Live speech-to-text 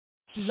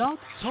Blog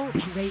Talk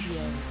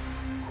Radio.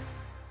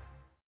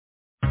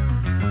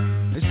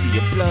 Is he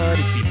a blood?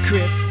 Is he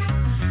Crip?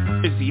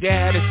 Is he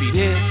that? Is he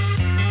this?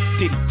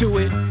 Did he do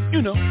it?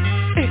 You know.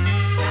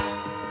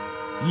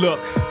 Look,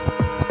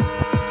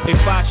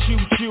 if I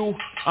shoot you,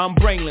 I'm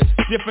brainless.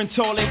 Different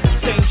toilet,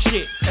 same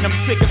shit. And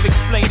I'm sick of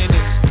explaining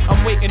this.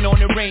 I'm waiting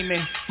on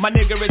arraignment. My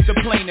nigga is the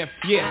plaintiff.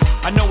 Yeah,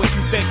 I know what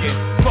you thinking.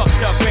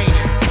 Fucked up, ain't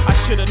it?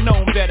 I should've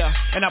known better,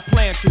 and I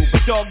plan to.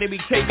 But dog, they be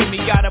taking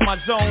me out of my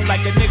zone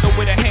like a nigga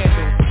with a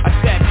handle. I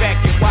sat back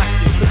and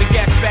watched it, put the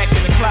gas back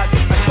in the closet.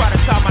 I try to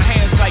tie my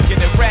hands like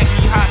an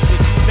Iraqi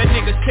hostage. That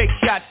niggas take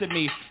shots at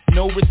me,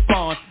 no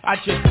response. I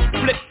just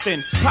flipped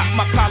and pop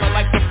my collar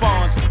like the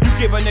fawns. You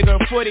give a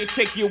nigga a foot, they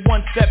take you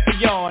one step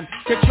beyond.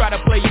 Could try to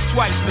play you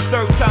twice, the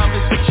third time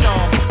is the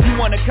charm. You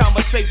wanna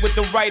conversate with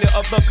the writer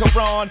of the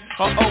Quran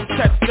or Old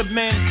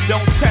Testament?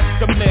 Don't test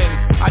the men.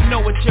 I know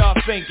what y'all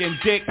thinking,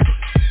 dick.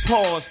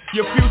 Pause,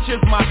 your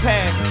future's my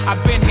past.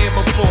 I've been here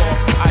before.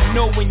 I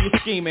know when you're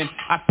scheming,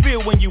 I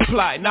feel when you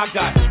plotting. I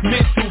got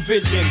mental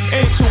vision,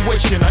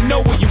 intuition. I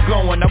know where you're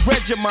going. I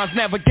read your mind's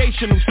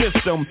navigational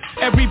system.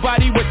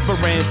 Everybody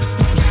whispering,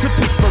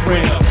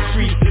 whispering.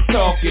 Streets is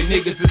talking,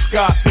 niggas is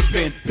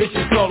gossiping.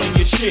 Bitches calling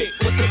your shit.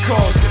 What's the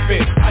cause of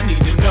it? I need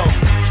to know.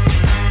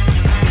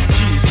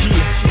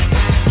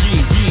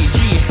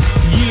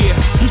 Yeah.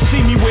 You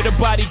see me with a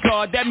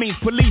bodyguard, that means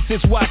police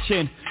is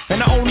watching.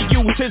 And I only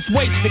use his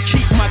weight to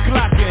keep my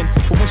Glock in.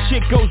 But when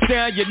shit goes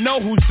down, you know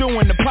who's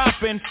doing the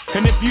popping.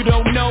 And if you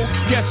don't know,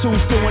 guess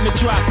who's doing the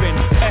dropping?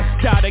 S.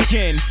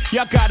 again,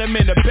 y'all got him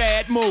in a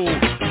bad mood.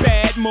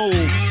 Bad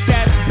mood,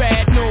 that's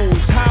bad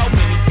news. How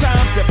many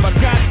times have I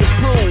got to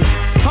prove?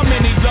 How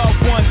many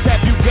loved ones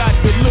have you got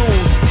to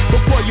lose?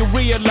 Before you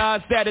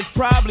realize that it's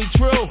probably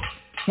true.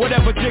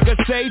 Whatever Jigga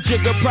say,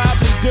 Jigga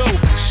probably do.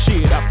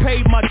 Shit, I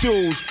paid my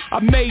dues, I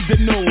made the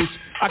news.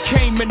 I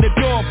came in the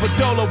door for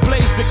Dolo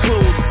Blaze the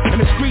Cruise.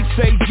 And the streets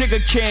say Jigga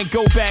can't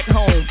go back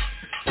home.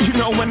 You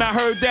know when I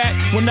heard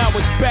that? When I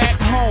was back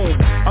home.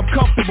 I'm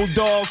comfortable,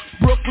 dog.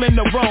 Brooklyn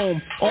to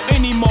Rome. Or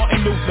any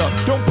Martin Luther.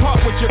 Don't part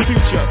with your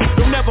future.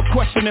 Don't ever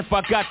question if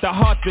I got the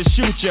heart to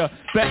shoot ya.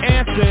 The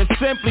answer is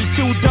simply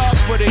too dark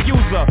for the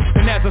user.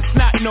 And as a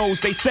snot nose,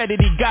 they said that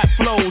he got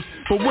flows.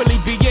 But will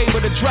he be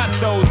able to drop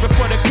those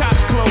before the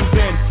cops close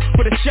in?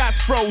 For the shots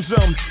froze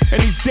him. And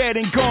he's dead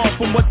and gone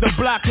from what the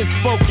block has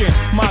spoken.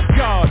 My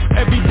God,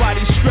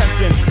 everybody's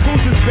stressing.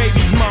 Who's his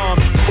baby's mom?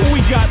 Who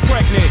we got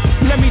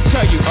pregnant? Let me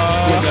tell you,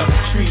 when the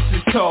streets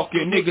is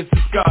talking, niggas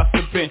is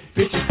gossiping.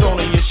 Bitches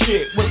calling your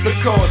shit, what's the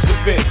cause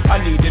of it? I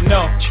need to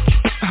know.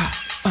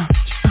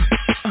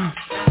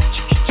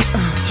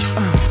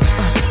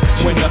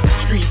 When the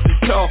streets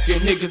is talking,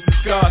 niggas is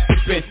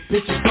gossiping.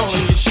 Bitches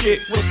calling your shit,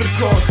 what's the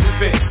cause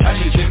of it? I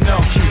need to know.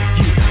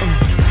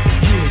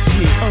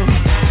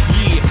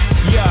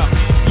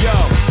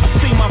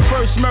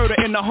 First murder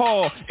in the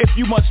hall, if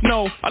you must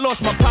know. I lost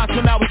my pops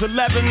when I was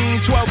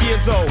 11, 12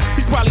 years old.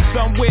 He's probably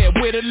somewhere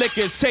where the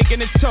liquor's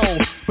taking its toll.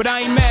 But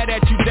I ain't mad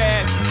at you,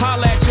 Dad,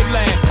 holla at your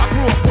lad. I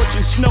grew up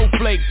watching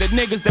Snowflake, the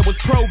niggas that was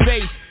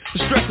pro-base. The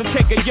stress to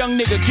take a young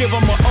nigga, give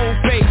him an old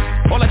face.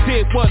 All I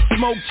did was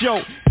smoke,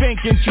 joke, think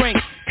and drink.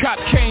 Cop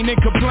cane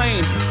and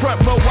complain,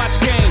 front row watch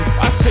game.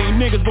 I seen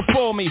niggas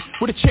before me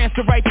with a chance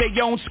to write their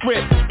own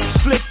script.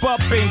 Slip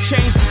up and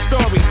change the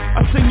story.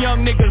 I seen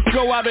young niggas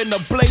go out in a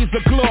blaze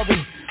of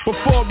glory.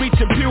 Before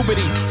reaching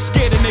puberty,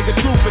 scared a nigga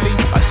truthfully.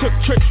 I took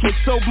trips with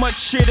so much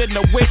shit in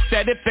the whip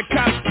that if the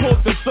cops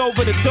pulled us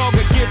over, the dog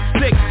would get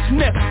sick.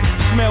 Sniff,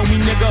 smell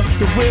me nigga,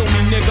 the real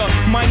me nigga,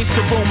 minus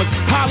the rumors.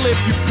 Holla if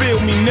you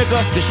feel me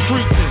nigga. The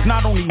streets is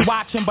not only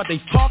watching, but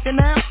they talking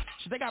now.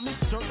 They got me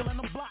circling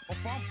the block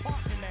before I'm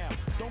parking now.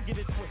 Don't get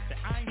it twisted,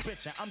 I ain't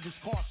bitching, I'm just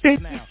cautious now.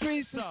 It's the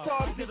streets to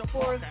talk to the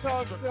foreign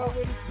talk show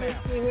with a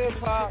twist of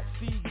hip-hop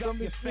from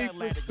the street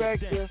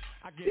perspective.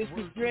 It's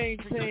the Dream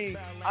Team.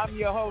 I'm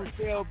your host,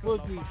 L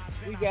Boogie.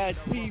 We got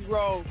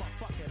T-Row,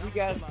 we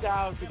got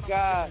Styles the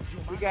God,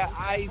 we got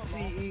ICE,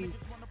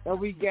 and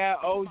we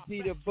got OG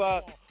the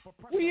Buck.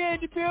 We in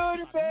the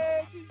building,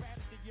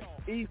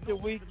 baby. Easter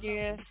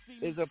weekend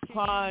is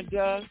upon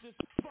us,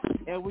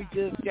 and we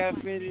just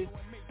got finished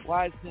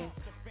watching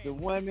the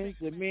women's,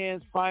 the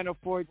men's Final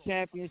Four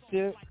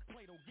championship.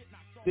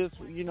 This,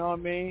 you know what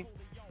I mean?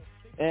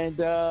 And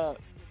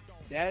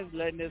that's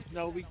letting us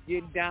know we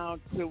getting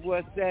down to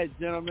what's that,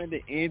 gentlemen?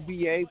 The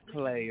NBA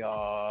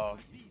playoffs.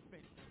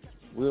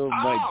 We'll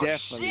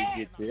definitely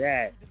get to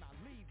that.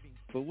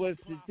 But what's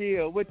the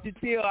deal? What's the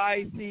deal,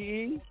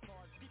 ICE?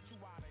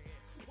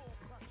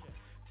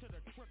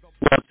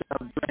 What's up,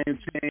 Dream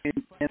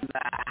Team in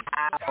the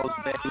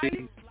house,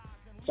 baby?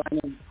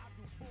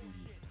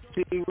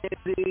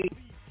 T-Rizzy,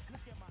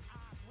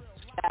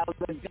 Styles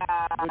the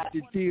God. What's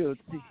the deal,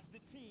 T?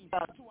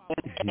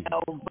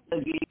 L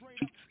Boogie.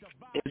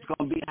 It's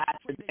gonna be hot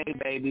today,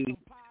 baby.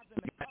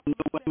 We got some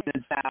new women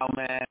in town,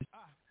 man,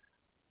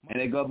 and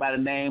they go by the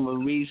name of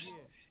Reese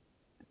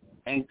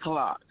and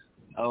Clark.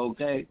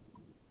 Okay.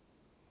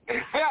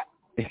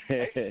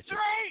 Straight.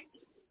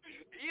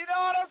 You know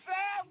what I'm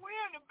saying?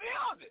 We're in the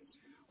building.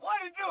 What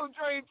to do,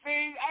 Dream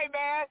Team? Hey,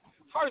 man,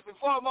 first and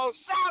foremost,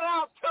 shout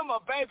out to my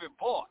baby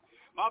boy.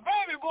 My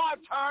baby boy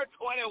turned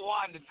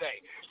 21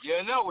 today. You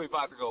know we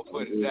about to go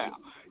put it down.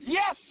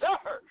 Yes,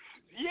 sir.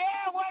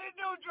 Yeah, what to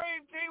do,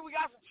 Dream Team? We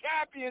got some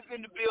champions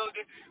in the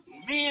building,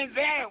 men's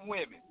and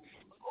women.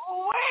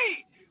 Oh,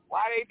 wait.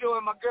 Why they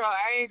doing my girl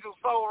Angel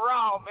so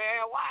wrong,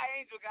 man? Why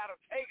Angel got to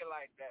take it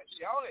like that?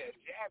 She only a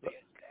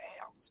champion.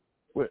 Damn.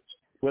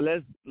 Well,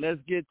 let's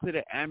get to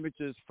the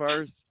amateurs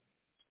first.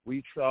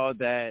 We saw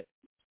that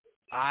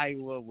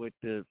Iowa with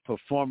the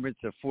performance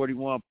of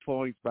 41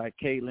 points by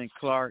Caitlin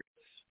Clark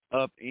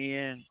up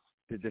in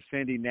the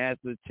defending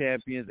national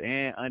champions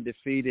and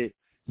undefeated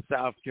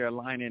South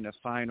Carolina in the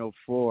Final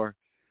Four,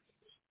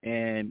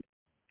 and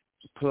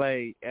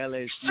play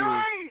LSU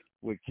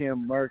with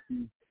Kim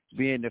Murphy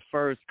being the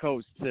first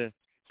coach to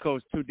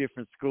coach two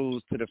different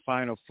schools to the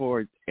Final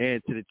Four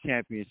and to the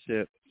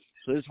championship.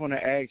 So I just want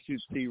to ask you,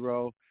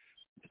 T-Row,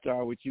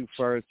 start with you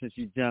first since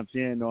you jumped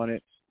in on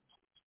it.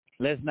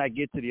 Let's not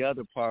get to the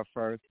other part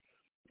first,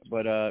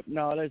 but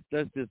no,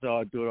 let's just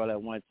all do it all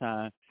at one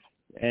time.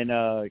 And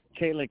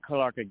Caitlin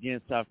Clark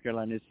against South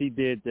Carolina, she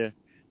did the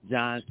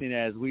John Cena,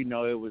 as we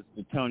know, it was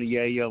the Tony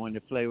Yayo and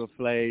the Flavor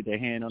Flav, the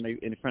hand on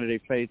in front of their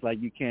face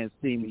like you can't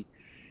see me.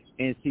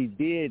 And she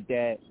did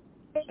that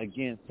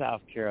against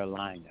South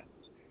Carolina.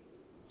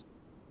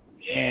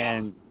 Yeah.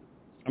 And,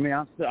 I mean,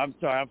 I'm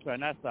sorry,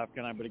 not South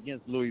Carolina, but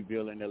against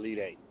Louisville in the Elite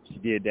Eight. She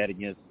did that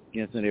against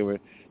them. They were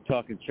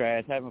talking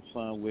trash, having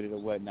fun with it or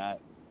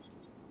whatnot.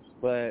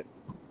 But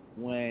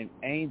when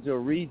Angel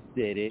Reese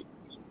did it,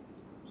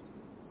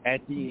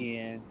 at the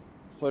end,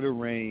 for the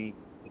ring,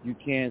 you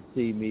can't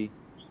see me,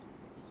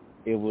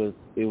 it was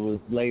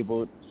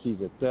labeled, she's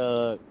a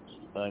thug,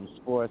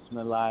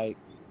 unsportsmanlike,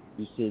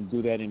 you shouldn't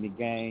do that in the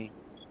game.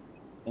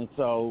 And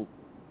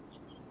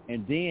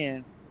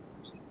then,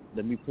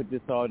 let me put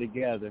this all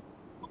together,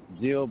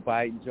 Jill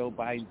Biden, Joe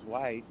Biden's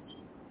wife,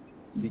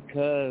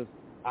 because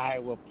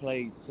Iowa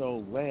played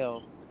so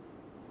well,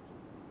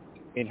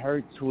 in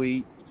her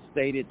tweet,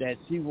 stated that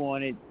she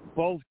wanted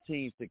both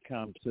teams to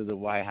come to the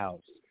White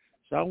House.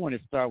 So I want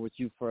to start with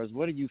you first.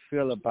 What do you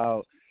feel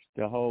about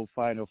the whole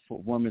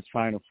women's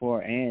Final Four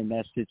and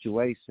that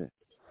situation?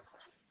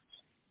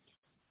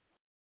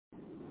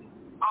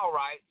 All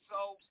right,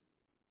 so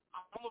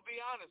I'm going to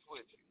be honest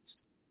with you.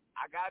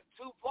 I got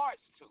two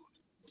parts to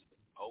it,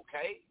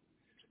 okay?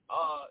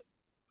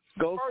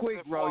 Go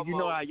quick, bro. You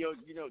know how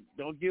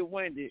don't get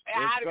winded.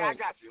 I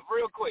got you.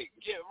 Real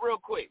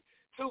quick.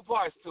 Two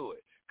parts to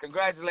it.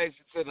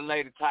 Congratulations to the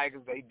Lady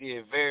Tigers. They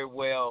did very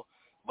well.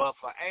 But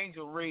for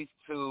Angel Reese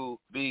to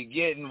be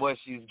getting what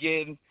she's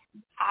getting,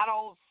 I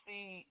don't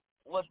see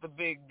what the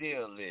big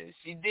deal is.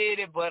 She did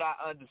it, but I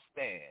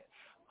understand.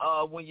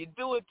 When you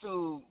do it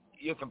to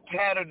your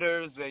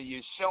competitors and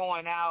you're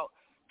showing out,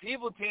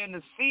 people tend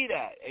to see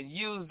that and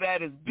use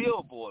that as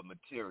billboard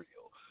material.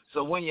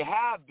 So when you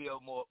have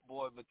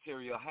billboard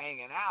material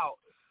hanging out,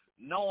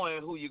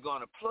 knowing who you're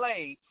going to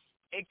play,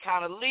 it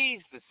kind of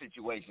leads to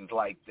situations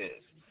like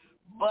this.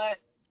 But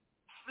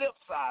flip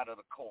side of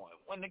the coin,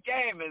 when the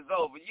game is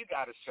over, you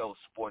got to show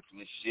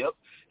sportsmanship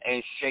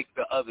and shake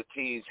the other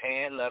team's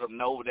hand, let them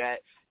know that,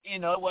 it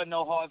wasn't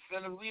no hard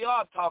feelings. We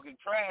are talking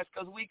trash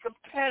because we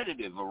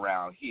competitive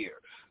around here.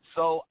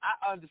 So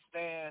I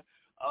understand,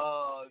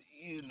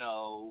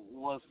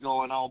 what's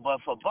going on. But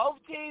for both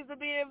teams to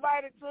be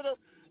invited to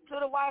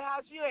the White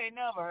House, you ain't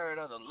never heard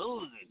of the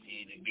losing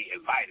team to be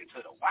invited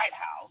to the White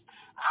House.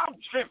 I'm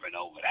tripping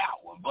over that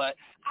one. But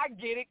I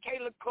get it.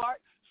 Caitlin Clark,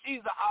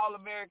 she's an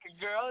All-American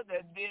girl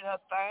that did her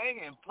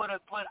thing and put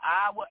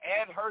Iowa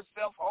and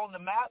herself on the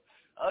map.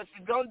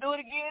 She's going to do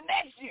it again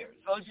next year.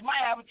 So she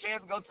might have a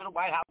chance to go to the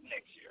White House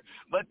next year.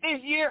 But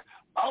this year,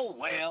 oh,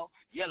 well,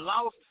 you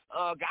lost,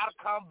 got to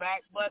come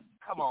back. But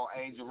come on,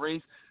 Angel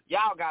Reese.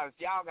 Y'all got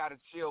to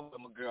chill with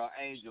my girl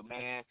Angel,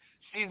 man.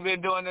 She's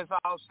been doing this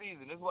all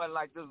season. This wasn't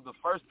like this was the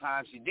first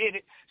time she did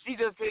it. She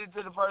just did it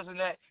to the person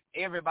that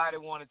everybody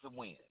wanted to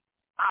win.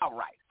 All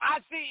right.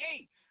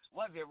 ICE.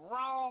 Was it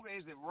wrong?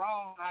 Is it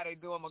wrong how they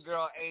doing my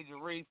girl Angel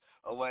Reese?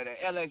 Or were the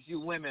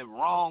LSU women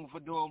wrong for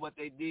doing what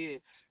they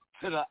did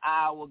to the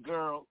Iowa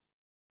girl?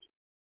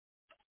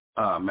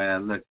 Oh,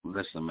 man,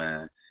 listen,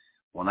 man.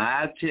 When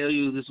I tell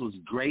you this was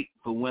great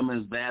for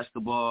women's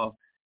basketball,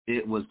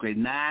 it was great.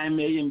 9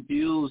 million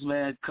views,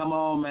 man. Come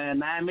on, man.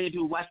 9 million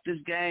people watch this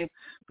game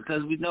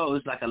because we know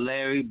it's like a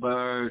Larry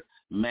Bird,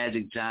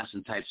 Magic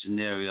Johnson type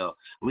scenario.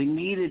 We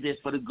needed this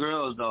for the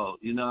girls, though.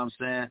 You know what I'm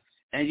saying?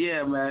 And,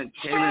 yeah, man,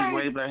 Caitlin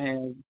waved her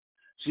hands.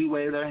 She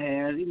waved her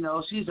hands.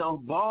 She's a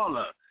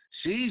baller.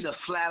 She's a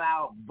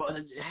flat-out,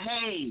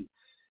 hey,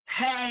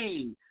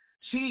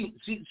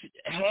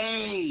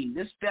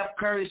 this Steph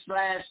Curry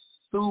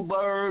 / Sue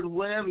Bird,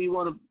 whatever you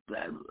want to,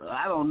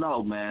 I don't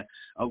know, man.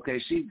 Okay,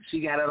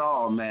 she got it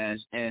all, man,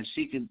 and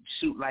she can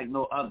shoot like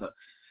no other.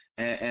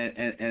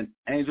 And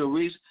Angel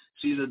Reese,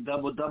 she's a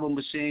double-double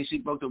machine. She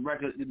broke the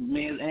record,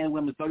 men and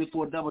women,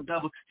 34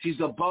 double-double. She's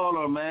a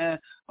baller, man.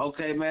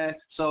 Okay, man.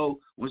 So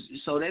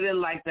they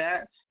didn't like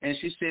that, and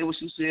she said what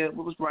she said,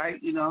 what was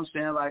right. You know what I'm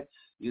saying? Like,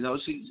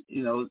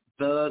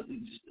 Thug.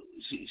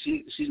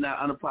 She's not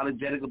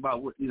unapologetic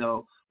about what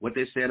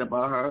they said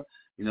about her.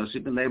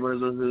 She's been labeled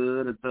as a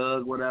hood, a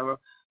thug, whatever.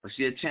 But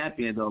she a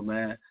champion though,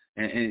 man,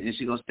 and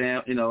she gonna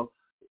stand. It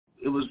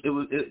was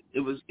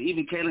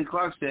even Caitlin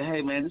Clark said,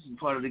 "Hey, man, this is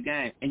part of the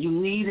game, and you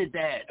needed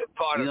that." It's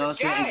part of the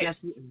game.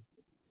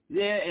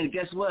 And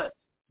guess what?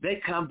 They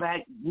come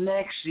back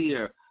next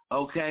year.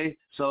 Okay,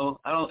 so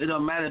it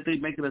don't matter if they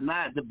make it or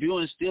not. The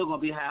viewing is still gonna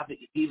be high for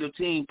either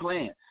team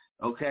playing.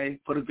 Okay,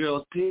 for the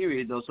girls,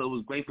 period. Though, so it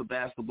was great for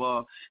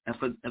basketball and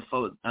for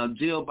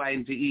Jill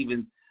Biden to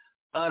even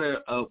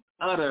utter.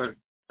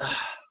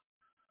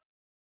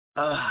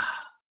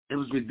 It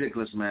was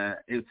ridiculous, man.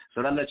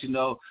 So that lets you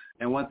know.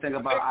 And one thing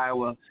about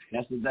Iowa,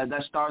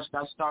 that starts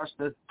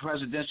the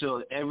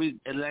presidential. Every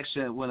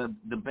election when a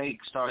debate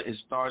starts, it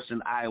starts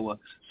in Iowa.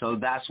 So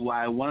that's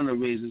why one of the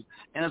reasons.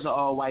 And it's an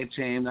all-white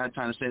team. Not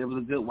trying to say it was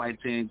a good white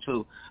team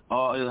too.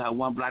 It had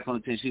one black on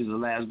the team. She was the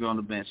last girl on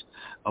the bench.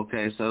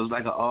 Okay, so it was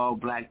like an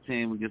all-black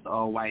team against an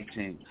all-white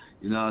team.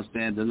 You know what I'm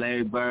saying? The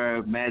Larry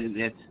Bird,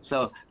 Magic.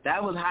 So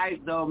that was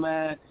hype, though,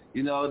 man.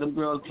 Them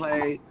girls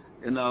played.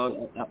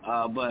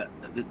 But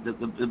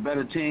the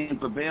better team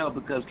prevailed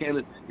because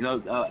Caleb,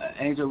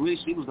 Angel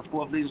Reese, she was the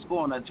fourth leading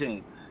scorer on that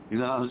team. You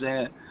know what I'm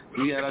saying?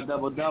 He had a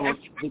double-double,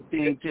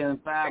 15, 10,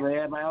 and 5, and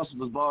everybody else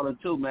was balling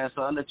too, man.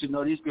 So I let you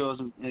know these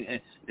girls,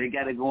 they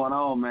got it going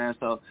on, man.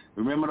 So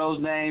remember those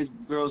names.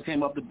 Girls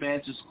came up the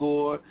bench and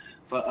scored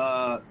for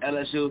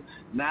LSU.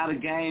 Now the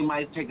game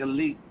might take a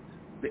leap.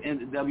 The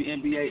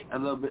WNBA a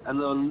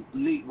little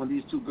leap when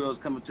these two girls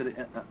come into the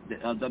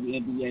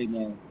WNBA,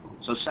 man.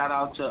 So shout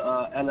out to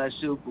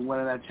LSU for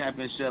winning that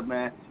championship,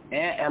 man,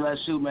 and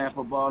LSU, man,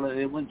 for balling.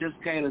 It wasn't just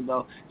Kaylin,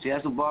 though. She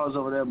had some ballers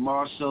over there,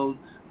 Marshall,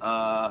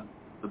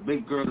 the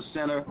big girl, the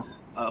center.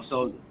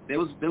 So they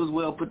was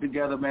well put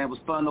together, man. It was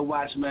fun to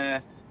watch,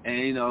 man.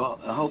 And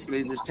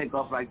hopefully just take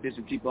off like this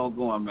and keep on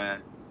going,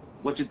 man.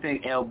 What you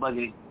think, L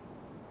Buggy?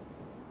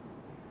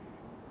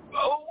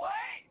 Oh, wait.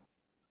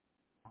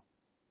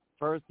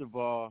 First of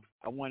all,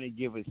 I want to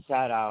give a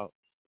shout out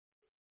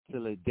to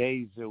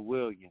LaDasia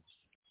Williams.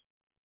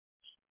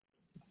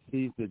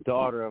 She's the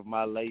daughter of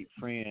my late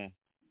friend,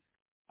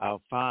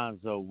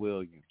 Alfonso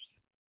Williams.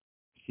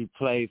 She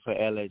played for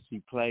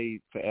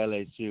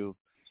LSU,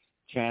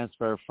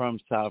 transferred from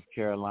South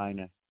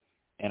Carolina,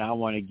 and I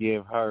want to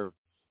give her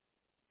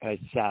a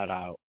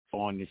shout-out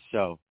on the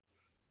show.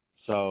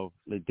 So,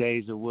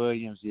 LaDasia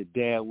Williams, your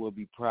dad will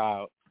be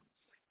proud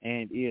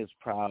and is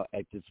proud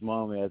at this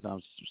moment as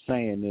I'm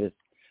saying this.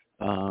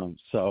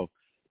 So,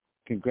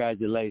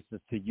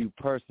 congratulations to you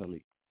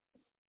personally.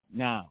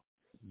 Now,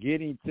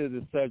 getting to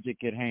the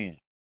subject at hand.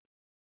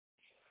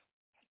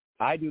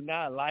 I do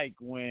not like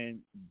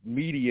when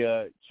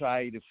media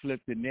try to flip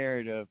the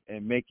narrative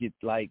and make it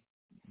like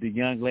the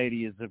young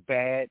lady is a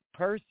bad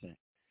person,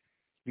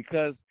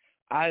 because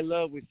I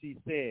love what she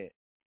said.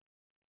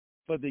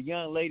 For the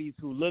young ladies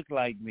who look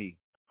like me,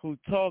 who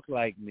talk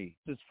like me,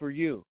 this is for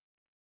you.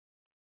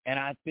 And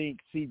I think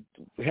she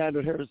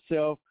handled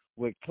herself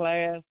with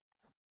class.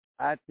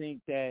 I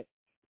think that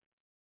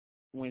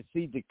when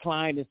she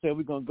declined and said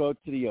we're going to go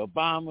to the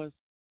Obamas,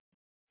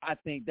 I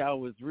think that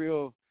was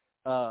real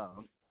a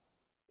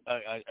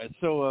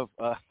show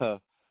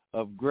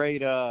of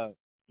great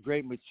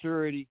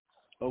maturity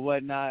or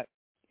whatnot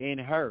in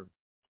her.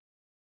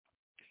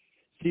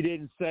 She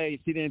didn't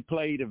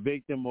play the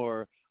victim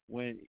or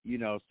when,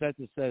 such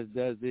and such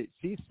does it.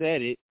 She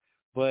said it,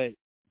 but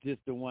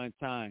just the one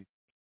time.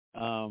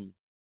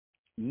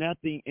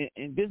 Nothing,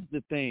 and this is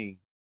the thing.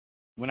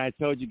 When I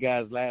told you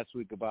guys last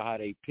week about how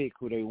they pick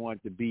who they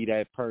want to be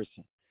that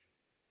person,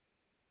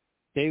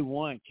 they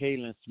want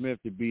Kaylin Smith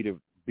to be the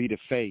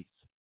face.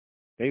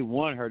 They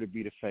want her to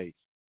be the face.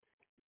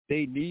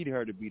 They need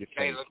her to be the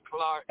face. Caitlin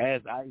Clark.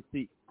 As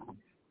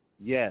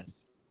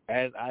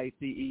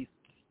ICE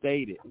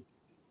stated,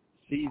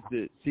 she's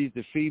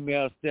the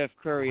female Steph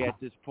Curry at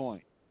this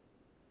point.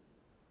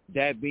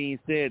 That being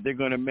said, they're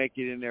going to make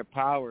it in their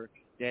power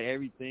that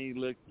everything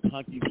looks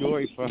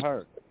hunky-dory for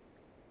her.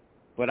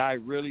 But I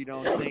really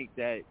don't think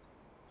that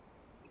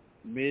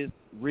Ms.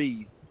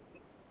 Reese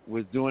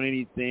was doing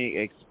anything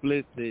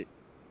explicit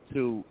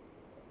to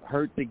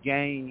hurt the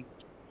game,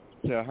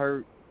 to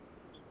hurt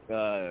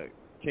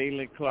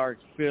Caitlin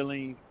Clark's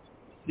feelings.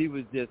 She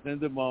was just in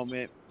the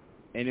moment,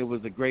 and it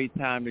was a great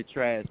time to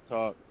trash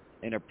talk,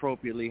 and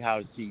appropriately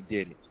how she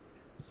did it.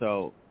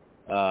 So,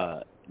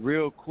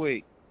 real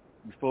quick,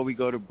 before we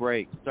go to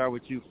break, start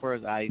with you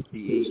first, ICE.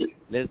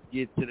 Let's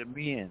get to the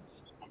men's.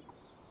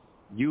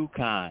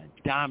 UConn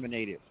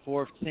dominated,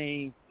 fourth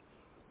team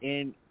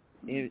in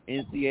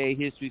NCAA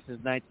history since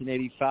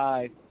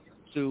 1985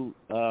 to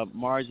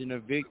margin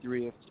of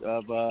victory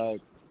of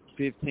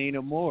 15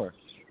 or more.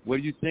 What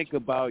do you think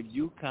about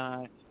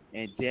UConn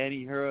and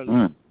Danny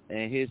Hurley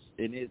and his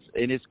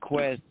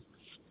quest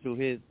to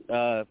his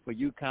for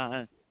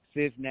UConn's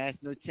fifth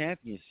national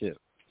championship?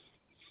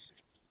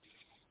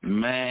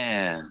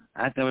 Man,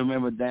 I can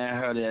remember Dan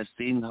Hurley at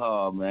Seton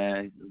Hall,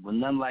 man. Well,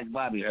 nothing like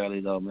Bobby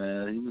Hurley, though,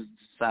 man. He was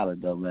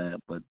solid, though,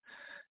 man. But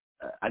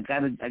I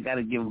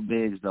gotta give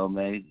Biggs though,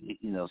 man.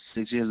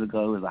 6 years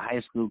ago he was a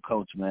high school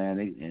coach, man,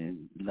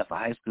 and he left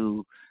high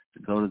school to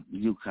go to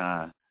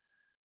UConn,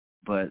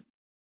 but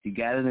he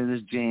got it in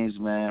his genes,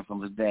 man,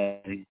 from his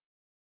daddy.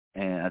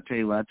 And I tell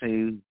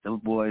you, those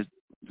boys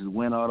to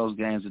win all those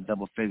games in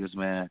double figures,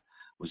 man,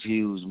 was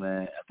huge,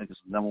 man. I think it's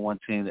the number one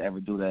team to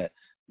ever do that.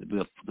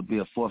 To be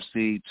a fourth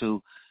seed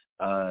too.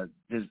 That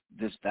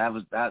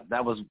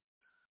was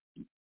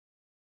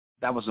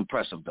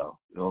impressive though.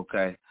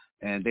 Okay,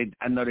 and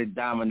I know they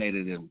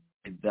dominated him.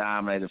 They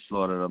dominated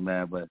Florida, though,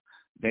 man. But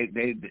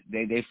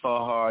they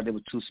fought hard. They were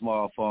too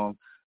small for him.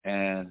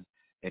 And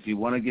if you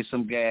want to get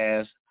some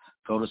gas,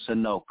 go to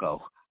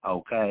Sunoco.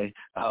 Okay,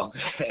 because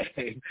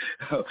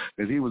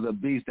he was a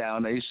beast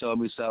down there. He showed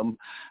me something.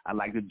 I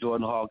like the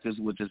Jordan Hawkins,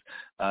 which is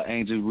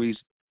Angel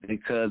Reese, their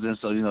cousin.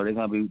 So they're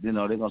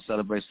gonna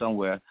celebrate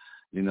somewhere.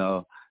 And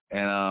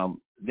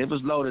they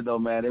was loaded though,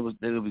 man. They was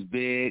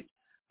big.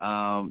 They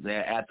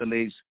had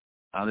athletes.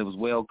 They was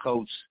well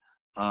coached.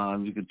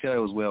 You could tell it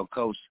was well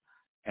coached.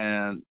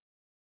 And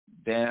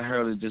Dan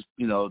Hurley just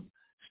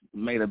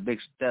made a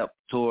big step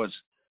towards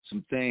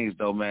some things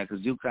though, man,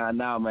 because UConn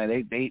now, man,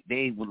 they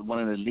were one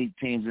of the elite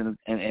teams in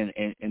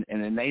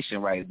the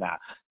nation right now.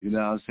 You know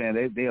what I'm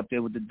saying? They up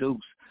there with the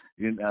Dukes.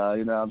 You know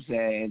what I'm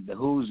saying? The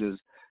Hoosiers.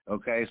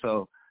 Okay,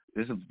 so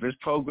this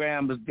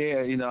program is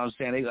there. You know what I'm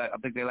saying? I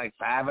think they're like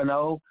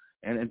 5-0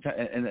 in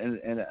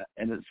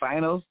the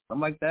finals,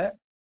 something like that.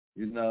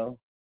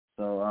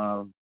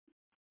 So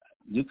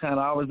UConn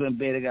always been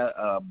big. They got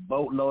a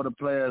boatload of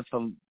players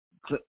from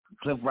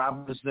Cliff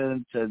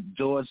Robinson to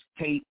George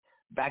Tate.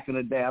 Back in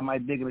the day, I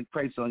might dig in the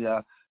crates on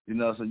y'all, so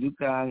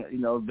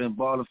UConn, been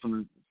balling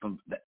from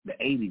the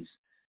 80s,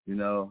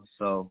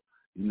 so,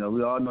 we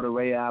all know the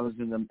Ray Allens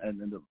and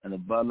the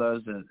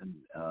Butlers and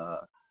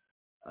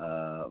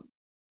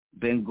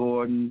Ben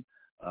Gordon.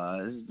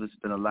 There's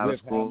been a lot of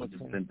sports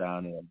that's been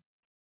down there.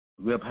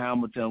 Rip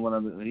Hamilton,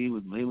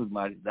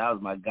 that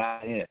was my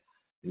guy here,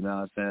 you know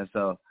what I'm saying?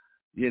 So,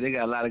 yeah, they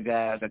got a lot of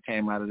guys that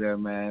came out of there,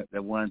 man,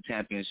 that won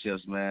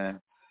championships, man.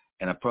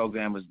 And the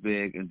program is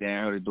big, and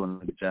Dan Hurley doing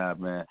a good job,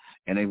 man.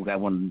 And they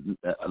got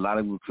a lot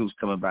of recruits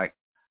coming back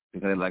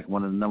because they're like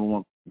one of the number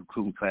one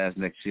recruiting class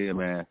next year,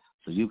 man.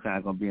 So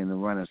UConn gonna be in the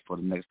runnings for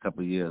the next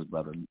couple of years,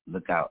 brother.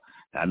 Look out.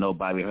 I know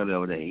Bobby Hurley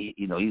over there.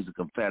 He's a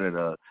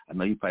competitor. I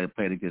know you probably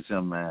played against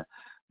him, man.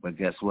 But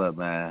guess what,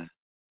 man?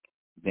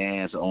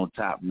 Dan's on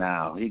top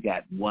now. He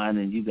got 1,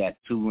 and you got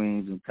 2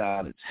 rings in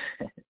college.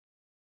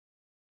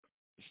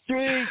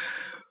 Street.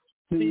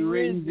 2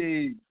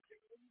 rings.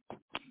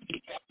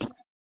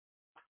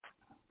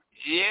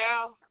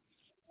 Yeah,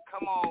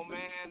 come on,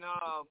 man.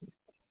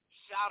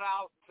 Shout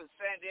out to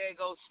San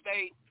Diego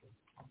State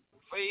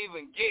for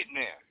even getting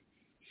there.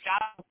 Shout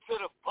out to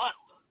the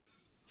Butler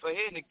for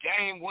hitting the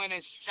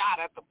game-winning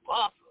shot at the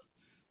buzzer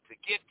to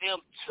get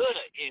them to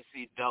the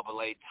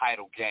NCAA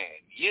title game.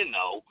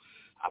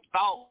 I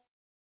thought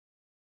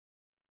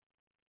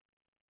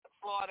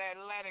Florida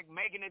Atlantic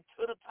making it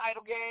to the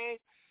title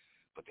game,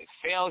 but they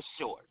fell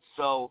short.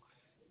 So,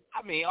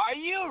 are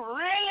you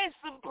really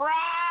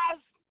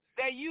surprised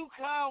that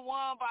UConn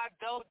won by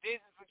double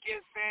digits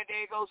against San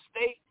Diego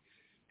State?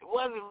 It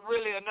wasn't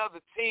really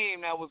another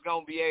team that was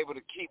going to be able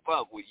to keep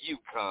up with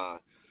UConn.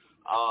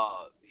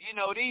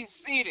 These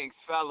seedings,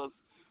 fellas,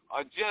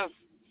 are just,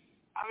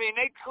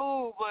 they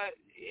cool, but,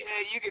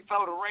 yeah, you can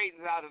throw the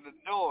ratings out of the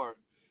door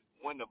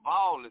when the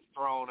ball is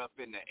thrown up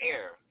in the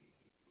air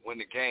when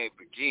the game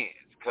begins.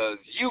 Because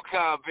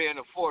UConn being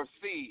the 4th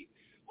seed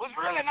was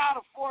really not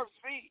a 4th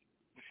seed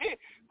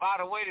by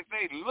the way that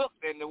they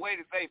looked and the way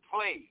that they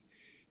played.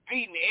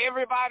 Beating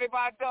everybody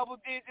by double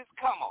digits?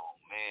 Come on,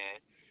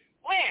 man.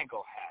 We ain't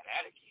going to have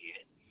that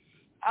again.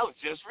 That was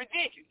just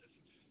ridiculous.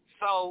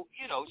 So,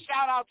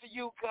 shout out to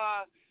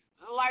UConn.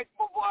 Like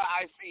my boy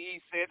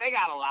ICE said, they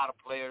got a lot of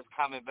players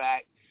coming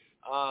back.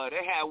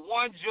 They had 1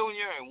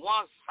 junior and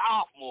 1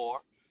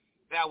 sophomore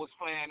that was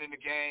playing in the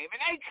game,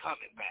 and they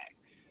coming back.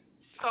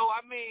 So,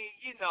 all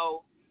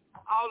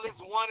this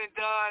one and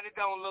done, it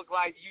don't look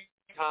like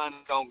UConn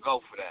is going to go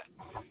for that.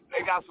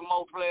 They got some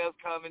more players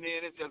coming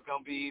in. It's just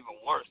going to be even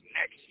worse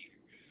next year.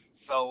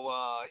 So,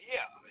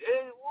 yeah.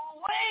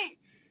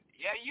 Wait.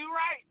 Yeah, you're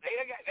right.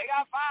 They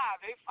got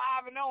 5. They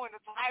 5-0 in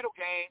the title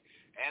game.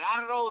 And out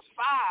of those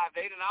 5,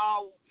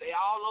 all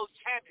those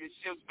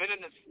championships been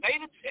in the state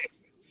of Texas.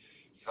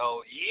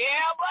 So,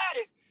 yeah,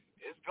 buddy.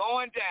 It's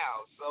going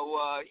down. So,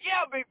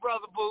 yeah, Big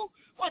Brother Boo,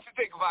 what you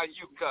think about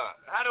UConn?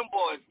 How them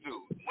boys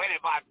do?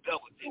 Winning by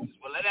double digits.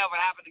 Will it ever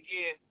happen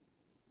again?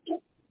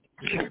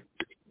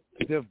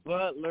 The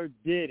Butler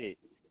did it.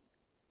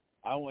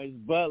 It's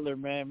Butler,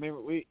 man.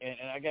 Remember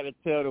and I got to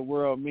tell the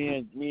world, me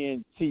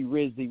and T.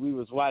 Rizzy, we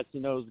was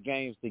watching those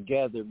games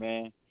together,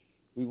 man.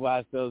 We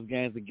watched those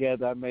games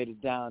together. I made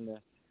it down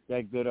to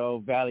that good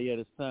old Valley of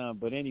the Sun.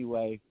 But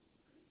anyway,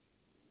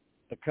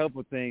 a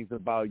couple things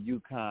about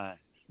UConn.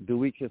 Do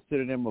we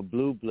consider them a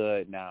blue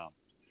blood now?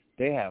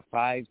 They have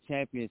 5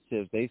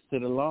 championships. They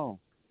sit alone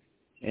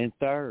in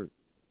 3rd.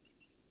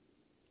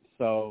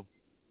 So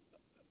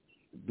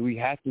we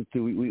have to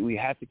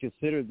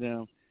consider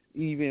them,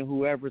 even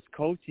whoever's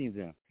coaching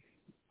them,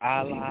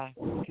 a la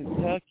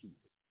Kentucky.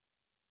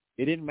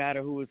 It didn't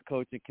matter who was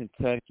coaching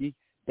Kentucky.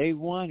 They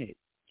won it.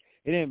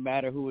 It didn't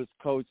matter who was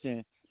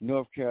coaching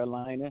North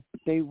Carolina.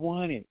 They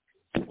won it.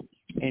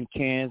 In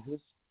Kansas,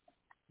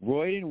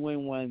 Roy didn't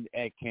win one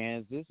at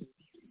Kansas,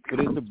 but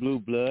it's a blue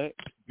blood.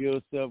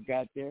 Bill Self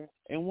got there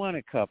and won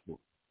a couple.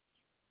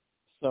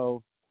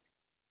 So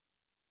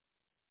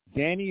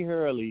Danny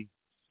Hurley,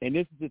 and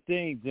this is the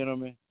thing,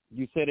 gentlemen,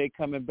 you say they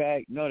coming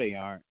back. No, they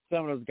aren't.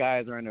 Some of those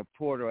guys are in the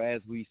portal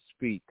as we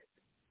speak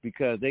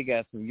because they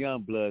got some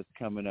young bloods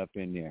coming up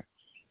in there.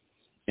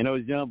 And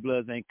those young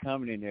bloods ain't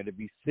coming in there to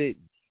be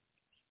sitting.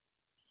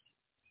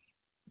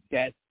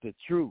 That's the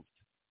truth.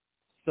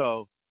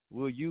 So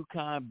will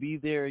UConn be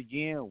there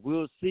again?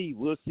 We'll see.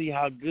 We'll see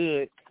how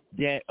good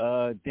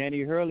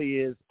Danny Hurley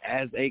is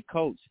as a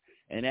coach.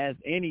 And as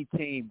any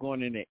team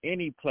going into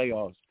any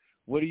playoffs,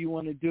 what do you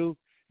want to do?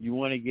 You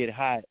want to get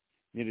hot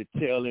near the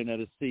tail end of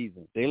the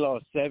season. They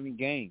lost 7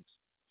 games,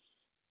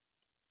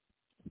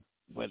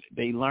 but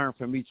they learned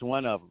from each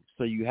one of them.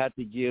 So you have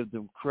to give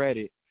them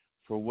credit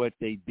for what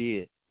they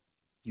did.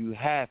 You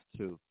have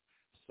to.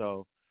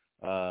 So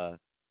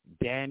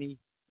Danny,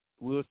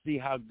 we'll see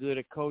how good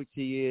a coach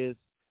he is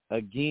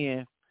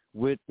again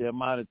with the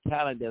amount of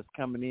talent that's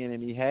coming in,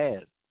 and he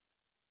has.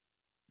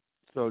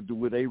 So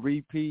will they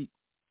repeat?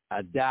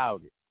 I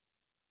doubt it.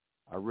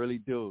 I really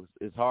do.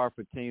 It's hard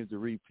for teams to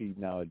repeat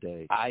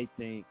nowadays. I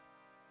think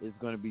it's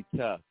going to be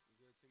tough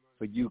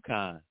for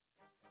UConn.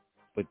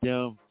 But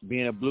them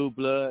being a blue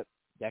blood,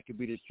 that could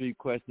be the street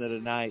question of the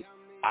night.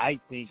 I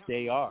think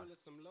they are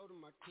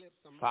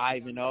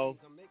 5-0.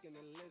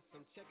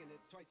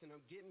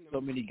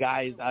 So many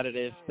guys out of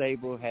their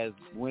stable has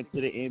went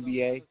to the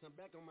NBA,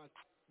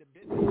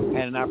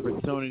 had an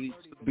opportunity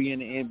to be in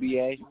the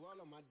NBA,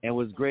 and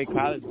was great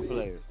college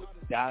players.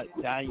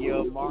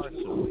 Danielle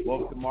Marshall,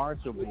 both the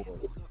Marshall boys,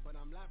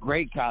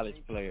 great college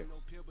players.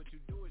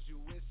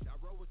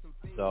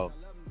 So,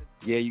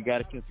 yeah, you got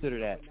to consider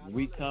that. When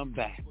we come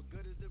back,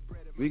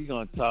 we're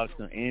going to talk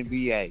some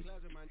NBA.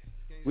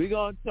 We're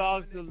going to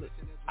talk some,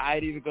 I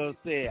ain't even going to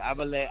say it. I'm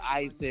going to let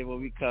Ice say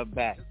when we come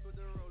back.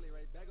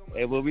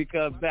 And when we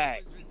come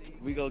back,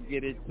 we're going to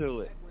get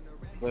into it.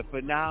 But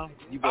for now,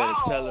 you better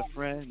tell a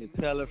friend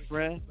to tell a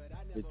friend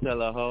to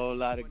tell a whole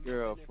lot of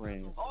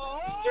girlfriends.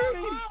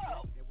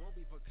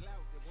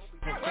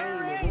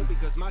 It won't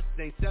because my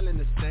shit ain't selling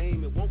the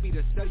same. It won't be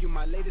to sell you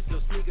my latest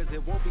little sneakers.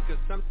 It won't because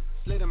some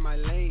slid in my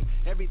lane.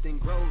 Everything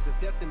grows, it's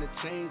destined to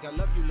change. I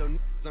love you little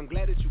niggas, I'm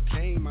glad that you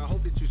came. I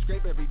hope that you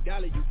scrape every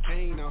dollar you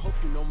can. I hope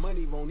you know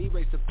money won't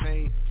erase the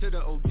pain. To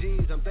the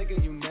OGs, I'm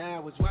thanking you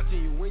now. Was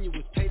watching you when you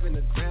was paving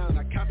the town.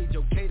 I copied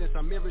your cadence,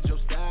 I mirrored your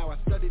style.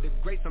 I studied the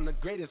greats, I'm the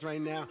greatest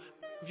right now.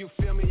 If you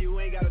feel me, you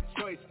ain't got a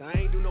choice. I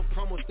ain't do no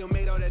promo, still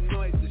made all that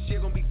noise. This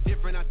shit gon' be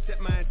different, I set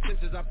my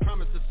intentions. I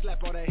promise to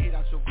slap all that hate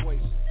out your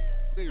voice.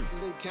 They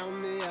count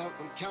me out,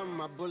 I'm counting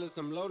my bullets,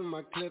 I'm loading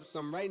my clips,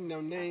 I'm writing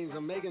down names,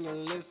 I'm making a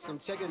list, I'm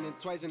checking it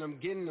twice and I'm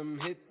getting them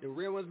hit. The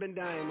real ones been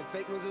dying, the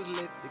fake ones is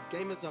lit, the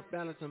game is off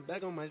balance, I'm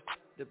back on my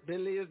the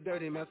Bentley is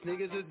dirty, my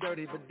sneakers is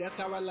dirty, but that's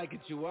how I like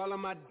it, you all on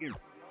my dick.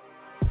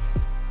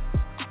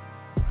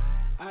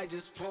 I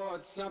just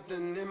poured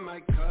something in my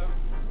cup.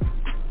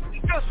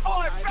 Just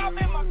poured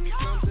something in my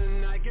cup.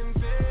 Something I can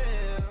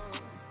feel.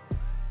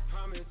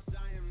 Promise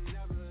I am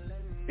never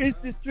letting It's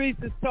the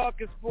Streets is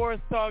Talking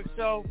Sports Talk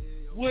Show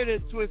with a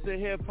twist of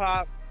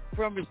hip-hop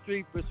from a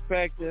street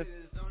perspective.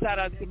 Shout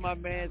out to my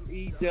man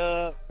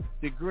E-Dub,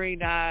 the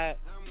green-eyed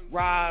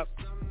Rob.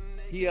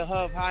 He a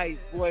Huff Heights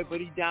boy,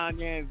 but he down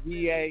there in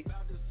VA.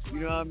 You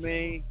know what I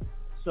mean?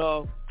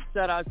 So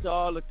shout out to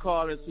all the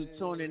callers who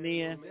tuning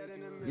in.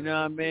 You know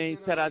what I mean?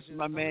 Shout out to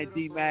my man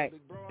D-Mac.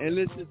 And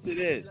listen to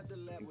this,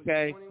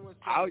 okay?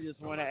 I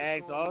just want to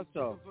ask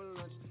also,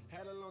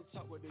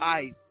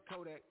 Ice,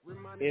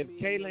 if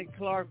Caitlin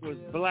Clark was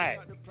black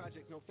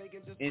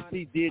and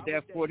she did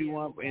that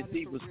 41 and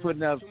she was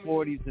putting up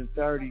 40s and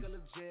 30s,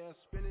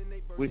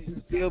 would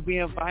she still be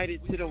invited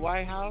to the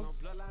White House?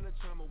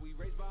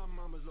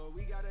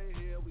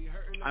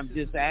 I'm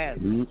just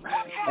asking.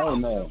 Oh,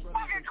 no.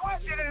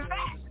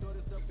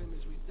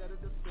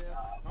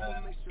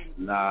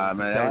 Nah,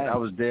 man, I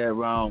was dead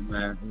wrong,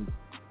 man.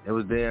 It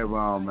was dead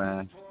wrong,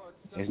 man.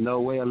 There's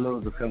no way a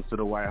loser comes to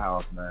the White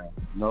House, man.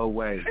 No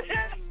way.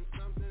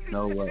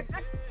 No way.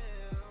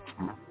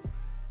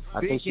 I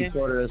think she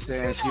quoted her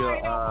saying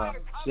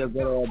she'll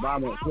go to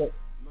Obama.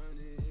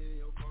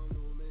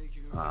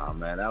 Oh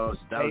man, that was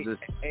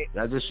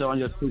just showing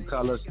your true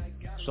colors.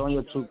 Showing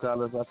your true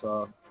colors. That's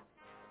all.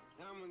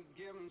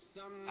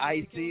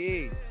 ICE.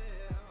 You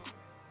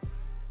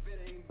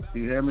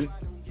hear me?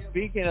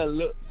 Speaking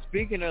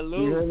of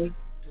losing,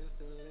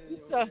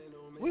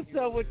 what's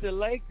up with the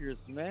Lakers,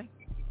 man?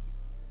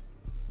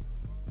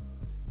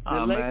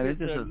 Man, it's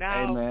just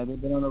hey man,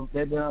 they've been on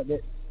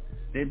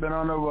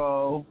the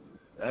roll.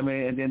 I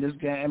mean, and then this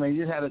game, I mean,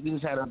 you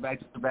just had a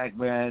back-to-back,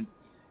 man,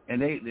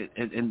 and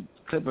and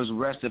Clippers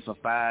rested for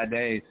 5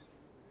 days,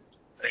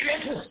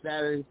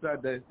 Saturday,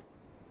 Sunday,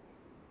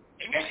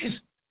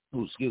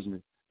 excuse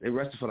me. They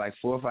rested for like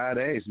 4 or 5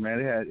 days, man.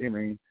 They had,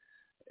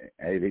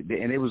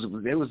 and it was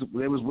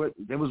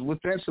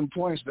within some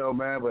points though,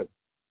 man. But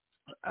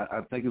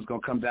I think it's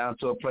gonna come down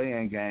to a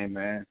play-in game,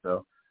 man.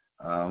 So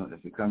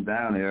if it comes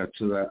down there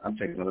to, I'm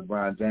taking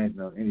LeBron James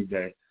any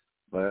day.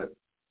 But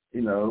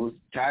it was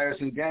a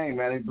tiresome game,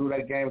 man. They blew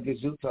that game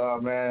against Utah,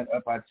 man,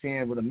 up by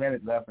 10 with a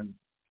minute left, and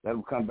let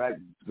them come back,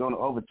 go into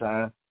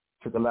overtime.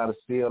 Took a lot of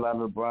steal out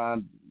of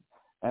LeBron.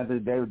 Anthony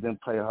Davis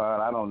didn't play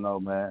hard. I don't know,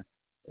 man.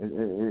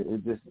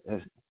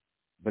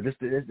 But this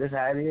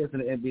how it is in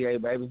the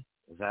NBA, baby.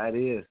 That's how it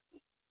is.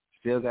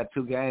 Still got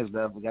 2 games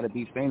left. We got to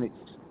beat Phoenix.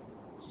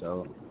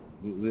 So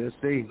we'll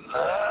see.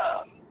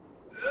 Yeah,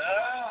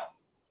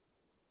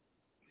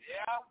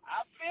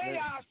 I feel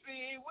y'all.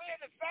 See, we're in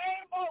the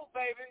same boat,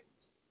 baby.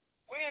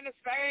 We're in the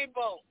same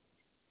boat.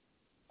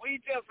 We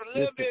just a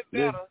little bit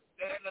better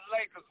than the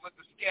Lakers with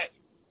the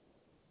schedule.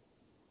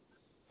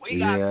 We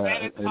got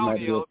San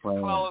Antonio to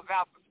close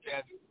out the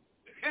schedule.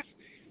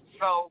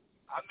 So,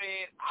 I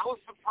mean, I was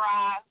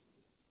surprised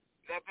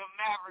that the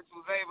Mavericks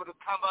was able to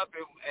come up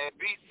and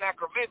beat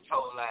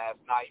Sacramento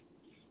last night.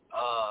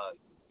 I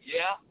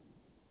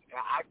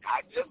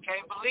just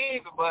can't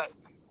believe it, but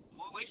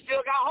we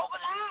still got hope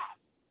alive.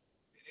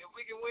 And if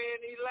we can win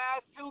these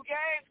last 2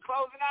 games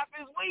closing out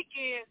this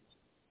weekend,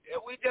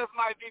 we just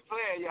might be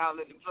playing y'all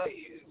in the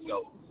play-in.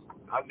 So,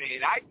 I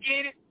mean, I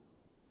get it.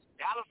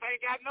 Dallas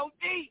ain't got no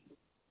D.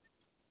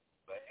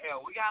 But,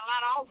 hell, we got a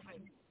lot of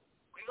offense.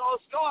 We going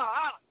to score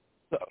 100.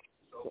 So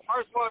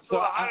first one to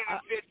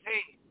 115.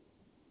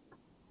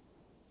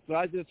 So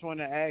I just want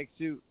to ask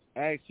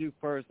you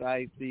first,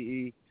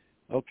 ICE.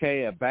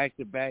 Okay, a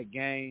back-to-back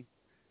game.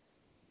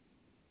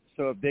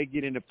 So if they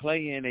get in the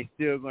play-in, they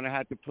still going to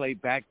have to play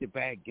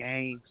back-to-back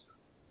games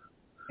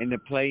in the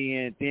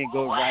play-in, then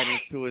go right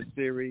into a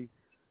series.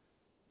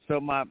 So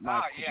my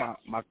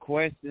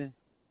question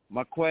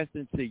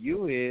to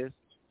you is,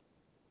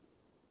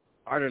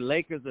 are the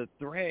Lakers a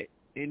threat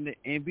in the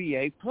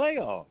NBA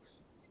playoffs?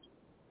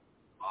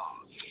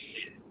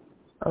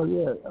 Oh,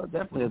 yeah,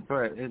 definitely a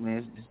threat. I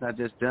mean, it's not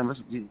just them.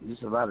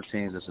 It's a lot of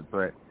teams that's a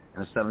threat.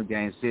 In a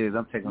 7-game series,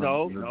 I'm taking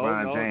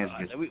LeBron James.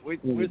 We're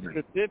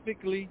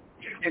specifically,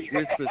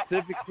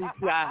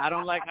 I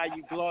don't like how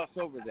you gloss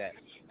over that.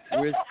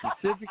 We're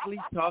specifically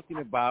talking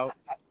about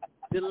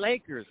the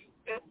Lakers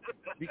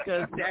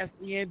because that's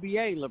the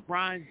NBA,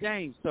 LeBron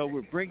James. So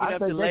we're bringing up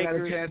the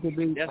Lakers.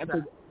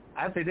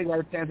 I think they got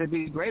a chance to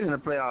be great in the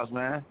playoffs,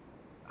 man.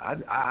 I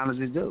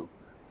honestly do.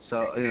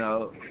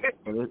 So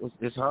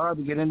it's hard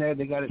to get in there.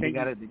 They got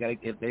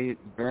if they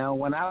down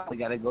one out, they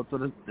got to go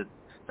through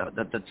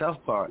the tough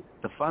part,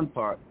 the fun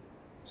part.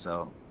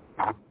 So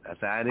that's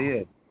how it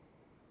is.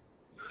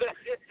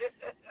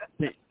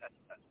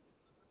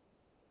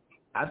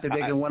 I think they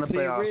can win a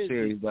playoff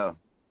series, though.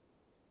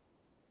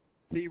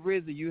 See,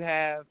 Rizzy, you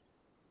have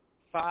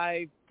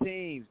 5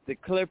 teams: the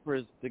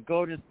Clippers, the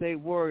Golden State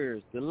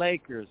Warriors, the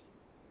Lakers,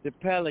 the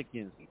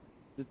Pelicans,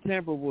 the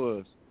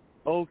Timberwolves,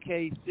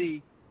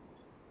 OKC.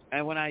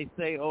 And when I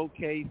say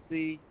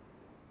OKC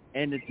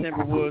and the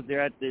Timberwolves,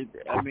 they're at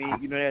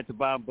the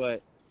bottom,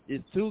 but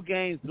there's 2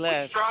 games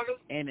left,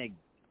 and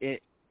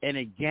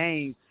a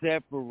game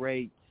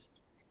separates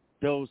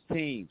those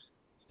teams.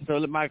 So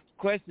my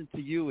question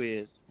to you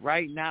is,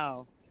 right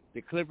now,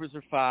 the Clippers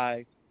are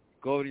 5,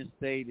 Golden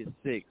State is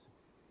 6.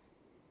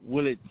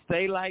 Will it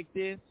stay like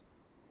this,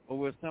 or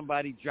will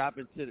somebody drop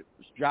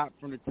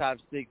from the top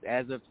 6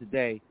 as of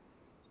today,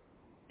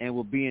 and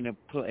will be in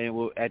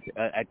will at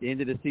the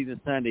end of the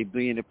season Sunday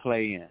be in the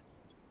play-in?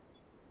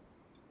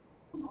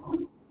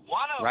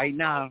 Right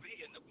now.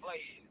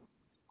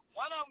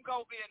 One of them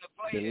going to be in the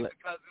play-in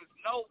because there's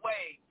no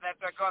way that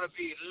they're going to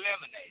be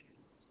eliminated.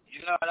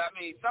 You know what I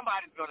mean?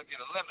 Somebody's going to get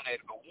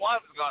eliminated, but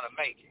one's going to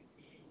make it.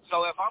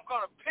 So if I'm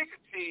going to pick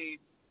a team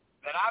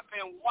that I've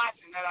been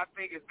watching that I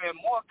think has been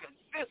more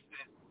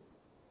consistent,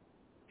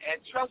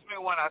 and trust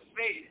me when I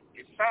say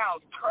it, it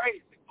sounds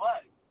crazy,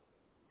 but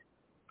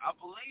I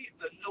believe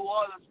the New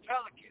Orleans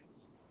Pelicans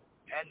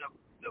and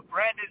the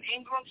Brandon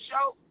Ingram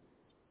show,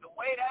 the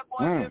way that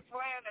boy's been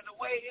playing and the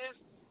way his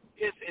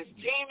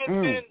team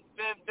has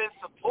been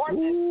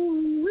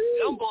supporting,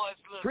 them boys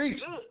look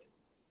good.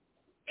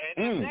 And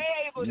if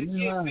they're able to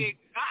get Big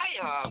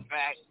Zion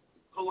back,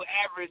 who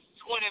averaged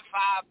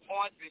 25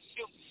 points and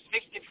shoots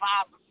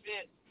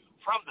 65%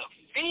 from the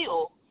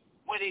field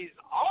when he's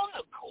on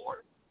the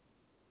court,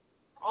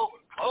 oh,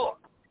 Lord.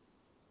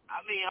 I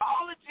mean,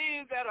 all the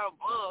teams that are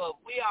above,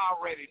 we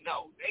already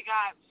know. They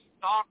got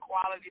star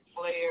quality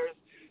players.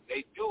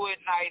 They do it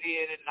night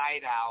in and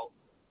night out.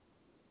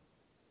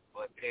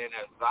 But then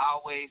there's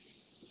always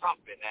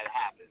something that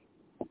happens,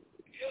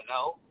 you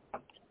know?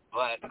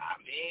 But, I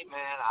mean,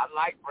 man, I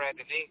like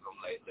Brandon Ingram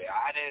lately.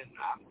 I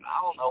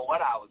don't know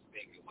what I was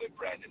thinking with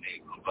Brandon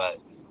Ingram,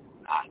 but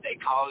they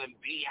call him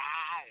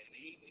B.I., and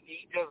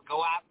he just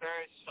go out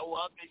there and show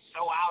up and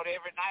show out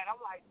every night.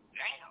 I'm like,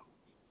 damn,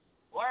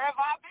 where have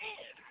I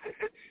been?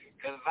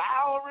 Because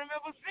I don't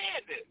remember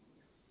seeing this.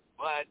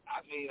 But,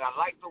 I mean, I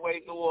like the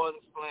way New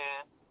Orleans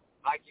playing.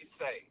 Like you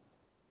say,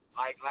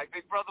 Like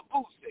Big Brother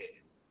Boo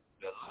said,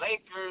 the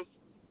Lakers,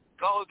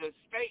 Golden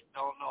State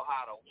don't know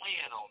how to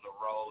win on the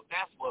road.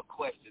 That's what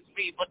questions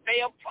me. But they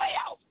a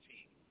playoff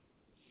team.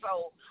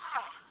 So,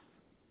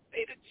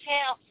 they the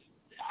champs.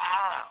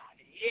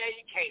 Yeah,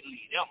 you can't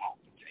leave them off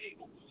the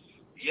table.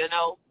 You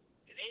know?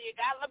 And then you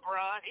got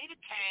LeBron. He the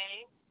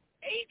king.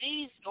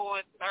 AD's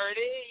scoring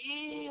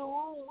 30.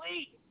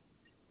 Wait.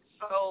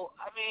 So,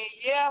 I mean,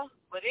 yeah,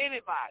 but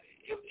if I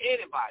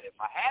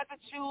had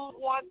to choose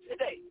one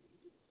today,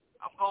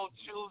 I'm going to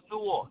choose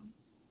New Orleans.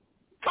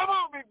 Come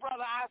on, big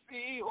brother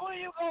ICE. Who are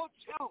you going to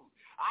choose?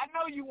 I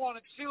know you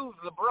want to choose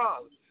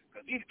LeBron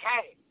because he's the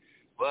king.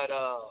 But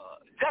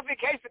just in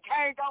case the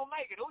king don't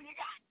make it, who you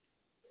got?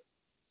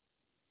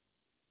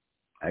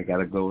 I got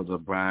to go with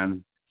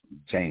LeBron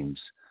James,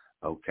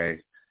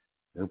 okay?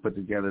 They'll put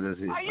together this.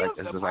 Ain't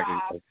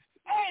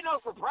no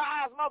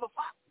surprise,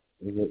 motherfucker.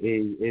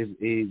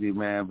 It's easy,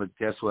 man. But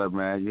guess what,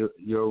 man?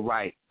 You're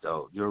right,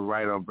 though. You're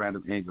right on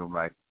Brandon Ingram.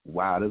 Like,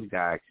 wow, this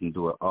guy can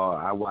do it all.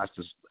 I watched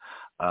this,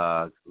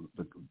 the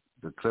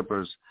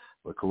Clippers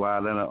with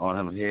Kawhi Leonard on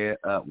him head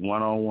up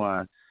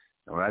 1-on-1.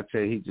 And when I tell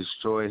you he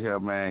destroyed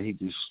him, man, he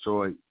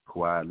destroyed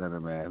Kawhi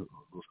Leonard, man,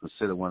 who's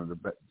considered one of the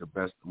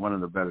best, one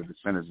of the better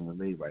defenders in the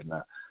league right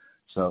now.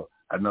 So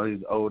I know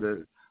he's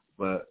older,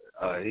 but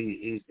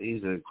he's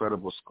an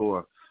incredible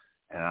scorer.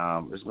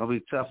 And it's going to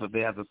be tough if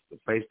they have to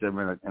face them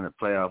in a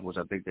playoff, which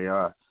I think they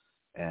are.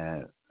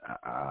 And,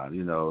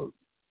 you know,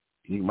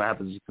 you might have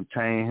to just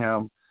contain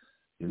him,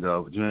 you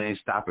know, but you ain't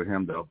stopping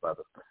him, though,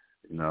 brother.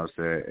 You know what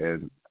I'm saying?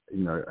 And,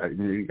 you know,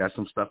 he got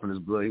some stuff in his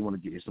blood. He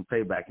want to get some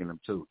payback in him,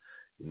 too.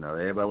 You know,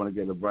 everybody want to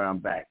get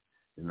LeBron back,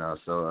 you know.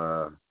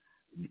 So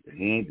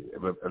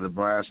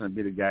LeBron shouldn't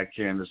be the guy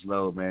carrying this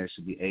load, man. It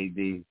should be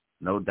AD,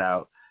 no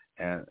doubt.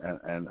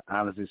 And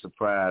honestly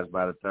surprised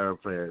by the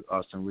third player,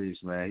 Austin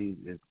Reeves,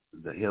 man.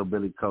 The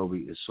hillbilly Kobe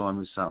is showing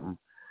me something,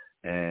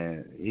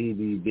 and he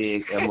be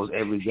big almost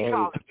every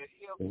game.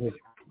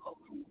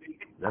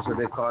 That's what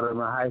they called him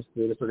in high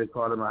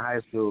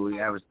school. He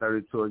averaged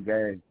 32 a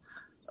game.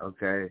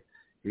 Okay,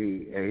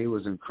 he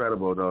was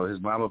incredible though. His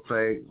mama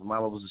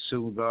was a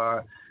shooting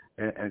guard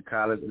in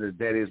college, and his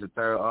daddy is the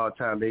third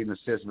all-time leading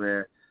assist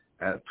man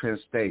at Penn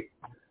State.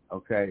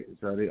 Okay,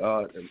 so they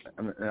all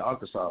in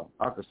Arkansas,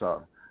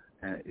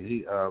 and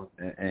he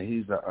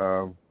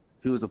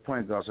was the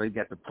point guard, so he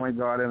got the point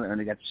guard in him, and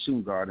he got the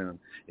shooting guard in him.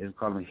 It's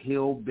called him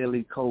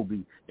Hillbilly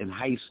Kobe in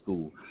high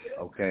school.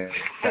 Okay,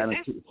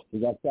 he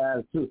got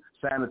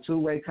signed a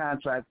two-way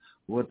contract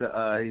with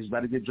he's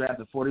about to get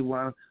drafted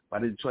 41 by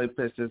the Detroit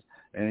Pistons,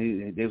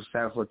 and they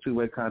signed for a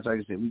two-way contract.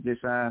 He said, "We get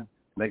signed."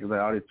 Lakers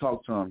already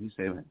talked to him. He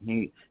said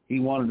he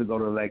wanted to go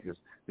to the Lakers.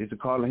 They used to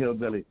call him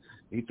Hillbilly.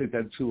 He took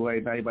that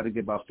two-way. Now he's about to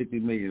get about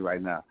 $50 million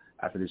right now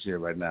after this year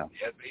right now.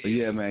 But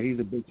yeah, man, he's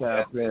a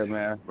big-time player,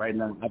 man. Right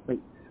now, I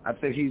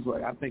think he's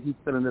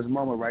feeling this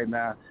moment right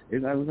now.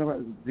 It's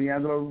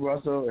D'Angelo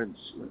Russell and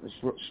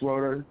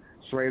Schroeder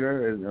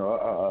and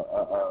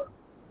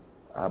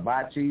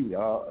Hibachi.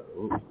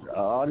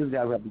 All these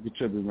guys have to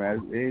contribute,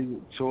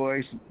 man.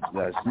 Troy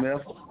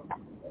Smith,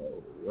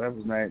 whatever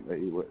his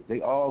name, they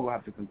all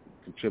have to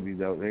contribute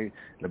though.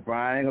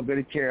 LeBron ain't gonna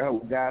really care.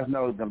 Guys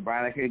know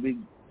LeBron can't be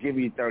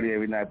giving you 30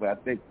 every night, but I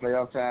think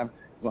playoff time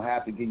he's gonna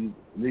have to give you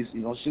at least.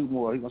 He's gonna shoot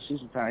more. He's gonna shoot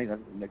some time. He's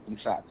gonna make some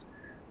shots.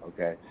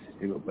 Okay,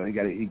 but he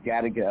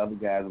got to get other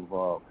guys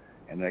involved,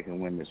 and they can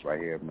win this right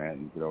here, man,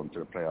 and get on to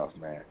the playoffs,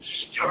 man.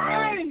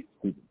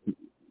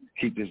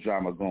 Keep this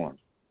drama going.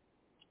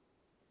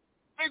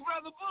 Big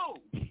Brother Boo,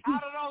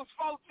 out of those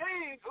 4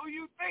 teams, who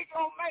you think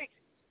gonna make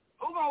it?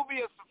 Who gonna be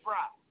a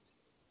surprise?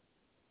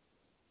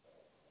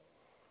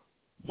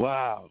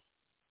 Wow.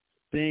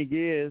 Thing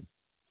is,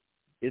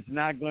 it's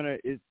not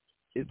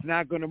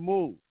gonna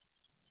move.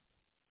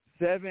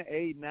 7,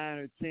 8, 9,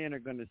 or 10 are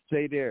going to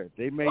stay there.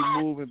 They may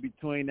move in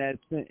between that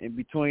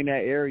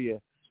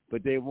area,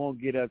 but they won't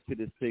get up to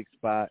the 6th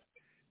spot.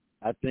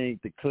 I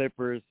think the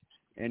Clippers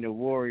and the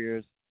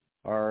Warriors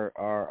are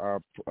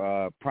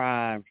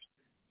primed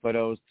for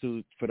those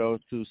two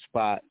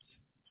spots.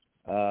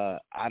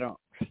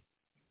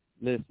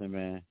 Listen,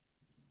 man.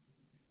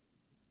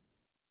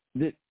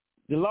 The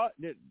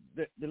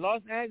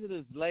Los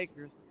Angeles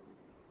Lakers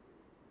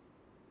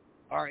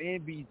are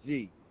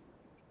NBG.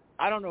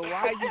 I don't know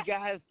why you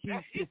guys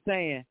keep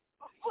saying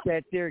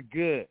that they're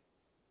good.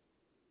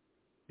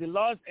 The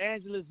Los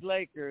Angeles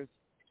Lakers,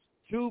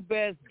 2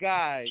 best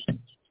guys,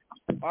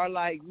 are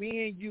like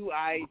me and you,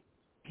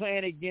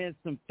 playing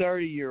against some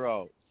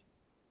 30-year-olds.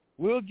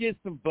 We'll get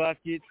some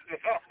buckets.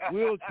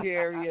 We'll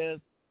carry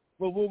us.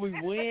 But will we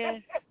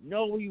win?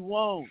 No, we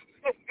won't.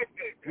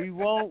 We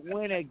won't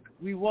win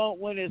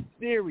a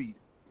series.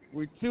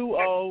 We're too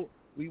old.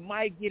 We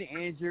might get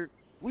injured.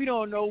 We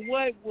don't know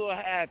what will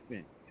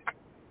happen.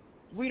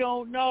 We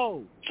don't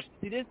know.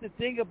 See, this is the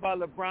thing about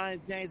LeBron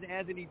James and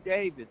Anthony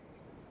Davis.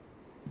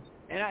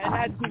 And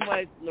not too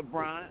much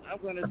LeBron. I'm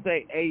going to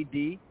say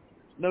AD.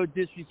 No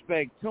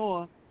disrespect to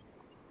him.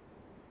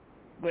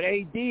 But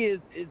AD is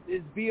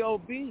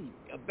B.O.B.,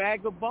 a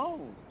bag of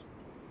bones.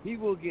 He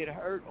will get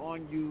hurt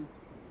on you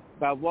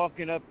by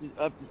walking up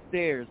the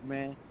stairs,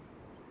 man,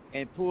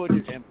 and pulled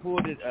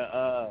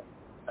a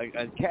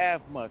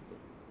calf muscle.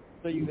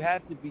 So you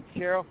have to be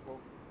careful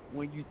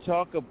when you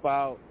talk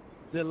about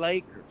the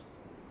Lakers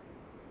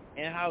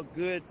and how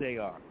good they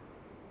are.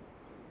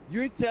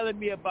 You're telling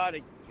me about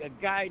a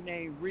guy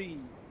named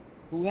Reed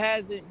who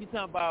hasn't. You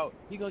talking about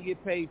he gonna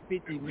get paid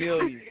 $50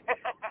 million?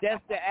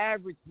 That's the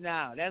average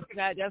now.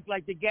 That's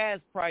like the gas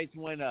price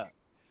went up.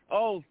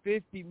 Oh,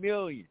 $50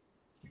 million,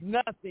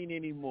 nothing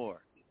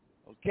anymore.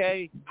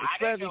 Okay,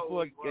 especially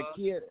for a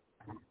kid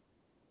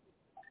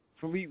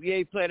from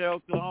he played at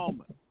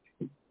Oklahoma.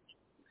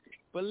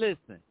 But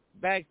listen,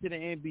 back to the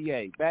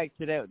NBA, back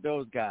to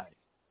those guys.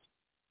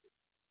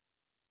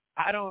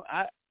 I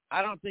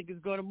don't think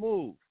it's going to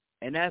move,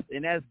 and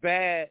that's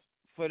bad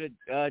for the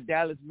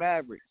Dallas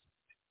Mavericks.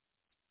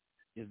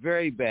 It's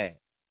very bad.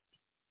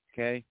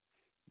 Okay,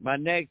 my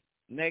next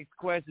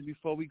question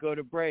before we go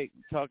to break.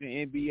 I'm talking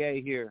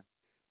NBA here.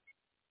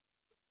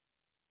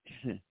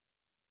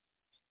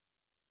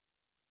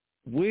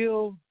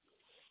 Will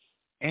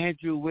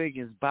Andrew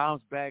Wiggins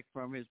bounce back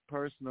from his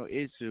personal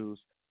issues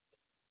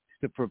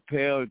to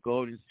propel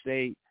Golden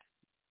State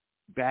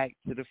back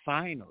to the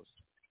finals?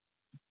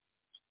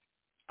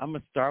 I'm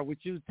going to start with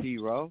you,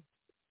 T-Row.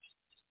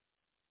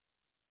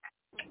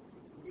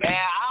 Man,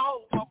 I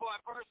hope my boy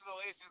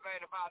personal issues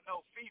ain't about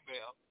no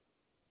female.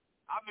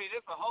 I mean,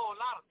 there's a whole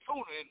lot of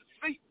tuna in the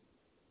sea.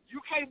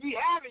 You can't be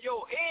having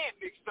your head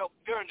mixed up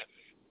during the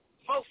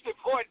most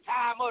important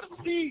time of the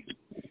season,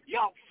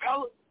 young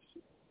fella.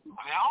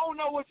 I mean, I don't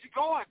know what you're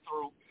going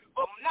through,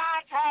 but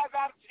 9 times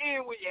out of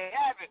 10 when you're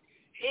having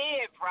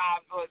head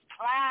problems or it's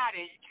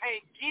cloudy and you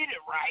can't get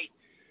it right,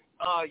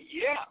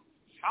 yeah,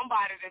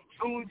 somebody done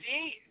tuned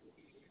you in.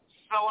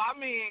 So, I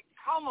mean,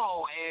 come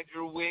on,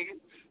 Andrew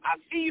Wiggins. I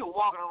see you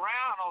walking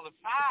around on the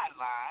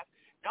sideline.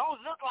 Don't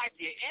look like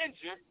you're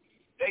injured.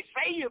 They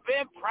say you've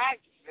been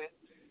practicing.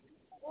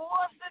 Well,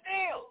 what's the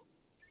deal?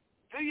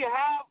 Do you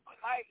have,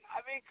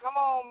 come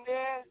on,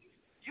 man.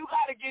 You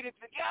got to get it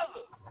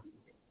together.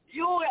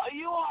 You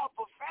are a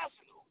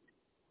professional.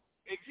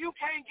 If you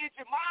can't get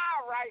your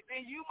mind right,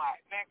 then you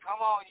might, man,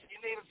 come on. You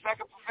need a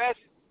second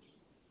profession.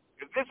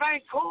 Because this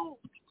ain't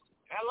cool.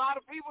 There are a lot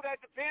of people that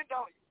depend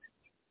on you.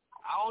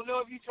 I don't know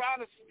if you're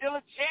trying to steal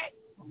a check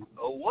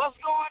or what's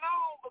going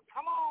on, but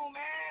come on,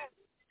 man.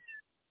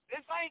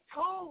 This ain't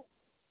cool.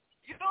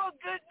 You're doing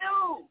good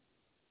news.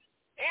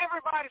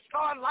 Everybody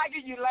started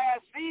liking you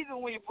last season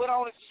when you put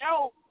on a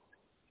show,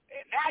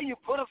 and now you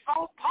put us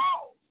on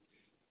pause.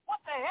 What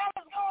the hell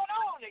is going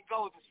on in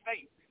Golden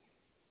State?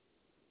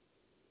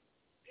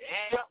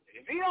 Yeah,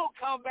 if he don't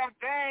come back,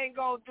 they ain't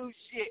going to do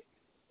shit.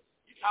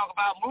 You talk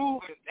about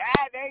moving.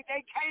 They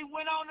can't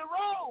win on the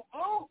road,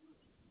 boo.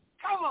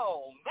 Come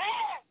on,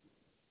 man.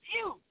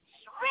 You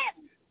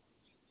tripping.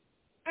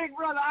 Big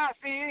brother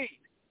ICE.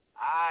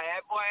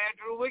 That boy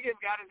Andrew Wiggins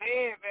got his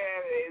head,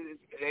 man.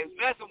 They're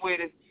messing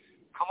with it.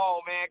 Come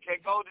on, man. Can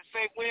Golden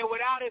State win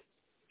without it?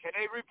 Can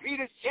they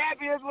repeat as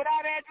champions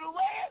without Andrew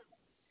Wiggins?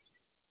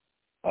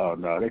 Oh,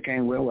 no, they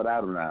can't win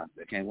without him now.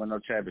 They can't win no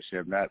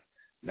championship. Not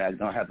going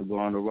to have to go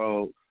on the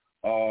road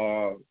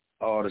all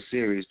the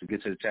series to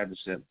get to the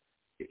championship,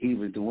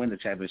 even to win the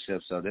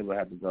championship. So they will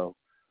have to go,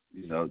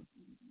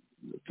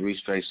 3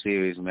 straight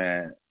series,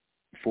 man,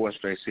 4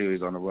 straight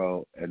series on the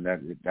road, and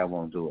that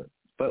won't do it.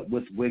 But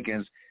with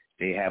Wiggins,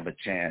 they have a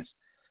chance.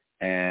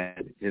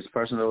 And his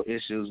personal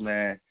issues,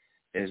 man,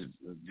 is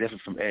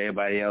different from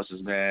everybody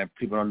else's, man.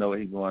 People don't know what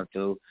he's going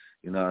through.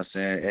 You know what I'm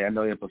saying? And I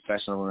know you're a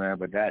professional, man,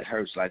 but that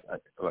hurts like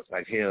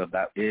hell.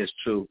 That is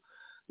true,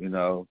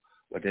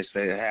 what they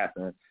say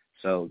happened.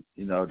 So,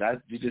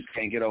 that you just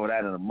can't get over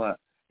that in a month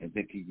and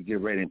think you can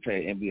get ready and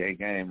play an NBA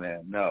game,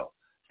 man. No.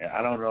 And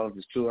I don't know if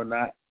it's true or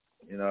not,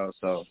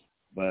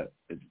 but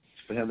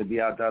for him to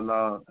be out that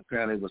long,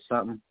 apparently it was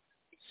something.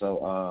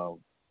 So,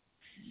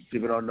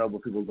 people don't know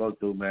what people go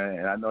through, man.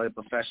 And I know you're a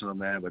professional,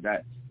 man, but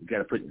that you got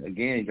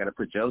to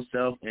put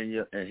yourself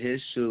in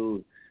his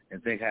shoes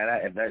and think how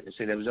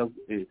that was your,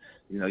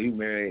 you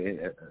married,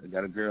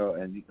 got a girl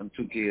and them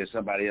 2 kids,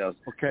 somebody else,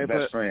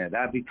 best friend.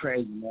 That'd be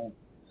crazy, man.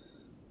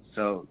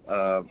 So,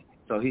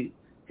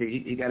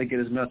 he got to get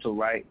his mental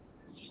right.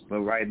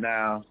 But right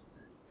now,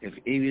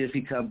 even if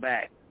he come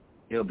back,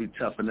 it'll be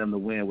tough for them to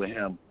win with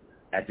him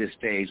at this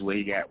stage where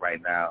he at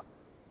right now,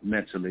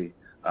 mentally.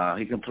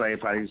 He can play,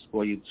 probably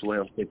score you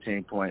 12,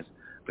 15 points.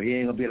 But he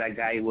ain't going to be that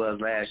guy he was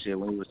last year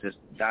when he was just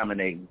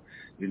dominating,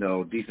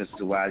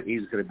 defensive-wise.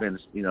 Easily could have been,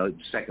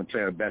 second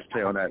player, best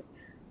player on that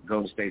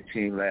Golden State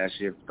team last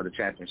year for the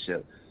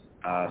championship.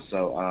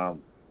 So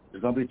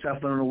it's going to be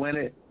tough for him to win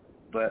it.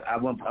 But I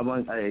want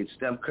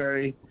Steph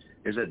Curry,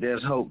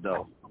 there's hope,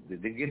 though. They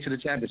can get to the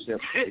championship.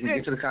 They can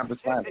get to the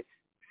conference final.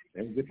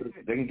 They can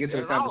get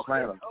to the conference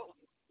final.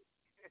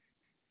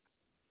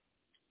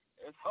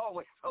 There's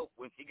always hope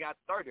when you got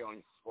 30 on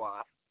your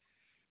squad.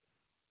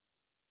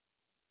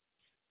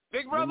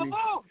 Big brother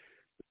Boo!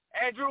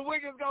 Andrew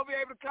Wiggins going to be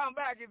able to come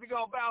back. Is he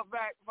going to bounce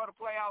back for the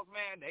playoffs,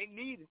 man? They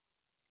need him.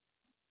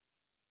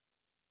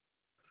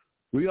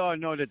 We all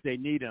know that they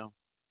need him.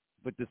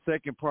 But the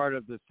second part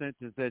of the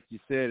sentence that you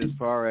said, as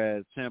far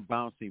as him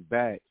bouncing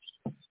back,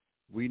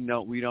 we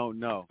don't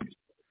know.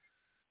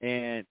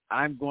 And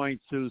I'm going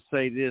to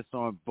say this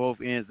on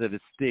both ends of the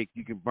stick.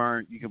 You can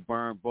burn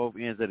both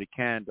ends of the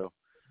candle.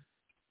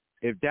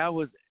 If that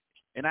was,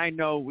 and I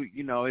know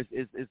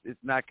it's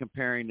not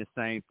comparing the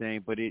same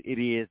thing, but it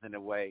is in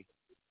a way.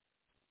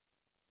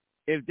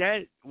 If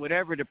that,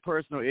 whatever the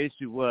personal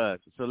issue was,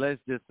 so let's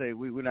just say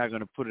we're not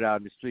going to put it out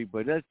in the street,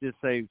 but let's just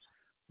say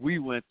we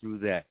went through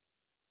that.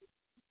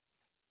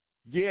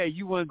 Yeah,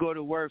 you wouldn't go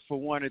to work for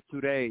 1 or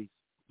 2 days,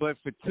 but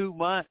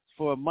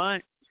for a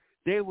month,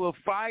 they will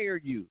fire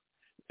you.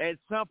 At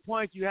some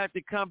point, you have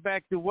to come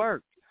back to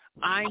work.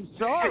 I'm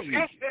sorry.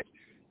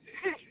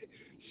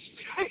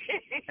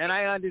 And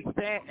I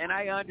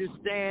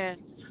understand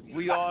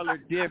we all are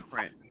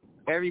different.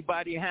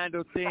 Everybody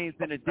handles things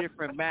in a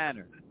different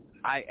manner.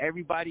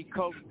 Everybody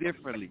copes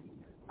differently.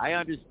 I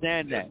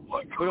understand that.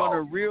 But on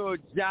a real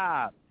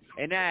job,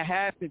 and that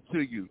happened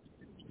to you,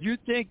 you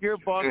think your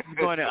boss is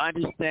going to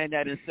understand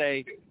that and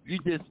say, you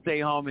just stay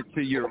home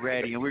until you're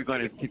ready and we're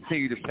going to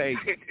continue to pay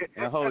you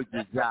and hold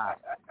your job?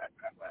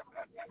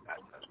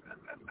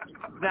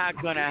 It's not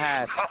going to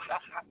happen.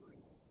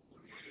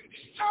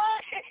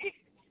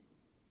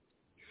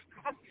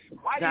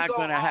 Why not you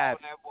going to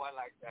happen. That boy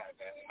like that,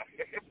 man?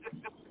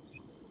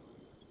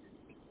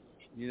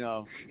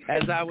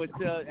 As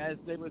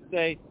they would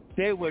say,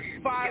 they would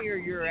fire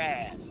your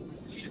ass.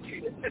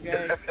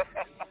 Okay?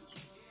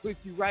 Put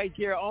you right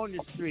there on the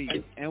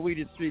street, and we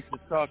the Streets of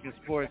Talking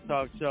Sports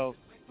Talk Show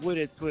with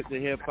a twist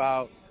of hip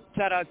hop.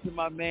 Shout out to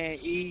my man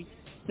E.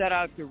 Shout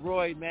out to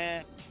Roy,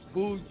 man.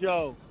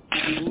 Bujo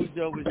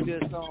was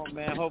just on,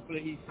 man.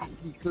 Hopefully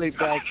he click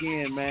back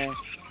in, man,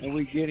 and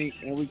we can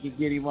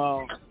get him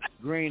on.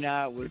 Green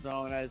Eye was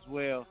on as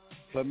well.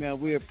 But man,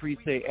 we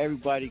appreciate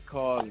everybody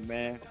calling,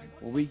 man.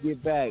 When we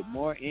get back,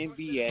 more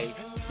NBA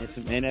and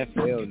some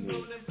NFL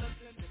news.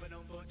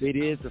 It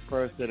is the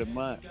first of the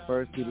month,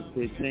 1st through the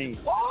 15th.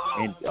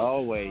 And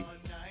always,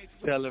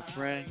 tell a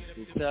friend,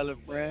 to tell a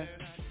friend,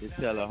 to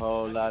tell a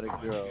whole lot of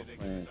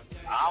girlfriends.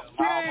 I'm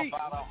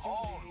about a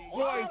whole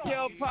Boy,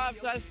 tell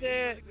Pops I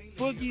said,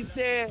 Boogie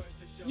said,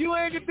 you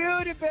in the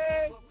building,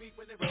 babe.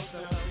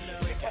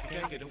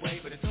 Can't get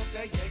away, but it's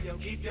okay, yeah, yo,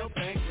 keep your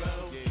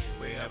bankroll.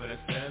 We're having a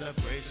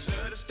celebration,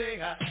 to stay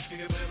high. You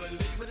can never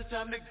leave when it's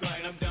time to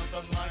grind. I'm down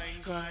for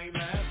mine, crime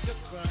after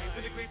crime.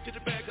 With the grape to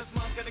the bag, cause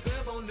mom got a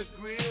grab on the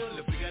grill.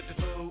 If we got the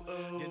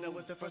photo, you know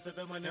it's the first of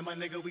the month, and my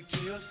nigga, we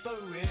chill for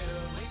real.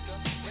 Wake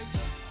up, wake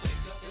up,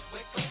 wake up, just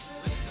wake up,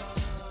 wake up.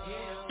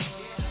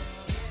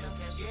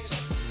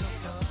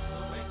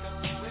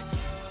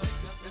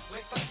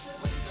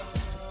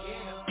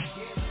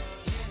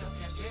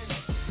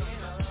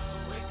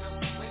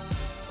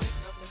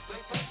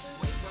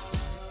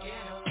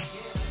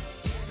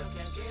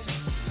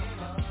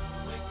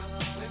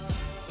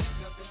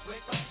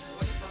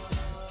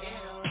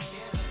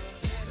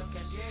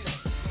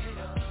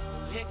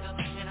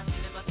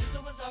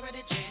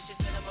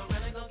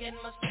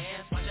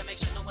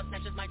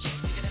 My chick,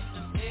 we get up to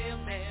feel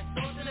man.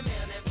 Goes in the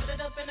mail and put it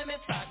up in the mid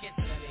pocket.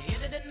 So at the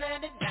end of the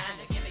 99,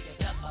 give me a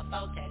duff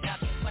about that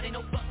docket. But ain't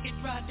no bucket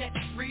project.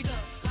 Read up,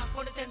 hop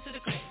on the 10 to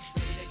the click.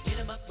 Ready to get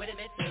him up with him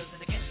at tubs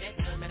and to catch that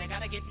done, man, I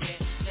gotta get there.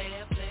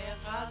 Player,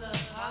 holler,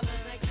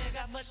 like they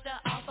got much to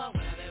offer.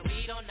 Well, that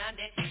weed on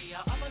 93,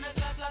 I'll open the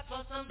clock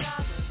for some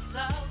dollars.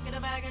 So, get a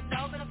bag of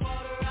dope and a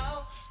quarter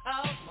roll.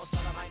 Oh, most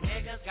all of my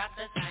niggas got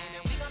the sign,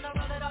 and we gonna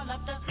roll it all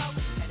up the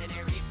smoke. And then they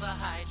reach for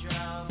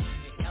hydro.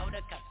 We know the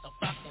cut, so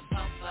fucking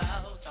pump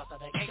out. Toss of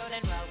the giggle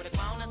then roll with a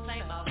clone and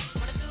same old.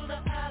 Running through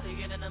the alley,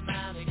 get in the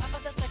alley. Up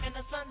at the second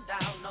of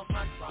sundown, no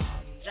front from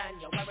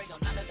January on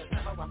 9 of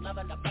December, I'm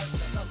loving the first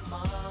of the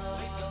month.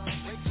 Wake up,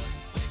 wake up,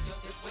 wake up,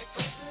 just wake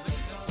up,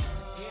 wake up.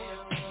 Get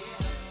up,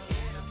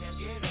 can't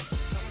get up,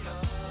 wake up,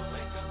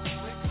 wake up,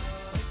 wake up,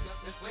 wake up,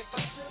 just wake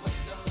up,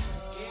 wake up.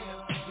 Get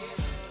up,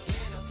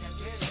 can't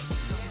get up,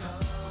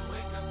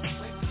 wake up, wake up,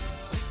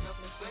 wake up,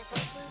 just wake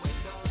up,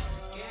 wake up.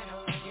 Get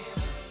up,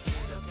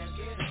 can't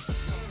get up,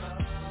 wake up,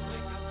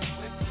 wake up,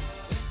 wake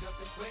up,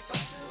 just wake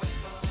up,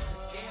 wake up.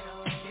 Get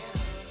up,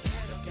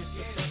 can't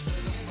get up.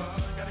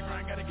 Gotta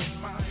grind, gotta get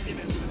mine.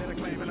 Even if I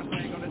claim and I'm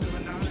playing on the 2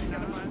 and 9,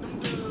 gotta find them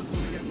dudes.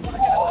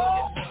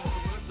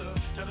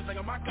 Tell the thing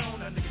on my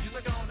corner, nigga, you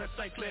like on that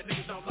St. Clair,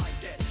 niggas don't like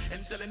that.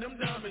 And selling them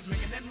dummies,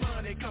 making that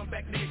money, come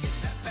back, nigga, get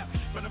that.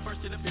 From the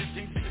 1st to the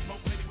 15th, niggas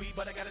smoke plenty weed,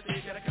 but I gotta say,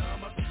 gotta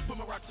come up. Put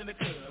my rocks in the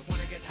club, when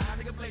I get high,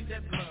 nigga, blaze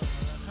that blood.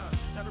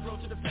 Now the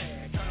road to the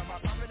bag, count on my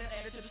profit and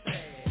add it to the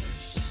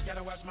stash.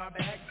 Gotta watch my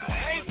back,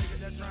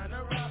 niggas that's trying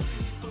to rob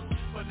people,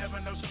 but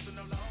never know something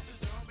no losses.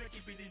 Don't be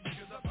keeping these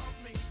niggas up off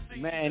me.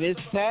 Man, it's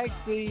tax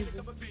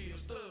season.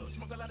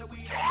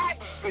 Tax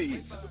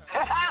season.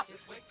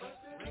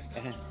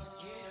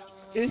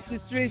 It's the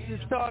Streets of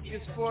Talking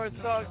Sports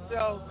Talk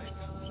Show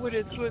with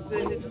a twist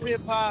of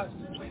hip hop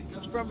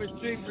from a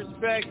street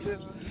perspective.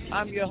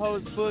 I'm your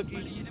host,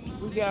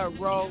 Boogie. We got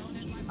Ro,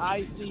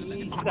 ICE,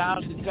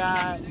 Sound the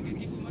Guy,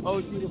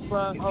 OG the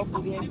Front.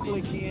 Hopefully they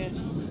click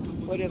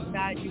in But if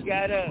not, you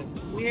got us.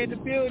 We in the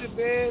building,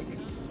 baby.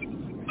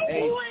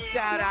 Hey,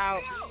 shout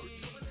out.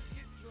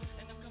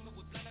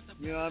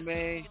 You know what I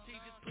mean?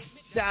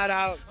 Shout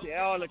out to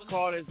all the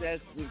callers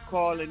that's been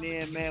calling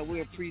in, man.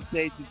 We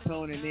appreciate you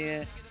tuning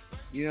in.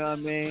 You know what I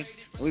mean?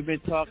 We've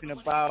been talking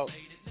about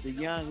the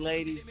young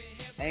lady,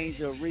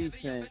 Angel Reese,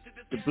 and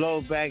the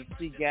blowback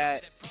she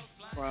got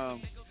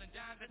from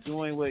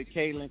doing what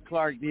Caitlin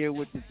Clark did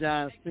with the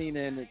John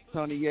Cena and the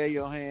Tony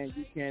Yayo hand.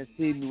 You can't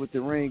see me with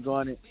the ring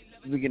on it.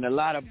 We're getting a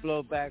lot of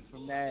blowback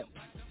from that.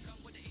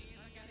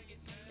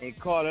 And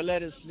caller,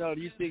 let us know.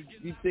 Do you think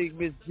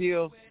Miss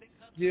Jill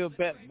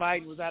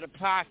Biden was out of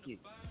pocket?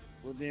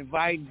 Was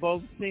inviting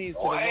both teams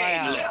to the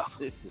White House?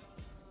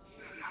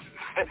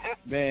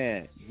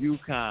 Man,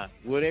 UConn.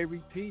 Will they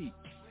repeat?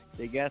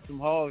 They got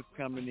some hogs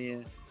coming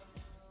in.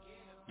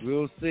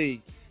 We'll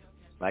see.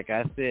 Like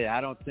I said,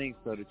 I don't think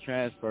so. The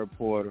transfer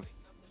portal,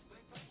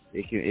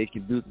 it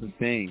can do some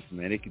things,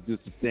 man. It can do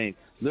some things.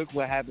 Look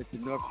what happened to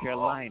North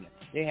Carolina.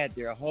 They had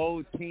their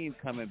whole team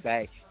coming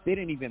back. They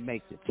didn't even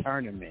make the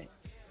tournament.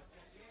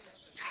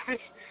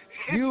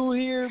 You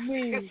hear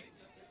me?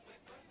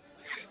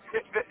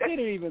 They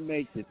didn't even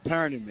make the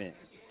tournament.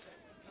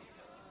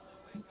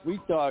 We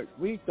thought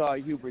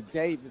Hubert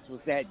Davis was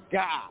that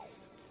guy.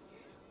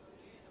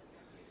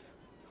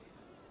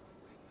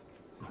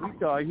 We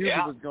thought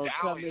Hubert was going to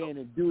come in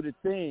and do the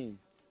thing.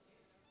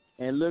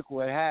 And look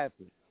what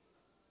happened.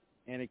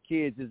 And the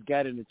kids just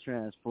got in the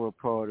transfer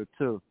portal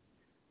too.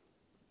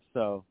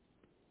 So,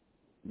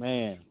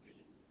 man,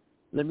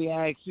 let me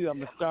ask you, I'm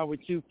going to start with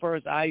you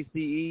first,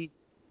 ICE.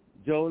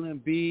 Joel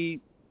Embiid,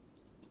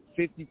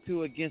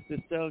 52 against the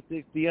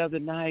Celtics the other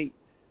night.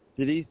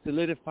 Did he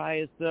solidify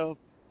himself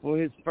for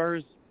his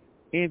first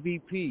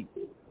MVP?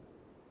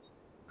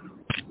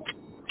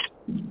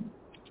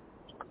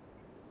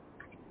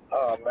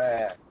 Oh,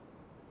 man.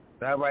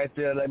 That right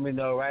there, let me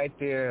know right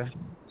there.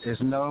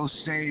 There's no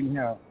shame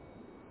here.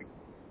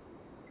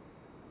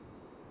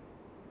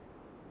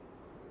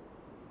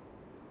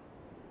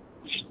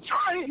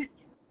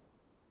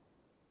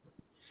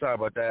 Sorry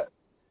about that.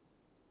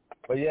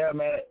 But yeah,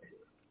 man,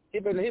 I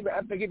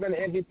think he's been the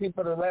MVP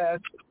for the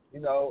last,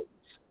 the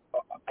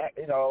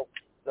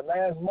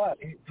last month.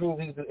 He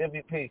proved he's the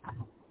MVP.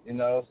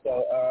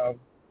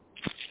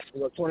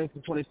 So 20 to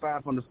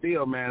 25 on the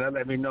field, man. That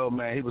let me know,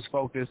 man. He was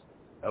focused.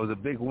 That was a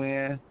big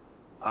win.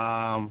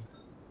 And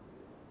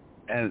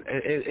I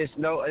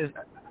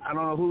don't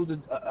know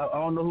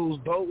who's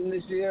voting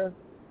this year,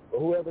 but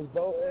whoever's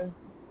voting,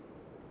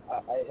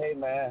 hey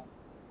man,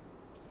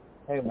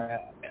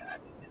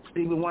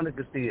 Stevie Wonder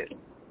could see it.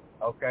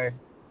 Okay,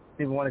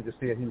 Stevie Wonder could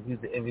see it. He's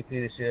the MVP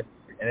this year.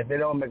 And if they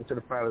don't make it to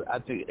the finals, I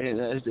think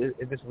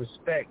if it's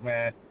respect,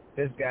 man,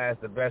 this guy's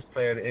the best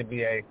player in the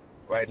NBA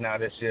right now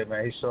this year,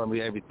 man. He's showing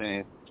me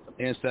everything,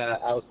 inside,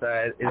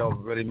 outside. It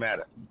don't really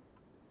matter.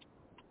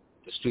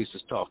 The streets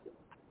is talking.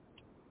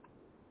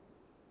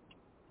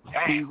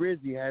 T.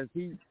 Rizzy, has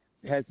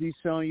he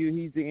shown you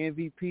he's the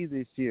MVP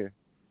this year?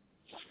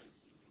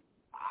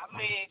 I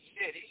mean,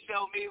 shit, he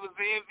showed me he was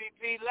the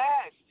MVP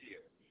last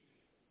year.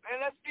 Man,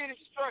 let's get it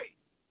straight.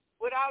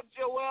 Without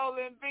Joel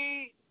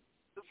Embiid,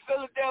 the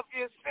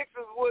Philadelphia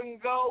Sixers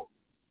wouldn't go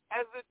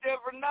as the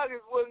Denver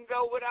Nuggets wouldn't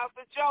go without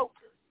the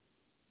Joker.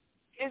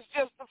 It's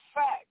just a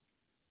fact.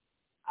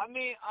 I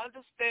mean,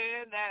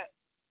 understand that,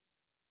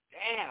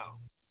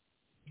 damn.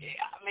 Yeah,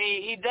 I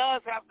mean, he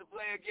does have to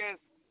play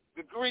against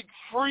the Greek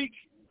Freak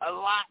a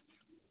lot,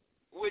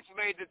 which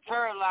may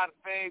deter a lot of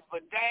things,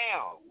 but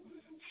damn,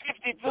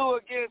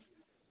 52 against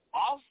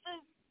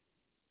Boston?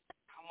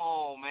 Come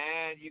on,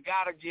 man. You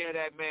got to give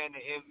that man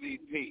the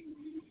MVP.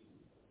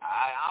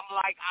 I'm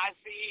like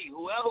ICE.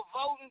 Whoever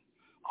voting,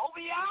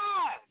 open your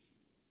eyes.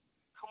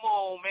 Come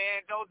on,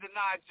 man. Don't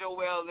deny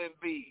Joel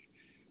Embiid.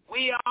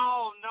 We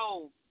all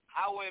know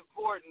how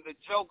important the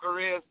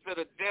Joker is to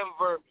the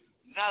Denver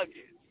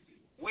Nuggets.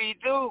 We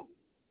do.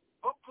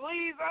 But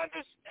please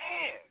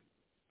understand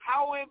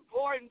how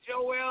important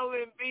Joel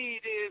Embiid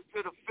is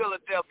to the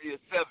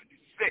Philadelphia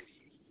 76ers.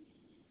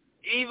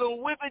 Even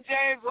with a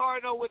James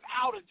Harden or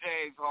without a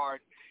James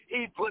Harden,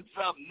 he puts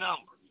up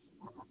numbers.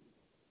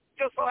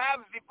 Just so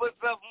happens he puts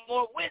up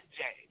more with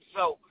James.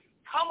 So,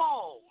 come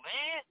on,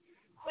 man.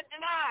 Quit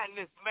denying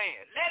this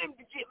man. Let him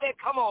get that.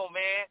 Come on,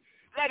 man.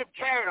 Let him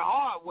carry the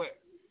hardware.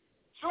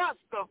 Trust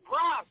the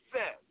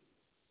process.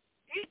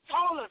 He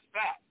told us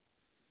that.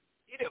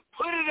 He done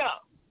put it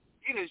up.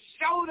 He done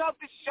showed up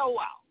to show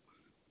out.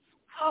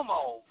 Come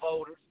on,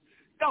 voters.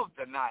 Don't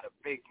deny the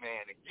big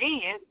man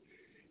again.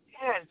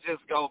 That's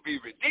just going to be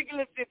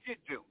ridiculous if you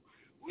do.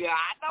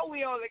 I know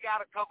we only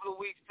got a couple of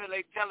weeks till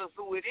they tell us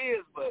who it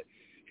is, but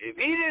if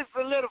he didn't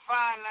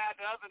solidify like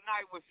the other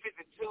night with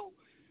 52, 12,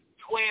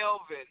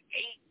 and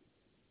 8,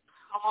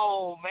 come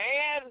on,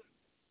 man.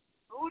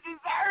 Who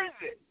deserves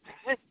it?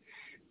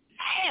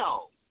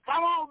 Damn.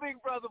 Come on, Big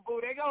Brother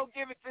Boo. They going to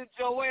give it to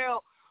Joel,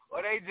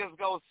 or they just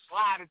going to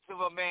slide it to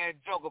my man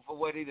Joker for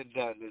what he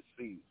done this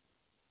season.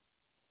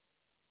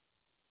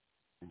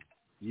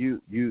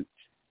 You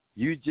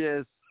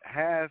just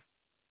have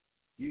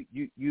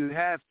you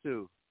have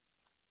to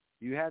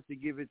You have to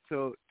give it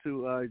to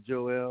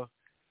Joel.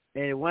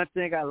 And one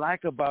thing I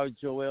like about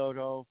Joel,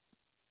 though,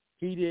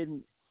 he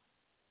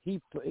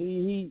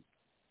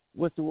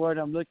what's the word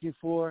I'm looking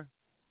for?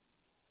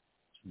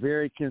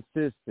 Very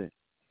consistent.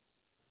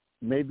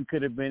 Maybe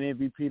could have been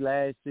MVP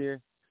last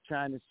year,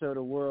 trying to show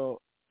the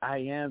world I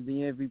am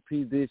the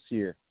MVP this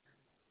year.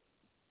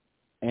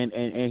 And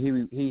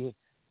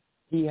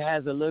he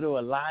has a little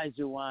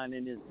Elijah Wan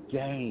in his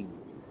game,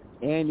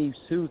 and he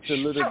shoots a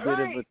little bit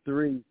of a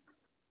three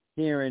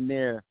here and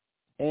there.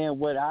 And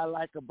what I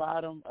like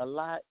about him a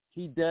lot,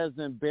 he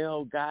doesn't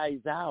bail guys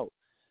out.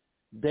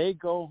 They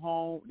go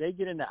home, they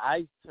get in the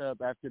ice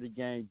tub after the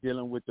game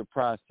dealing with the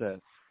process.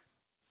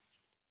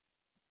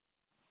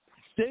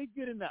 They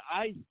get in the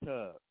ice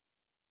tub.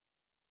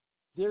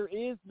 There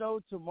is no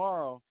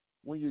tomorrow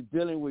when you're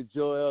dealing with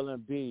Joel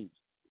Embiid.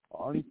 The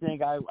only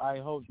thing I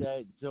hope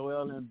that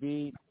Joel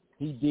Embiid,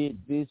 he did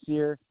this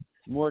year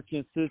more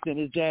consistent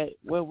is that,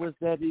 what was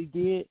that he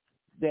did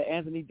that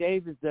Anthony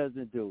Davis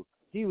doesn't do?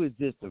 He was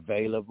just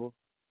available.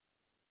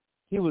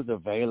 He was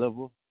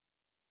available.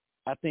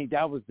 I think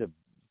that was the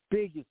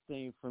biggest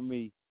thing for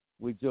me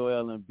with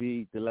Joel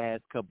Embiid the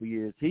last couple of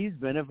years. He's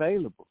been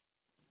available.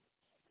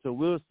 So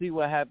we'll see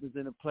what happens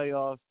in the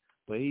playoffs,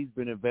 but he's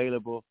been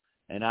available,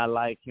 and I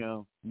like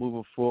him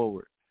moving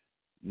forward.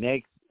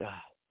 Next,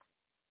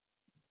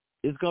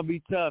 it's going to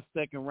be tough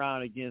second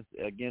round against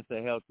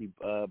a healthy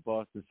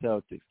Boston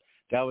Celtics.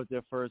 That was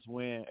their first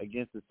win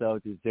against the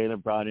Celtics.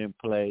 Jaylen Brown in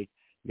play,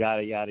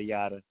 yada, yada,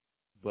 yada.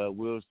 But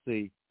we'll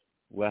see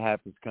what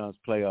happens comes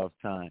playoff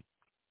time.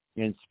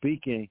 And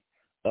speaking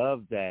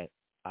of that,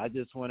 I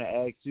just want to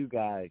ask you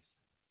guys,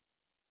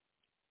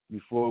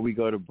 before we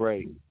go to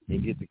break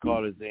and get the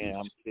callers in, I'm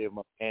going to see if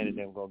my man and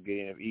them going to get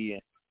in, if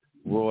Ian,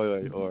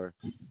 Roy, or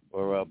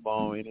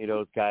Bone, any of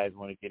those guys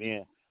want to get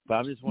in. But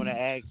I just want to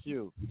ask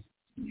you,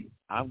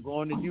 I'm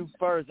going to you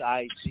first,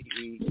 ICE.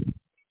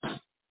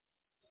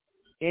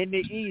 In the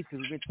East, because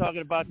we've been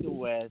talking about the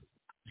West,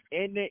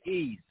 in the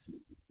East,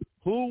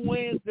 who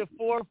wins the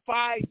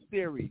 4-5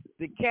 series,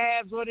 the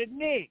Cavs or the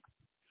Knicks?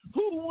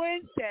 Who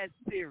wins that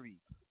series?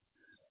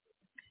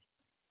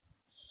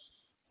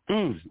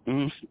 Oh,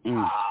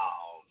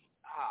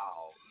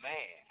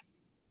 man.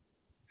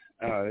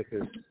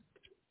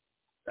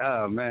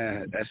 Oh,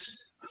 man, that's,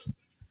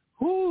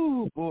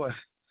 whoo, boy.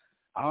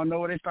 I don't know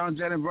where they found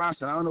Jalen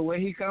Brunson. I don't know where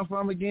he come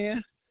from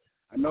again.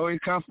 I know where he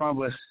come from,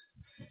 but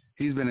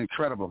he's been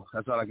incredible.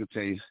 That's all I can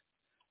tell you.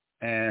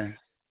 And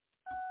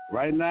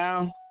right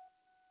now,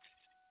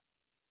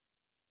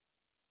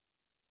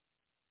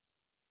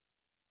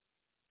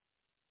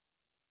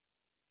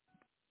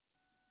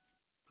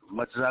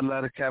 much as I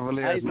love the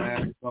Cavaliers,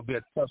 man, it's gonna be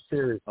a tough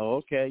series. Oh,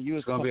 okay. You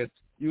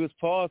was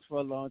paused for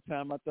a long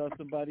time. I thought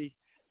somebody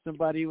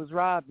was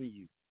robbing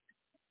you.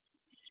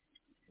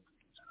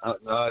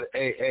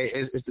 Hey,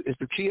 it's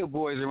the Kia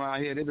boys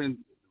around here. They've been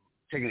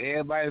taking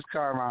everybody's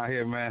car around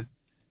here, man.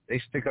 They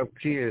stick up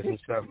kids and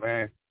stuff,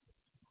 man.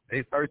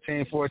 They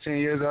 13, 14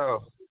 years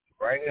old.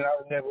 Right in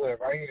our neighborhood,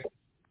 right here.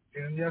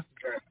 Even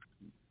yesterday.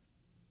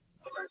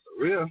 I'm like,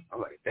 for real? I'm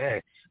like,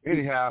 dang.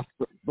 Anyhow,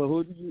 but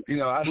who do you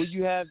who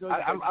you have?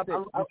 I'm like,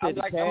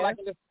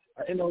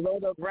 you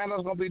know,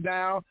 Randall's gonna be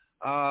down.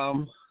 I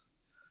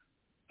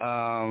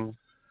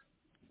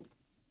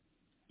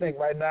think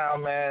right now,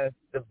 man,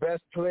 the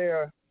best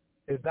player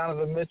is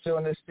Donovan Mitchell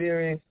in this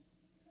series,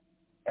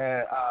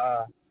 and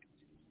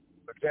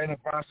Jalen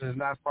Brunson is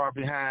not far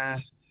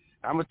behind.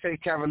 I'm gonna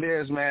take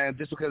Cavaliers, man,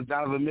 just because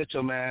Donovan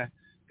Mitchell, man,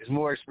 is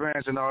more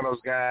experienced than all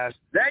those guys.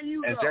 There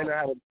you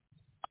go.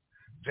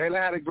 Jalen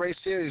had a great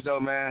series, though,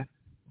 man.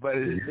 But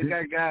they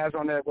got guys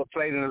on there that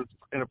played in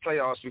the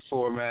playoffs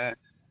before, man.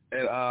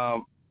 And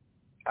I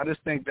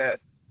just think that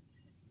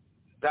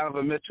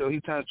Donovan Mitchell, he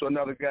turns to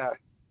another guy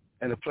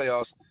in the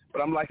playoffs.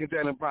 But I'm liking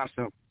Jalen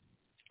Brunson.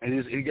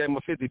 And he gave him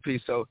a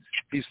 50-piece, so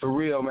he's for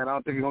real, man. I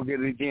don't think he's going to get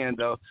it again,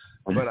 though.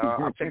 But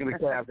I'm taking the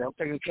Cavs. I'm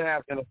taking the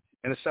Cavs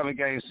in a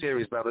 7-game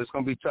series, brother. It's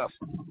going to be tough.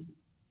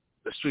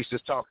 The streets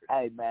just talking.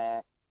 Hey,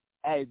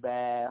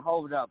 man,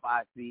 hold up,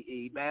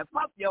 ICE, man.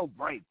 Fuck your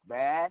brakes,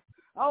 man.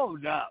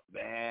 Hold up,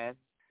 man.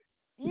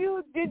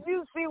 Did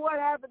you see what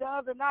happened the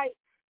other night?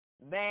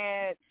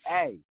 Man,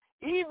 hey,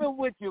 even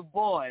with your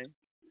boy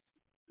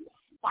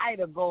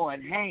Spider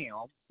going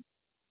ham,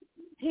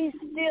 he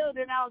still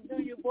didn't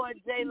outdo your boy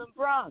Jalen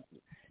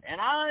Brunson.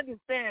 And I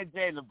understand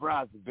Jalen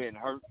Brunson been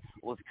hurt,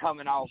 was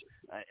coming off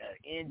an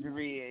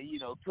injury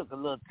and, took a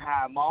little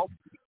time off.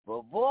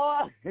 But,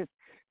 boy,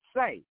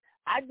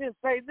 I just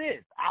say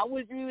this. I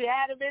wish you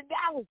had him in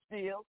Dallas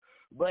still,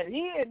 but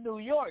he in New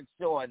York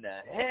showing the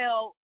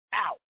hell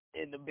out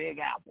in the Big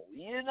Apple.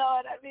 You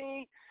know what I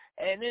mean?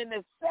 And in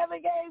the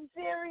 7-game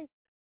series,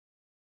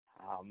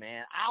 oh,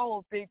 man, I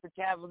don't think the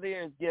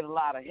Cavaliers get a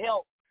lot of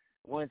help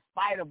when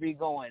Spider be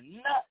going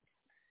nuts.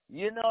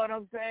 You know what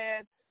I'm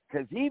saying?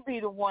 Because he be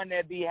the one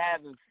that be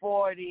having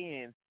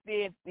 40 and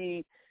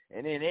 50,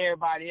 and then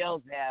everybody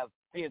else have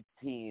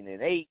 15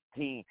 and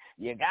 18.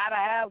 You got to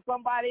have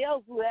somebody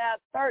else who has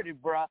 30,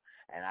 bruh.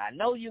 And I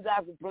know you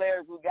got some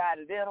players who got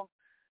it in them,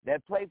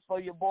 that play for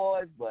your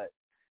boys, but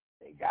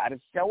they got to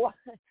show up.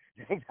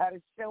 They got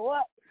to show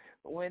up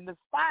when the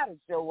spotters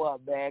show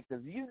up, man,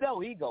 because you know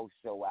he going to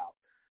show out.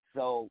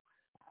 So,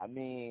 I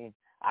mean,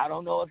 I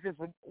don't know if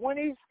when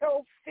he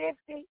scores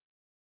 50,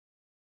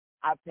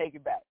 I'll take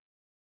it back.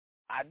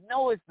 I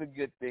know it's a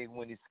good thing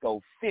when he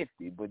scores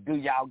 50, but do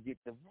y'all get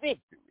the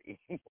victory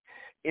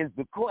is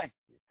the question.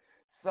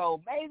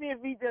 So maybe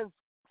if he just,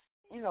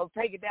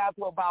 take it down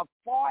to about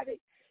 40,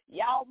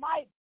 y'all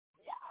might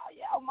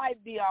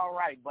be all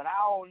right, but I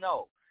don't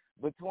know.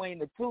 Between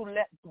the two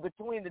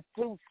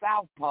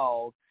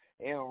southpaws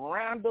and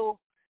Randall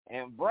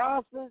and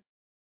Bronson,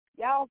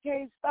 y'all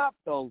can't stop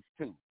those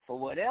two for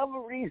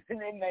whatever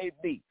reason it may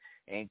be.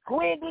 And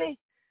Quigley,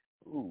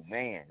 ooh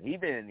man, he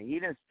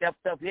done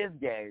stepped up his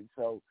game.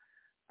 So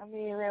I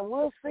mean, man,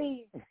 we'll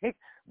see.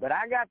 But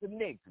I got the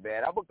Knicks,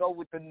 man. I'm gonna go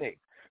with the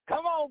Knicks.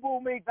 Come on,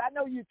 Boo Meeks. I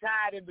know you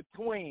tied in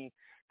between,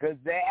 cause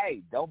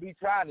hey, don't be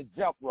trying to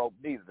jump rope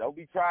neither. Don't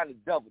be trying to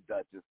double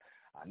dutch us.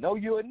 I know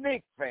you're a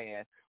Knicks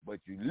fan, but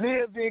you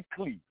live in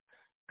Cleveland.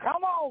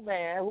 Come on,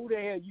 man. Who the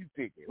hell you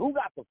picking? Who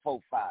got the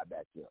 4-5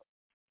 back there?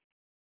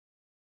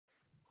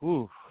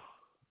 Ooh.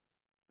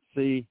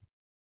 See,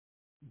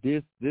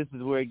 this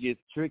is where it gets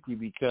tricky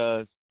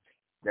because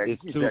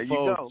it's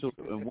twofold.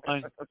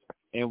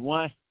 In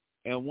one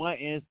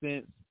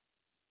instance,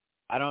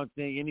 I don't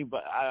think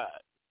anybody.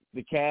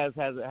 The Cavs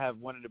have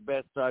one of the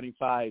best starting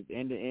fives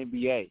in the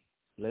NBA.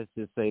 Let's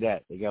just say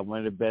that they got one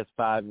of the best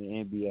five in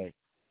the NBA.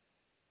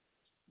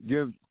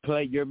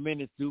 Your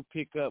minutes do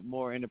pick up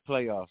more in the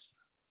playoffs.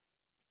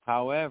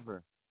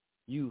 However,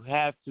 you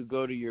have to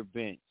go to your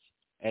bench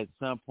at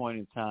some point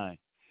in time,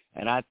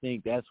 and I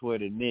think that's where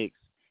the Knicks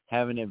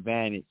have an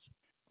advantage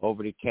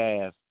over the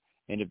Cavs.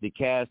 And if the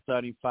Cavs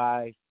starting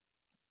five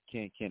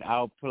can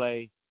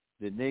outplay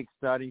the Knicks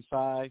starting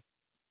five,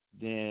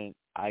 then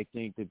I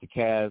think that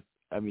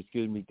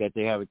that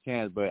they have a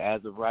chance. But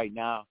as of right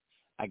now,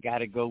 I got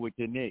to go with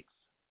the Knicks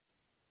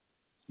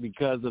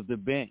because of the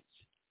bench.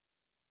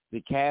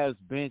 The Cavs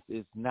bench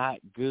is not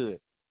good.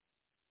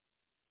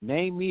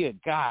 Name me a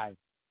guy,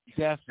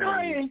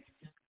 definitely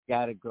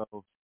got to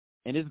go.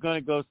 And it's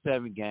going to go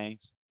 7 games.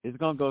 It's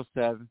going to go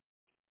 7.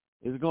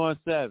 It's going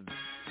 7.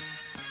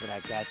 But I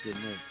got the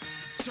Knicks.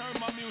 Turn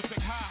my music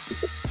high.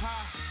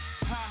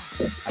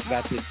 I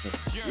got this one.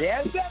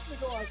 Yeah, it's definitely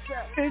going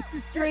 7. It's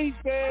the streets,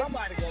 man.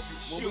 Somebody gonna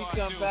be when we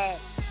come back,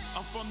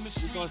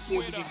 we're going to see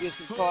if we can get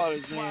some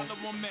callers in.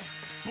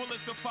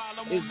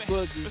 It's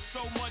Boogie.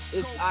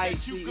 It's ICE.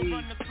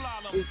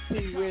 It's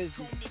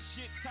T-Rizzy.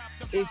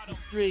 It's the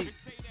street.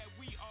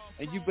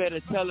 And you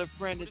better tell a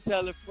friend to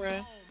tell a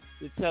friend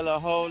to tell a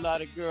whole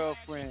lot of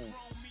girlfriends.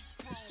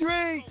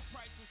 Street!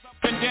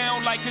 And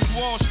down like it's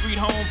Wall Street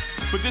home,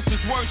 but this is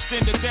worse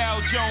than the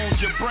Dow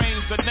Jones. Your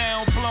brains are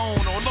now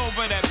blown all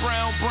over that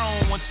brown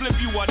brone. One slip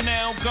you are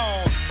now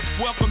gone.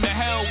 Welcome to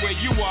hell where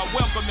you are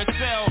welcome to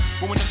sell.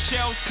 But when the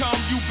shells come,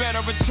 you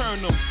better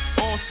return them.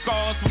 All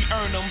scars we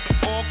earn them,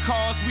 all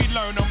cars we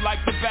learn them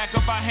like the back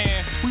of our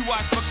hand. We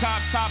watch for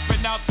cops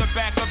hopping out the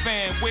back of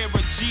van. Wear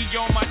a G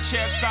on my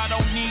chest, I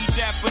don't need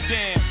that for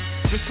damn.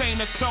 This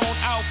ain't a sewn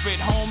outfit,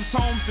 Holmes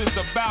is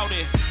about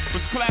it.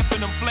 Was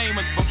clapping them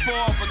flamers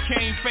before I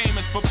became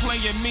famous. For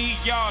playing me,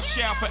 y'all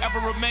shall forever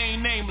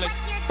remain nameless.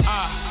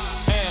 I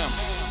am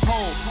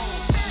Hope.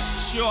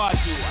 Sure I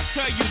do. I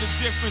tell you the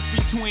difference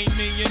between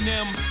me and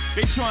them.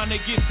 They trying to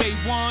get they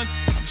ones,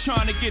 I'm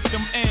trying to get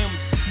them M's.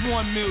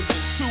 1 million,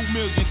 2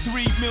 million,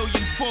 3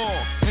 million, 4.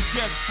 In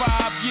just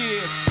 5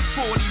 years,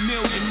 40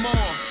 million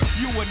more.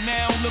 You are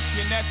now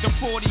looking at the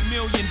 40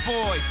 million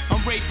boy.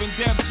 I'm raping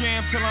Def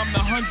Jam till I'm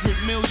the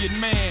 100 million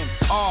man.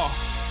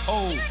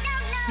 R-O-C.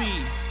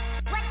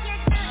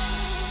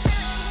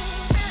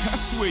 I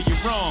swear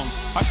you're wrong.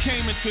 I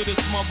came into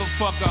this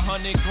motherfucker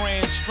 100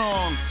 grand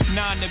strong.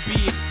 9 to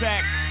be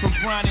exact, from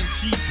grinding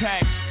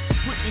G-Packs.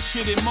 Put this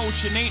shit in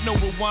motion, ain't no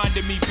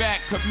rewinding me back.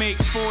 Could make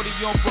 40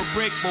 off a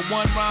brick, but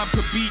one rhyme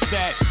could beat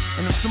that.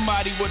 And if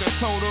somebody would've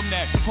told them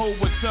that Ho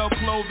would sell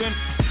clothing,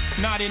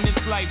 not in this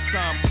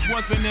lifetime,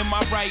 wasn't in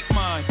my right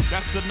mind.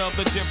 That's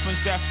another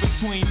difference that's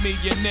between me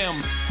and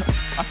them.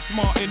 I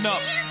smarten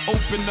up,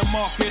 open the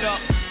market up.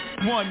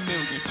 1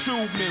 million, 2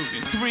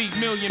 million, 3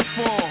 million,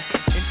 4.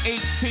 In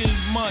 18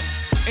 months,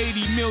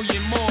 80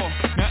 million more.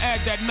 Now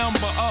add that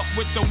number up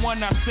with the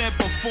one I said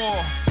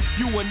before.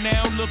 You are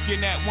now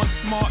looking at one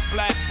smart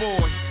black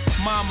boy.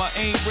 Mama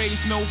ain't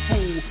raised no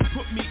fool.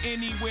 Put me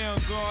anywhere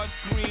on God's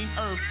green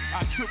earth.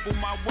 I triple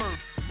my worth.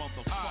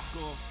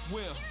 Motherfucker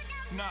will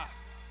not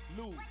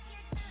lose.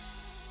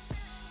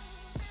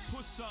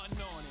 Put something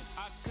on it.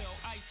 I sell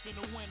ice in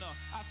the winter.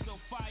 I sell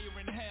fire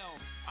in hell.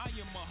 I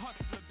am a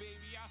hustler,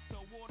 baby. I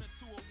sell water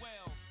to a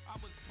well.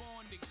 I was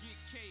born to get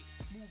cake.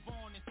 Move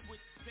on and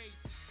switch states.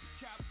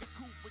 Cap the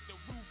coupe with the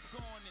roof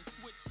gone and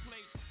switch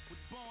plates. Was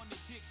born to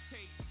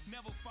dictate.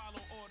 Never follow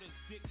orders,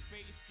 dick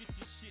face. Get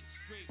your shit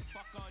straight.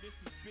 Fucker, this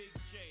is Big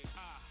J.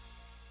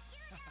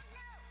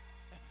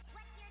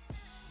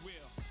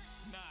 Will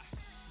not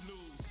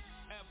lose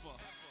ever.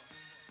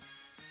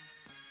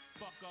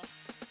 Fucker.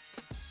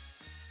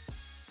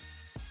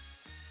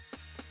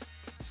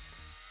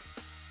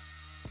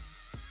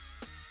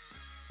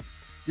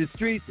 The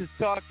Streets is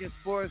Talking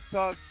Sports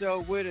Talk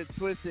Show with a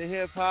twist of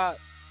hip-hop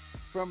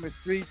from a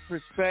street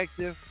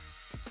perspective.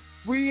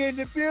 We in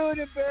the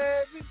building,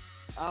 baby.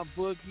 I'm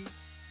Boogie.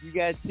 You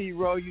got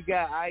T-Row. You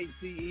got ICE.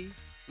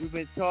 We've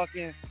been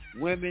talking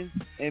women's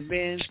and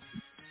men's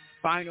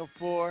Final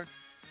Four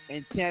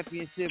and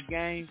championship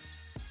games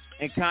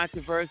and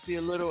controversy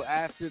a little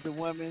after the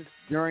women's,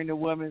 during the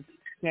women's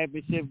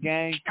championship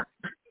game.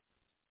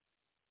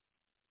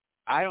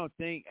 I don't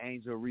think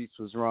Angel Reese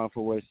was wrong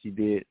for what she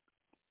did.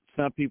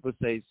 Some people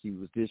say she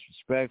was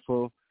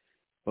disrespectful,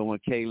 but when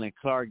Caitlin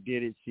Clark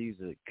did it, she's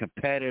a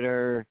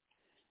competitor.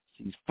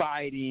 She's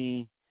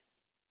fighting.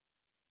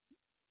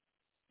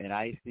 And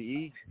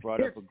ICE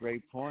brought up a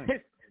great point.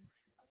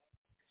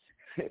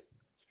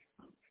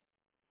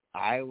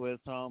 Iowa's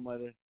home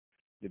of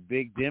the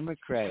big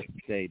Democrat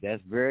state.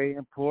 That's very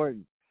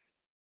important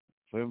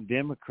for them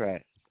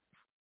Democrats.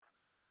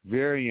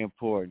 Very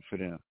important for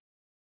them.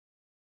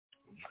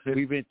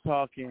 We've been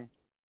talking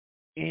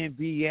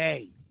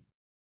NBA.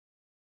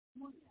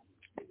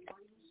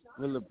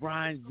 Will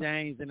LeBron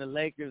James and the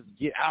Lakers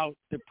get out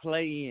to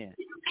play-in?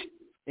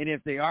 And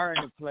if they are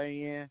in the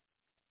play-in,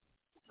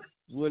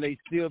 will they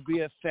still be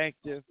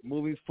effective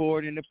moving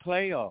forward in the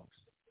playoffs?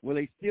 Will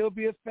they still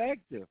be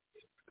effective?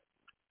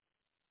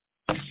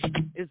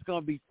 It's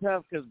going to be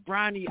tough because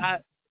Bronny,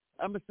 I'm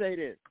going to say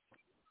this.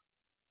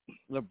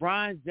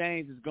 LeBron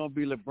James is going to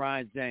be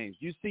LeBron James.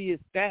 You see his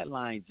stat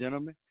line,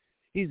 gentlemen.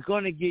 He's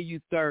going to give you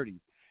 30.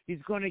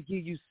 He's going to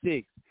give you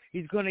 6.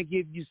 He's going to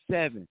give you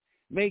 7.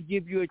 May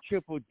give you a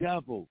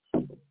triple-double.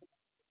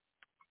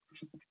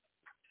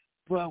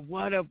 But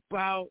what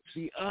about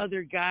the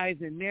other guys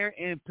and their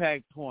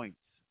impact points?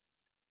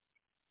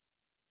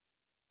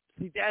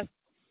 See,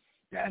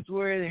 that's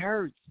where it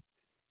hurts.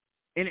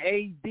 And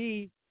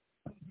AD,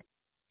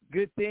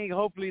 good thing,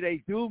 hopefully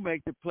they do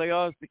make the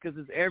playoffs because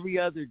it's every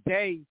other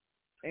day,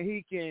 and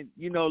he can,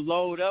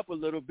 load up a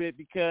little bit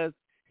because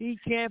he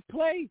can't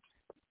play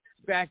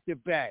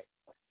back-to-back.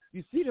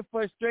 You see the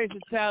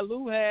frustration Ty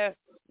Lue had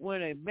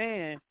when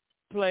a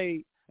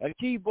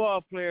key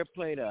ball player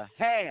played a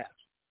half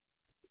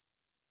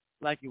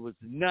like it was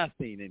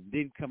nothing and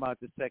didn't come out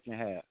the second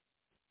half.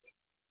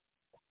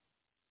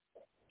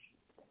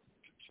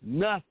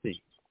 Nothing.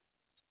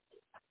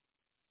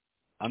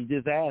 I'm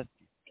just asking.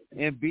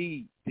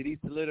 Embiid, did he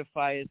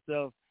solidify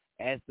himself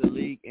as the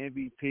league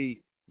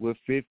MVP with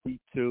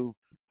 52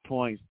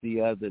 points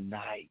the other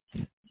night?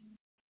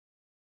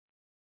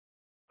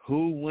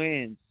 Who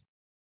wins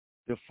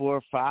the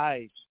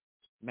 4-5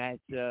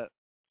 matchup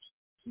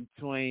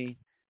between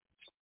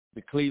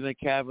the Cleveland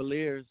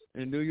Cavaliers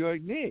and New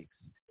York Knicks?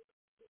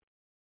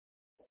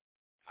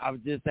 I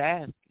was just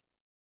asking.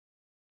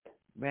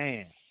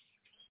 Man,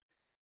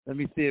 let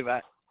me see if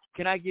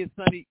can I get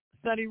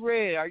Sonny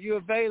Red? Are you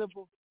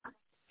available?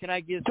 Can I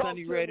get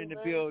Sonny Red in the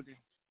building?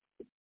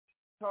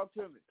 Talk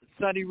to me.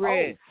 Sonny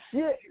Red. Oh,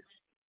 shit.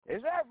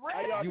 Is that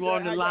Red? You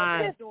on the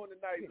line? Doing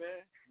tonight,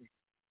 man?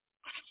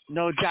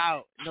 No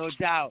doubt.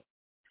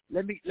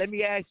 Let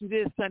me ask you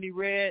this, Sonny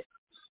Red.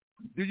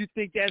 Do you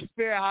think that's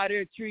fair how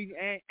they're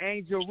treating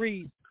Angel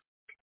Reese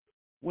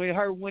with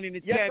her winning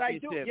the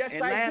championship? Yes,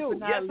 I do.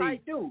 Yes, I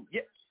do.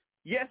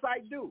 Yes, I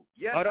do.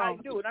 And I'm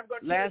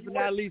going to last but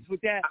not least,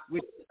 with that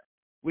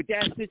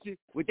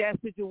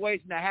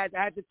situation, I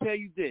had to tell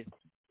you this.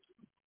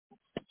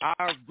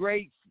 Our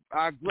great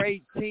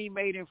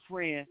teammate and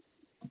friend,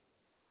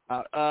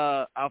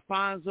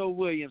 Alfonso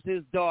Williams,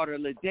 his daughter,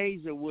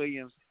 LaDasia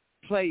Williams,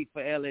 played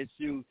for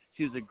LSU.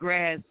 She was a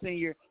grad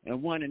senior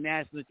and won a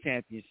national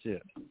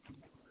championship.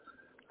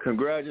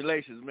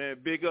 Congratulations, man.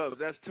 Big ups.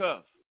 That's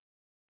tough.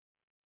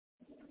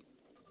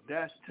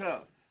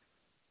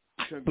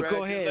 But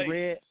go ahead,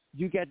 Red.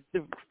 You got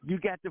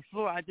the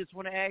floor. I just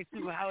want to ask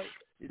you, how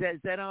is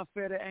that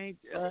unfair to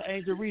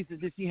Angel Reese?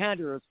 Did she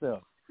handle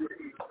herself?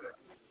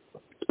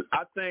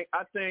 I think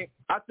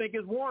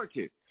it's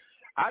warranted.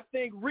 I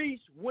think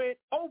Reese went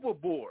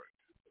overboard.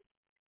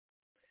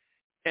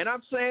 And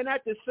I'm saying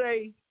that to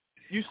say,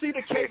 you see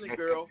the Caitlin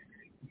girl.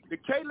 The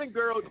Caitlin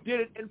girl did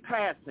it in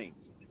passing.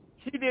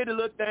 She did a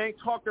little thing,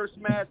 talked her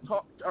smash,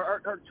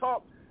 her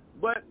talk.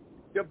 But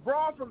the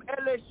broad from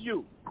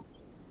LSU,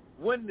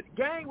 when the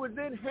game was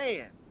in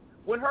hand,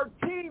 when her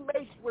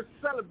teammates were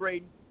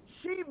celebrating,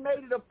 she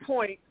made it a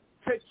point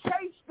to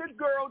chase the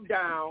girl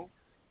down,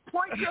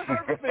 point to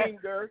her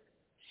finger.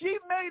 She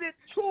made it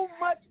too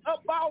much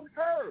about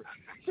her.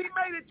 She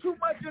made it too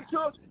much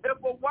into if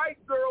a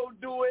white girl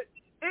do it,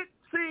 it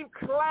seemed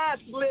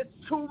classless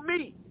to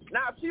me.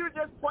 Now, if she was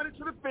just pointing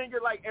to the finger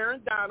like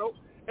Aaron Donald,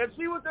 if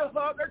she was to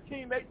hug her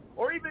teammate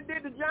or even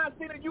did the John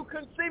Cena, you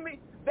couldn't see me,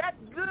 that's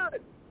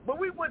good. But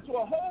we went to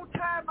a whole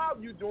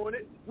timeout, you doing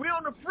it. We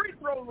on the free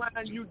throw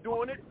line, you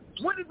doing it.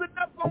 When is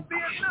enough going to be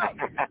enough?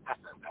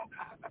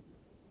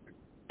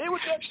 It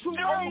was just too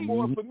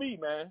overboard for me,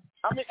 man.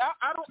 I mean,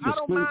 I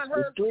don't mind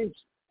her.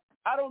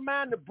 I don't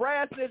mind the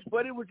brassness,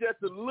 but it was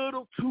just a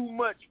little too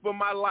much for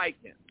my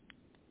liking.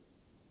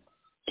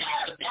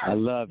 I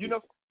love it. You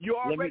know, you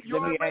already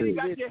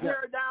got your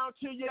hair down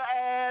to your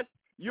ass.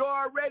 You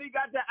already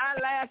got the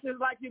eyelashes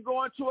like you're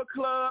going to a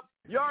club.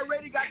 You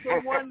already got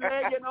the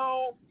one-legged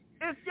on.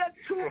 It's just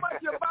too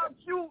much about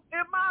you,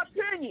 in my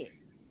opinion.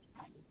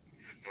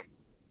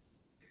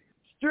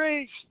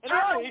 Street. And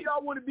I know we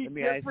all want to be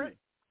different.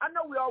 I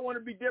know we all want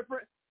to be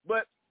different,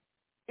 but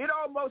it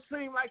almost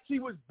seemed like she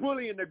was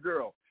bullying the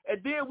girl.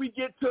 And then we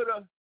get to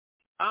the,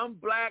 I'm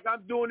black,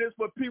 I'm doing this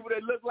for people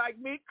that look like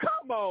me.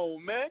 Come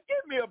on, man.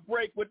 Give me a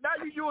break. But now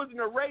you're using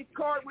a race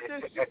card with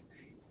this shit.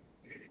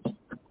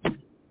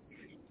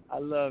 I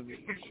love it.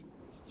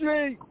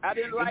 Street. I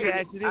didn't like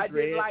it. I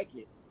didn't like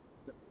it.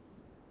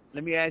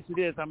 Let me ask you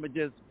this. I'm going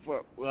to just,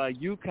 for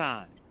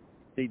UConn,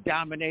 they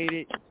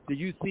dominated. Do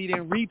you see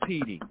them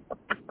repeating?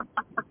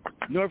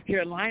 North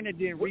Carolina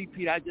didn't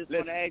repeat. I just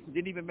want to ask you,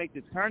 didn't even make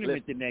the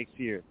tournament the next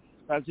year.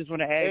 I just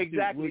want to ask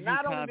exactly. you,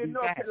 not only did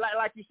North Carolina,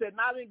 like you said,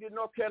 not only did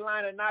North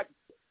Carolina not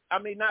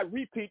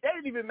repeat, they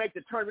didn't even make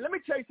the tournament. Let me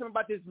tell you something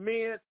about this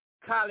men's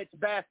college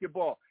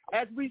basketball.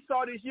 As we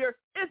saw this year,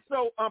 it's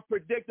so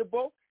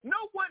unpredictable.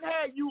 No one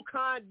had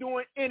UConn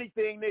doing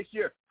anything this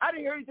year. I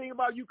didn't hear anything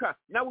about UConn.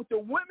 Now, with the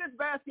women's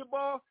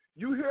basketball,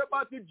 you hear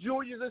about the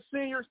juniors and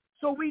seniors,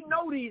 so we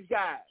know these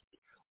guys.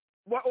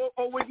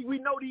 Or we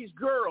know these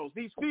girls,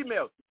 these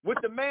females. With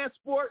the man's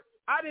sport,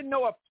 I didn't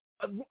know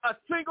a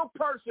single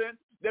person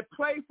that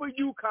played for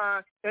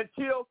UConn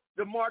until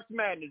the March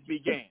Madness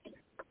began.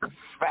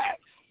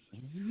 Facts.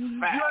 You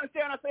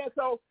understand what I'm saying?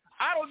 So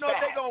I don't know if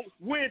they're going to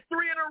win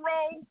 3 in a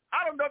row.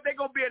 I don't know if they're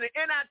going to be in the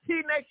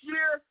NIT next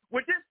year.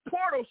 With this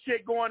portal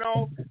shit going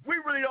on, we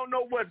really don't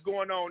know what's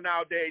going on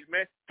nowadays,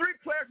 man. 3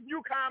 players from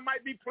UConn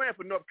might be playing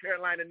for North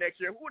Carolina next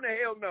year. Who the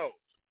hell knows?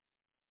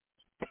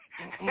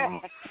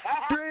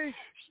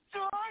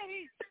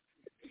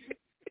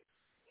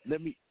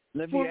 Let me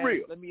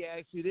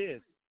ask you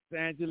this: Los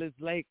Angeles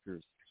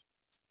Lakers,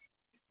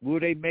 will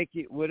they make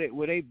it?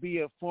 Will they be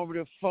a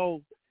formative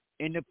foe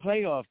in the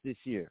playoffs this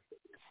year?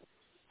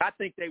 I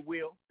think they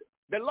will.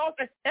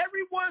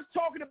 Everyone's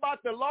talking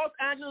about the Los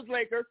Angeles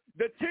Lakers,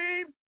 the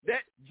team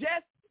that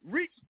just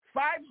reached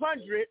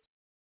 500.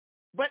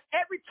 But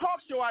every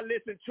talk show I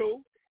listen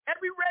to,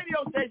 every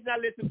radio station I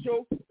listen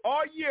to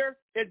all year,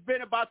 it's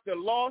been about the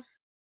Los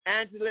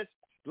Angeles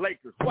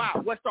Lakers.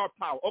 Wow, what's our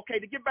power? Okay,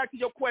 to get back to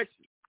your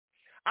question,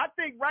 I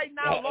think right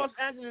now Los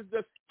Angeles is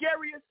the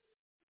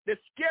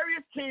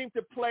scariest team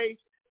to play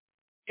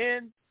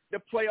in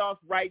the playoffs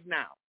right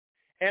now.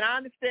 And I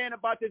understand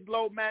about this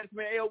load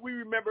management. We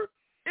remember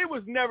it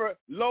was never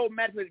load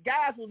management.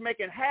 Guys was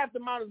making half the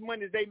amount of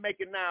money they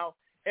making now,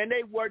 and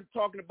they weren't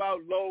talking about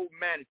load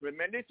management.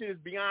 Man, this is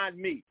beyond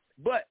me.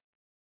 But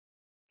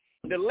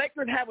the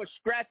Lakers have a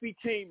scrappy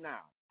team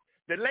now.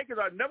 The Lakers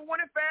are number 1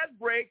 in fast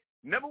break,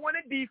 number 1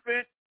 in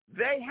defense.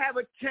 They have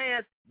a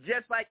chance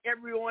just like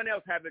everyone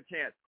else has a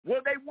chance.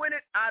 Will they win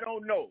it? I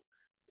don't know.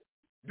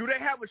 Do they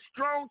have a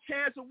strong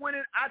chance of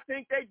winning? I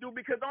think they do,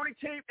 because the only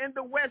team in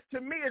the West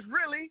to me is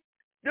really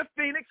the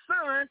Phoenix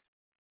Suns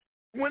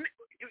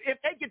if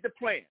they get to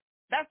playing.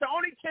 That's the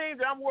only team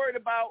that I'm worried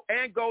about,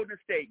 and Golden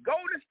State.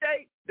 Golden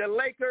State, the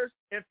Lakers,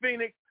 and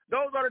Phoenix,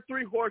 those are the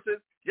 3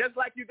 horses, just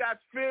like you got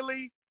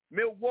Philly,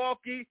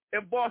 Milwaukee,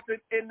 and Boston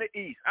in the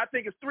East. I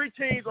think it's 3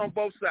 teams on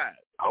both sides.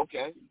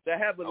 Okay. That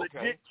have a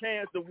legit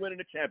chance of winning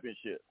the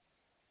championship.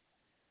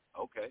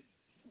 Okay.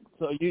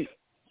 So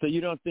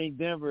you don't think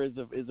Denver is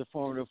a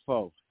formative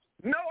foe?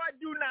 No, I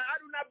do not. I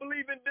do not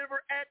believe in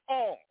Denver at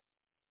all.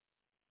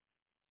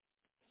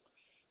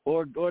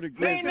 Or the Grizzlies.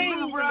 They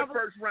can lose in the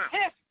first round.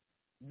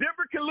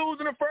 Denver can lose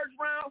in the first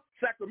round.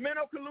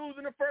 Sacramento can lose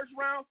in the first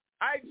round.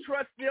 I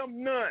trust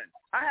them none.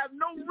 I have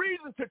no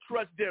reason to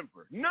trust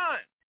Denver.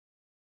 None.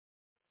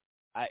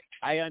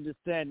 I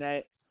understand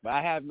that, but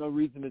I have no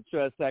reason to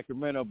trust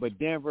Sacramento. But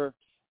Denver,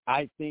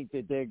 I think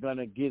that they're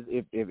gonna get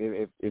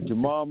if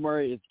Jamal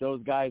Murray, if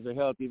those guys are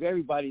healthy, if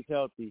everybody's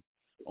healthy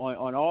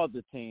on all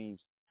the teams,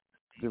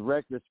 the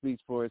record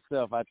speaks for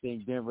itself. I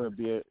think Denver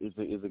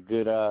is a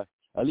good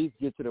at least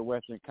get to the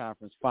Western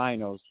Conference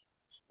Finals.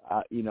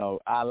 A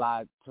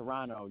la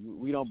Toronto.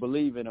 We don't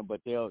believe in them,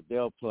 but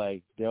they'll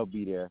play. They'll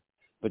be there.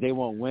 But they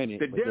won't win it,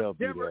 but they'll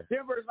be there.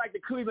 Denver is like the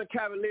Cleveland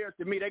Cavaliers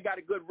to me. They got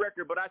a good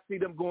record, but I see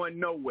them going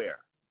nowhere.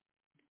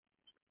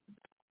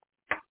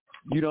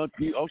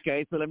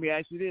 Okay, so let me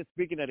ask you this.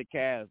 Speaking of the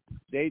Cavs,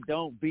 they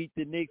don't beat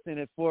the Knicks in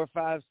a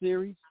 4-5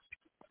 series?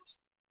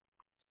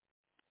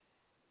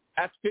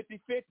 That's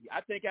 50-50.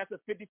 I think that's a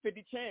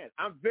 50-50 chance.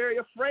 I'm very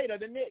afraid of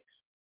the Knicks.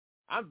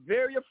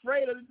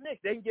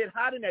 They can get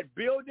hot in that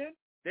building.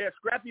 They're a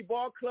scrappy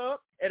ball club.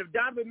 And if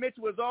Donovan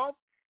Mitchell is off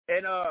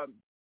and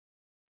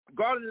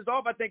Garland is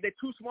off, I think they're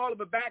too small of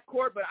a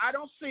backcourt. But I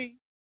don't see.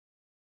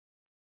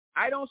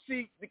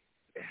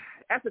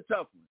 That's a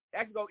tough one.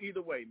 That can go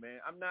either way, man.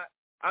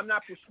 I'm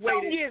not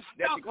persuaded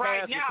that the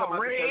Cavs will come out the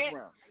first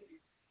round.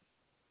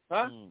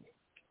 Huh?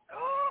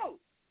 Oh.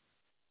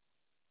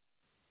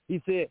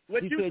 He said,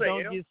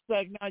 don't Em? get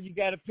stuck now. You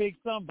got to pick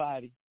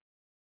somebody.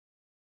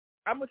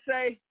 I'm going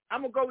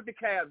to go with the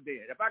Cavs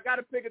then. If I got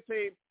to pick a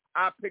team,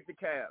 I'll pick the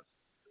Cavs.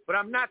 But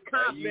I'm not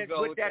confident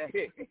with that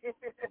pick.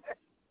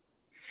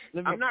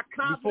 I'm not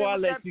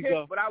confident with that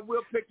pick, but I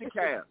will pick the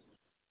Cavs.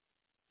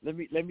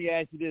 Let me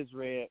ask you this,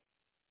 Red.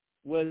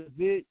 Was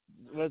it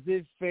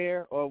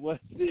fair or was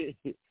it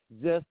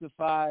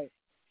justified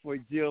for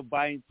Jill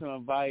Biden to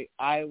invite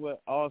Iowa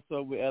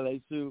also with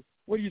LSU?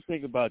 What do you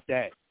think about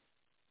that?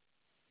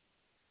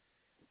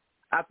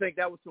 I think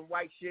that was some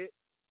white shit.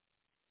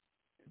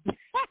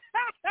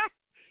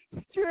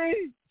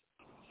 Street.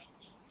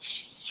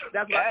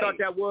 That's what I thought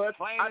that was.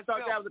 I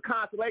thought that was a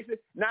consolation.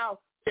 Now,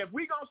 if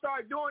we going to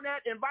start doing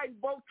that, inviting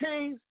both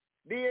teams,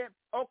 then,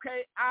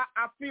 okay,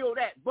 I feel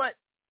that. But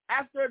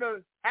after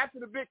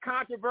the big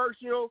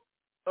controversial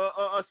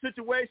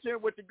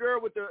situation with the girl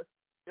with the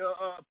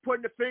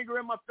putting the finger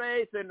in my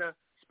face and the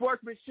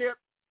sportsmanship,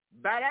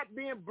 by that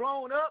being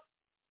blown up,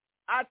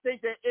 I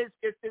think that it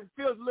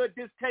feels a little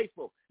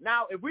distasteful.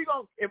 Now, if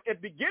at the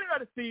beginning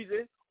of the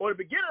season or the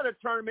beginning of the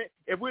tournament,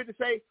 if we're to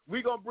say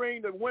we're going to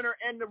bring the winner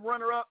and the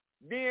runner-up,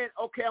 then,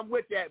 okay, I'm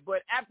with that.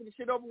 But after the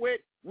shit over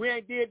with, we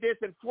ain't did this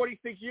in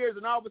 46 years,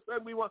 and all of a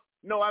sudden we want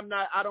 – no, I'm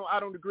not – I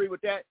don't agree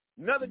with that.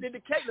 Neither did the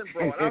Caitlin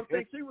broad. I don't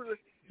think she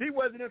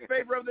wasn't in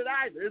favor of it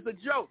either. It's a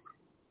joke.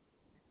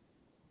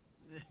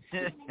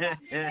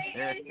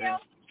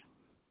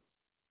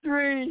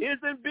 Three. Is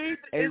Embiid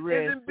the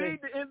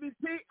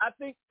MVP? I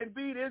think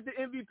Embiid is the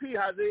MVP,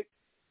 Haziq.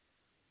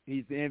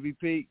 He's the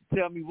MVP.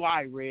 Tell me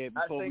why, Red,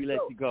 before we let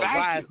you go.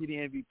 Why is he the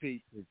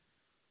MVP?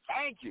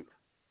 Thank you.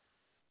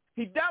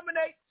 He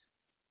dominates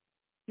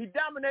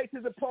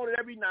his opponent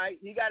every night.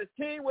 He got his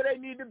team where they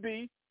need to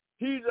be.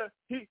 He's a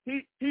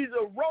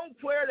role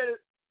player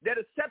that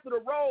accepted a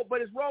role,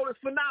 but his role is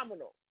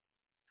phenomenal.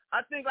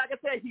 I think, like I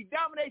said, he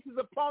dominates his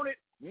opponent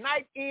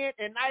night in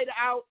and night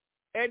out,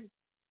 and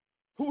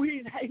who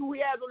he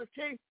has on his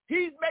team,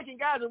 he's making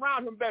guys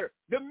around him better.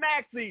 The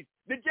Maxeys,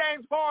 the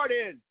James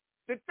Hardens,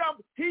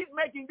 he's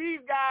making these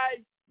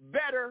guys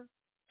better.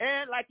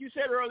 And like you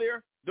said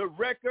earlier, the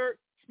record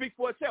speaks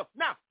for itself.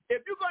 Now,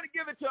 if you're going to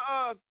give it to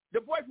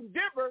the boy from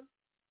Denver,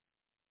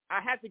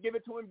 I have to give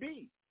it to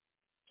Embiid.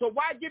 So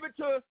why give it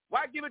to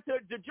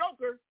the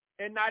Joker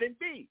and not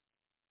Embiid?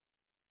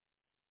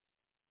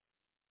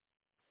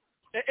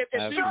 If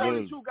these are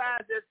the two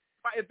guys that's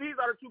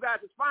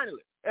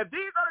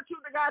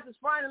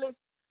finalists,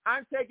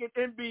 I'm taking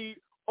Embiid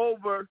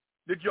over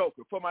the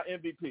Joker for my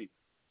MVP.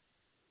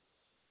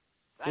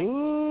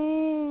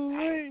 Ooh.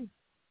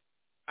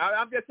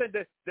 I'm just saying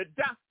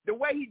the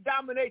way he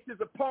dominates his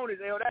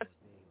opponents.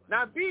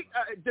 Now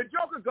the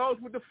Joker goes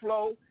with the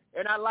flow,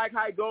 and I like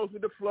how he goes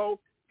with the flow.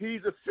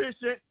 He's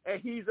efficient and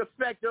he's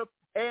effective,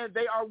 and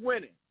they are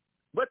winning.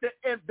 But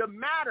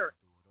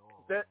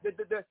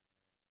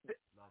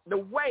the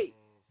way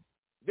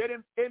that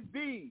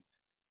Embiid,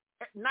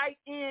 night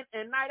in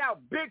and night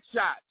out, big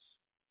shots.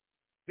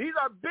 These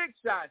are big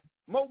shots,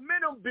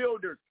 momentum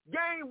builders,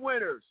 game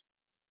winners.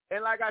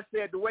 And like I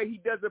said, the way he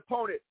does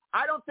opponent,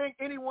 I don't think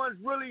anyone's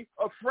really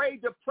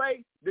afraid to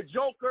play the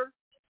Joker.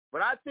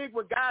 But I think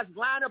when guys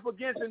line up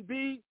against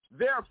Embiid,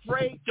 they're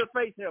afraid to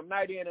face him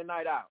night in and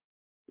night out.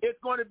 It's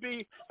going to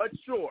be a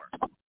chore.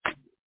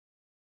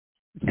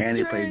 And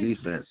he plays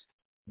defense.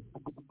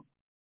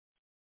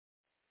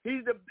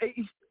 He's the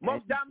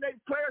most dominating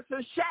player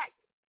since Shaq.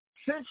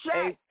 And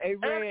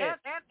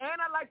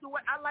I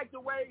like the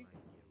way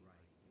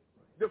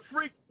the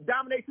freak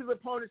dominates his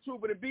opponent too,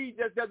 but Embiid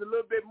just does a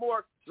little bit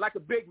more like a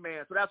big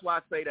man, so that's why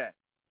I say that.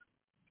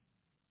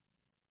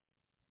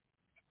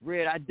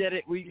 Red, I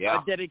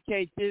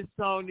dedicate this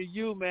song to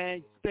you,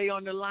 man. Stay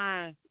on the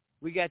line.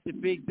 We got the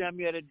big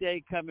dummy of the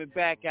day coming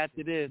back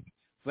after this,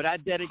 but I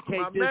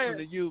dedicate this one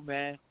to you,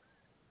 man.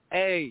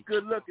 Hey,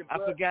 good looking. I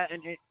forgot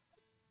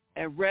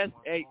and rest.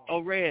 Hey,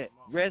 Red,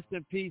 rest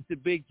in peace to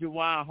Big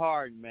Juwan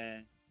Harden,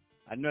 man.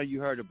 I know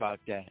you heard about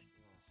that.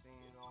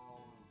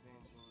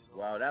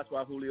 Wow, that's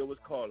why Julio was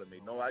calling me.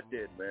 No, I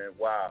did, man.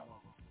 Wow.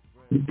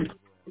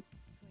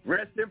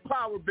 Rest in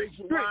power, Big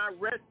Juwan.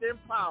 Rest in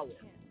power.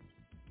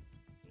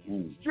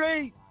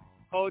 Straight.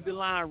 Hold the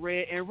line,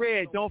 Red. And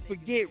Red, don't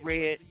forget,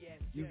 Red,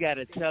 you got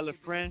to tell a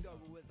friend,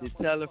 to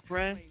tell a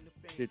friend,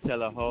 to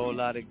tell a whole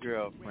lot of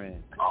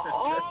girlfriends.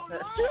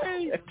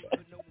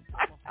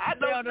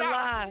 Stay on the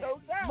line.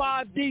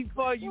 Mob Deep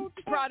for you.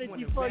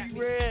 Prodigy for you,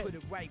 Red. Put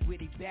it right where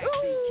they back.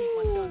 Keep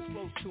my guns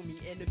close to me.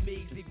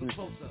 Enemies even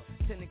closer.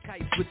 Sending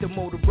kites with the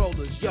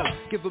Motorollas. Yo,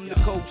 give them the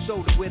cold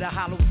shoulder with a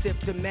hollow tip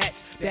to match.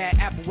 Bad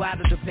apple out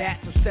of the bat,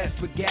 so that's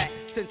forget.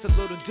 Since a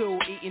little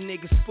dude eating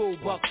niggas full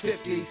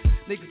 $1.50s.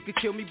 Niggas could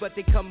kill me, but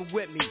they coming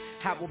with me.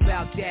 How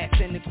about that?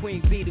 Send the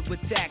queen bee to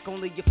attack.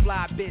 Only your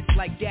fly bitch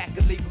like that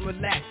can leave them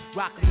relaxed.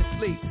 Rock them to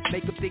sleep.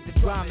 Make them think the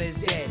drama is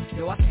dead.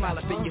 Yo, I smile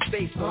up in your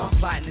face, so I'm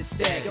fighting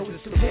instead. Yo,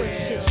 it's the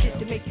real shit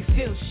to make you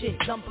feel shit.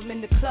 Dump them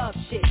in the club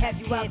shit. Have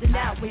you out and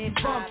out when you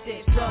bumped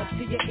it. Drugs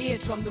to your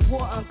eardrum, the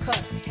war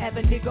uncut. Have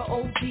a nigga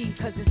OD,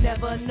 cause it's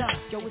never enough.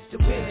 Yo, it's the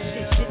real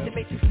shit. Shit to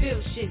make you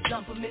feel shit.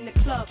 Dump them in the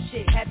club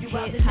shit. Have you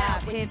out and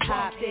out when you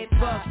bumped it.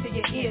 Drugs to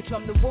your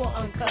eardrum, the war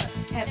uncut.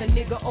 Have a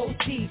nigga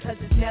OD, cause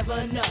it's never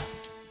enough.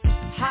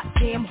 Hot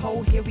damn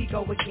hoe, here we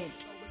go again.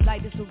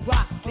 light as a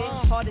rock,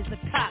 bitch, hard as a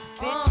cock,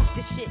 bitch.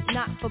 This shit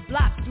not for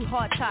blocks, through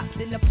hard tops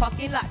in the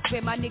parking lot,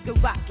 where my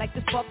nigga rock like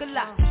the spark a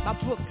lot. My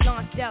Brook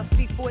launched down,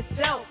 speak for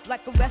itself,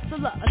 like a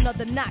wrestler,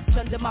 another notch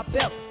under my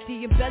belt.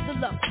 The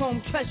embezzler,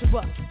 chrome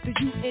treasurer, the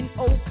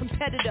UNO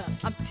competitor.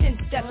 I'm 10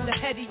 steps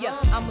ahead of ya,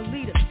 I'm a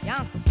leader,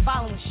 y'all some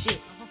following shit.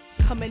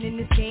 Coming in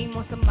this game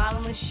on some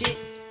modeling shit.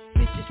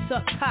 Bitches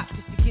suck cock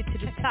just to get to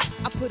the top.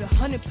 I put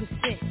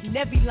 100% in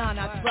every line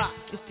I drop.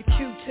 It's the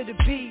Q to the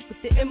B with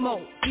the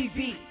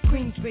M-O-B-B.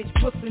 Queensbridge,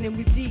 Brooklyn, and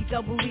we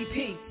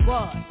D-double-E-P.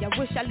 Why? Y'all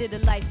wish I lived the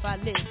life I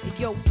lived. And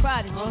yo,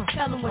 Prodigy,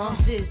 tell them what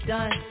this is,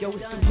 done. Yo,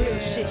 it's the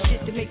real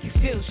shit to make you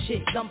feel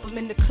shit. Dump them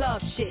in the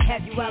club shit.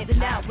 Have you out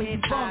and out when you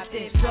bump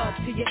this. Drugs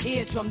to your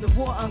eardrum, the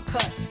war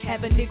uncut.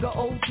 Have a nigga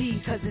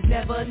OD, cause it's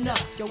never enough.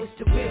 Yo, it's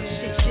the real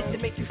shit to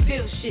make you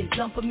feel shit.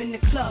 Dump them in the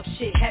club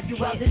shit. Have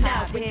you out and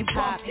out when you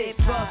bump this.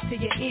 Drugs to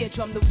your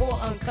eardrum, the war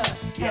uncut.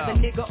 Have a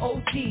nigga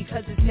OD,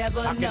 cause it's never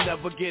enough. I can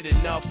never get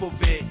enough of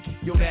it.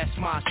 Yo, that's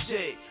my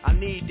shit. I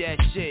need that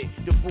shit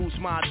to boost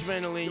my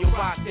adrenaline. Yo,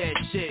 rock that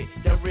shit.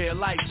 That real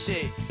life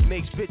shit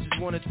makes bitches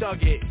wanna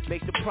thug it.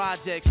 Make the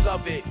projects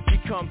love it. We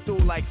come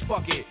through like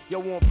fuck it. Yo,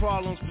 want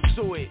problems,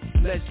 pursue it.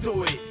 Let's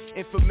do it.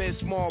 Infamous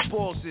small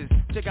bosses.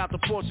 Check out the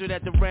portrait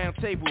at the round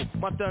table.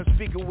 My thun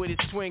speaker with his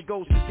twin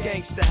ghosts is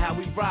gangsta. How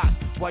we rock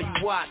while you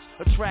watch.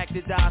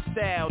 Attracted to our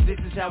style. This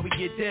is how we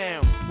get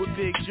down. With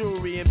big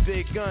jewelry and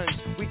big guns.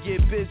 We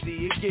get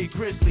busy, it get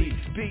grizzly.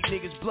 Beat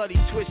niggas bloody,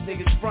 twist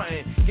niggas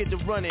frontin'. Get the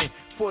running.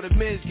 For the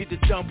men's get the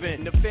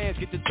dumping. The fans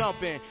get the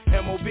thumping.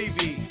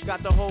 M.O.B.B.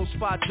 got the whole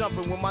spot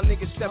jumping. When my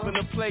niggas step in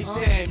the place,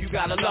 damn, you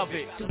gotta love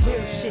it. The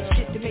real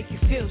shit to make you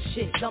feel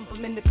shit. Dump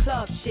them in the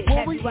club shit.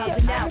 Have you out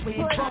and out when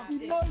you bump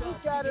it. You know you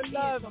gotta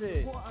love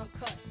it.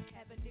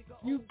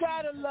 You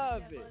gotta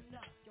love it.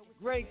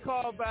 Great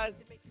call by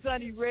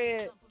Sonny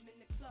Red.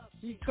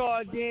 He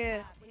called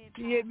in.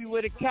 He hit me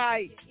with a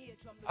kite.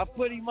 I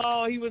put him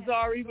on. He was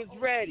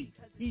ready.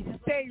 He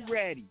stayed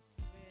ready.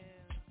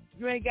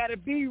 You ain't gotta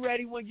be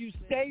ready when you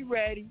stay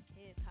ready.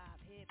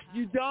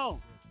 You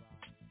don't.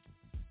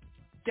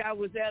 That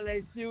was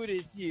LSU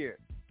this year.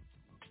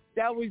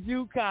 That was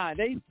UConn.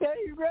 They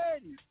stayed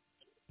ready.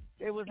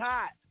 It was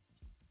hot.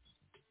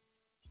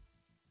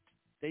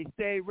 They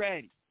stayed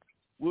ready.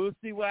 We'll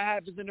see what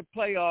happens in the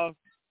playoffs.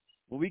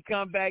 When we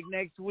come back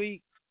next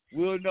week,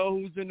 we'll know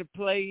who's in the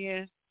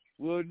play-in.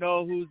 We'll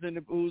know who's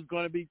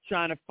going to be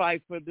trying to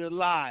fight for their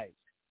lives.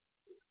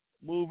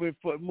 Moving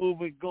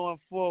going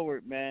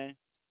forward, man.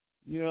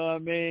 You know what I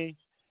mean?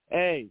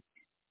 Hey,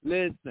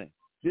 listen.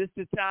 This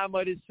is the time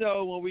of the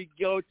show when we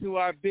go to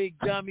our big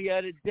dummy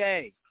of the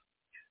day.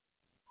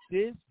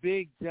 This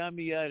big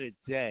dummy of the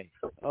day.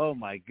 Oh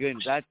my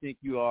goodness! I think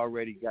you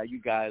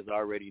guys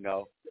already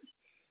know.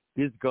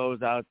 This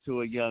goes out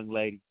to a young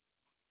lady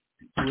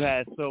who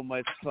has so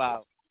much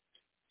clout.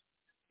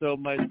 So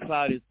much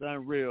clout, it's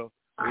unreal.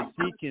 Where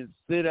she can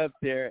sit up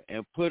there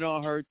and put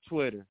on her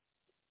Twitter.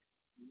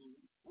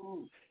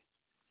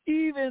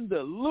 Even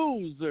the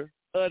loser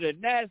of the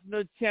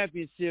national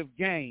championship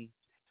game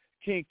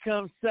can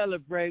come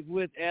celebrate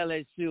with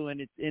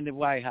LSU in the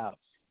White House.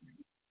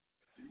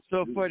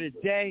 So for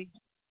today,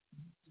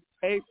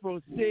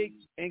 April 6th,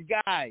 and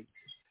guys,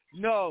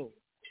 no,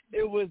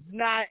 it was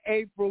not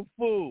April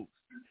Fool's.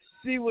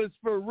 She was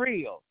for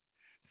real.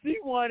 She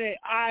wanted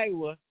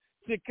Iowa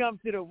to come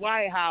to the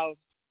White House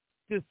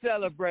to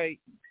celebrate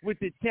with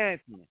the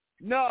champion.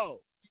 No.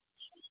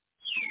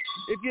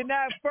 If you're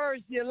not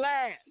first, you're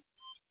last.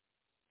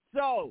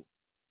 So,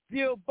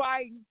 Jill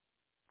Biden,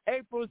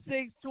 April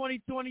 6,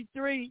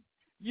 2023,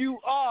 you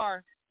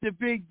are the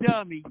big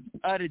dummy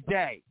of the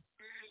day.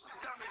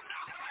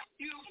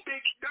 You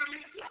big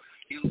dummy.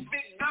 You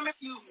big dummy.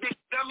 You big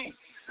dummy.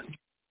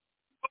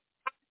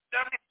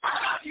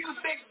 You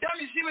big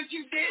dummy. See what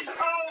you did?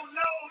 Oh,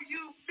 no,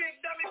 you big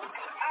dummy.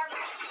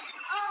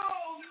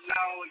 Oh,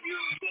 no, you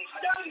big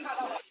dummy.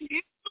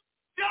 You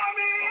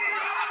dummy.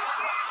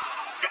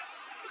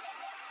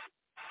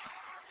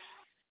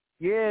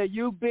 Yeah,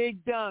 you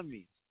big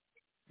dummy.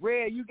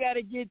 Red, you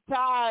gotta get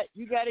tired.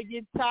 You gotta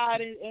get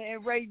tired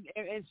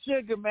and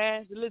sugar,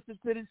 man, to listen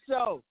to the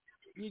show.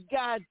 You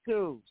got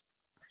to.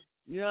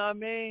 You know what I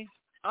mean?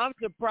 I'm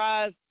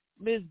surprised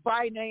Miss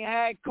Biden ain't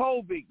had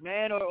COVID,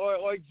 man,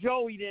 or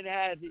Joey didn't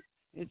have it,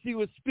 and she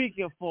was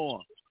speaking for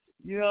him.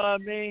 You know what I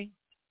mean?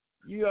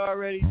 You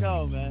already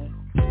know, man.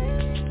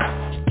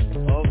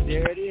 Oh,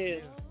 there it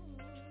is.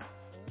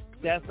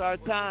 That's our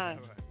time.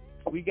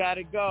 We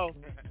gotta go.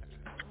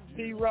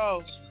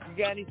 T-Row,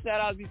 you got any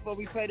shout-outs before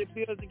we pay the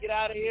bills and get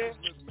out of here?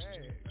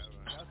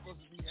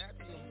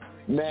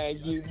 Man,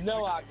 you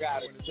know I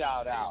got a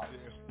shout-out.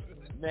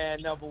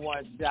 Man, number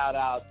one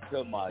shout-out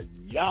to my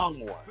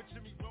young one.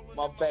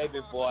 My baby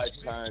boy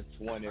turned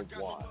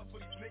 21.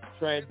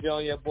 Trent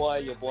Jr., boy,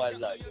 your boy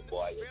love you,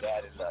 boy. Your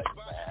daddy love you,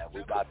 man.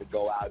 We about to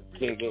go out and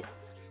kick it.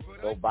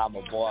 Go buy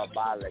my boy a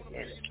bottle of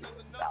Hennessy.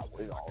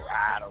 We're going to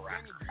ride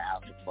around and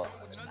have some fun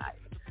tonight.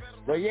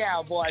 But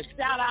yeah, boy,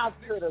 shout out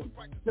to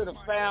the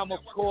fam, of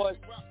course.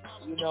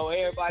 You know,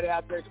 everybody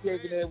out there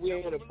kicking it. We're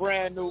in a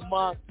brand new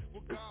month.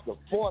 It's the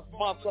 4th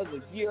month of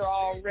the year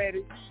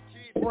already.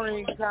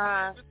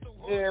 Springtime.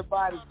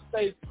 Everybody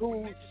stay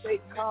cool, stay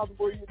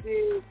comfortable, you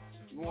dig?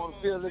 You want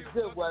to feel the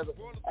good weather.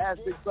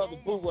 Ask Big Brother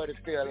Boo what it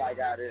feel like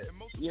out here.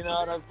 You know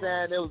what I'm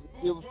saying? It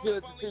was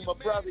good to see my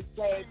brother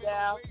came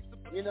down.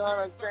 You know what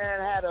I'm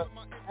saying?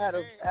 Had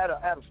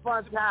a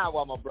fun time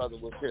while my brother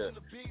was here.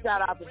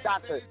 Shout out to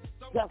Dr.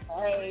 Justin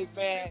Hayes,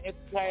 man.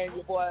 Entertain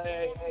your boy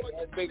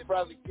and Big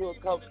Brother to a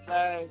couple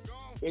things.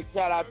 Big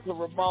shout out to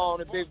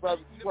Ramon and Big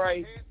Brother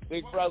Trey,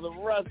 Big Brother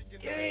Rusty.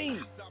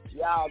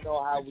 Y'all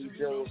know how we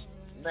do,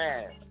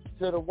 man.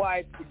 To the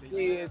wife, the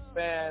kids,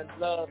 man,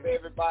 love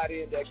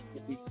everybody that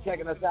could be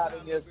checking us out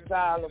in the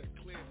asylum.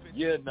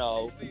 You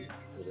know,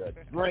 to the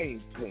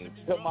Dream Team,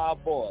 to my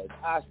boys,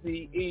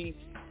 ICE,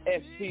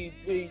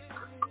 STG,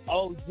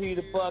 OG,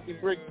 the Bucky,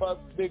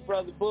 Big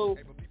Brother Boo.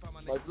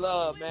 Much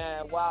love,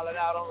 man. Wilding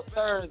out on a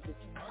Thursday.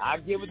 I'll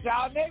give it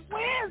y'all next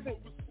Wednesday.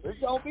 It's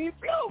going to be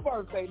Blue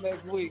birthday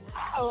next week.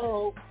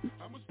 Oh,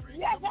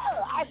 yes, sir.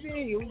 I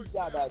see you. Who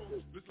shout out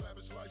to?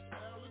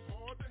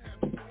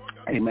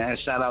 Hey, man,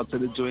 shout out to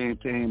the Dream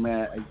Team,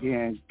 man.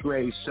 Again,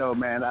 great show,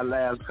 man. That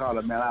last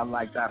caller, man, I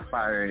like that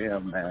fire in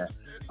him, man.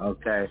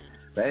 Okay.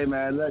 But, hey,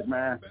 man, look,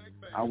 man,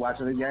 I'm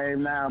watching the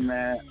game now,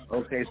 man.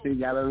 OKC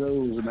got to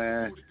lose,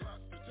 man.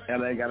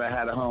 LA got to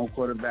have a home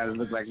quarterback. It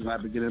looks like he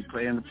might be getting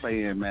the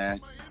play-in, man.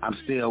 I'm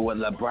still with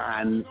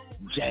LeBron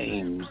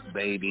James,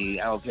 baby.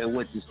 I don't care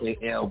what you say,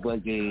 L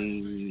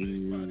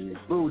Boogie.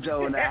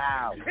 Bujo in the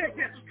house.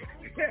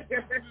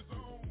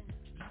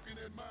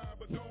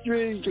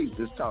 Street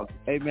this talk.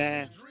 Hey,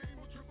 man,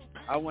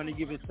 I want to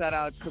give a shout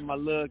out to my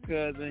little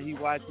cousin. He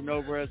watching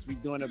over us. We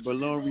doing a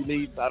balloon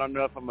release. I don't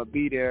know if I'm going to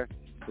be there,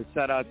 but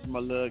shout out to my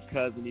little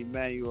cousin,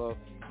 Emmanuel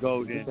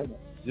Golden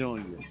Jr.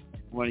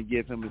 I want to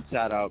give him a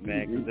shout out,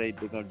 man, because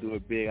they're going to do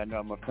it big. I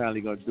know my family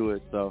going to do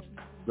it, so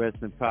rest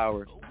in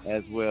power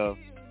as well.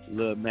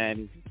 Little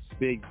Manny,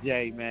 Big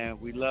J, man,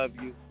 we love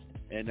you,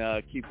 and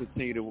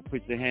continue to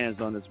put your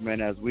hands on us,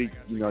 man, as we,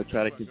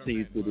 try to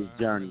continue through this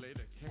journey.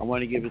 I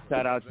want to give a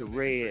shout out to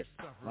Red,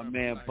 my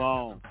man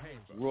Bone,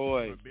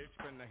 Roy,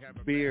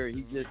 Beard,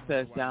 he just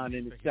touched down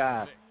in the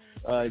sky.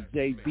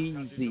 Jay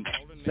Beezy,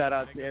 shout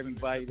out to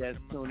everybody that's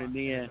tuning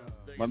in.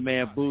 My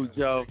man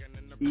Bujo,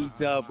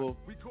 E-Double,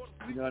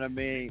 you know what I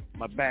mean?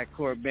 My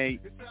backcourt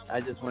mate.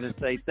 I just want to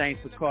say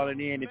thanks for calling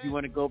in. If you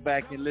want to go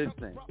back and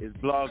listen, it's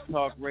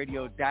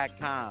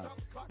blogtalkradio.com,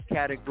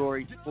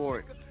 category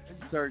sports,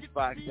 search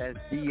box, that's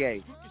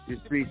DA, the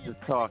streets is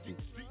talking.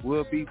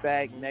 We'll be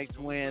back next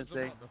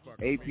Wednesday,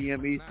 8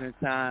 p.m. Eastern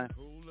time.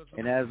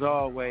 And as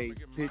always,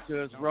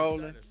 picture us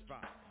rolling,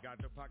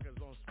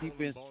 keep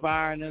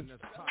inspiring us,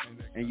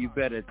 and you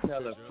better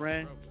tell a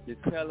friend to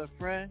tell a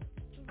friend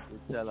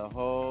to tell a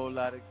whole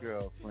lot of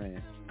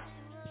girlfriends.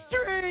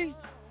 Three.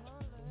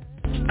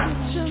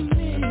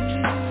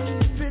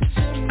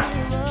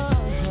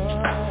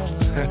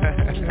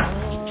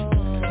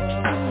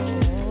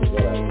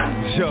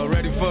 Y'all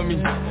ready for me?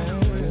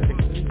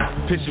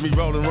 Picture me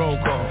rolling roll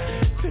call.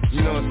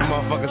 You know, some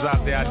motherfuckers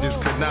out there I just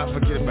could not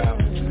forget about.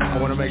 I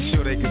want to make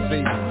sure they can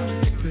see me.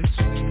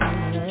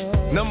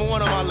 Number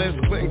one on my list,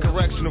 Clinton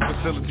Correctional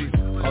Facilities.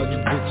 All you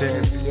bitch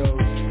ass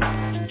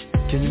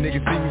CEOs. Can you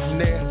niggas see me from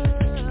there?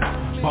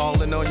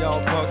 Balling on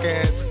y'all punk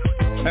ass.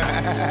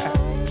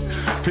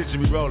 Picture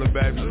me rolling,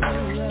 baby.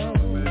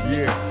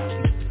 Yeah.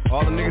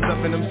 All the niggas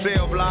up in them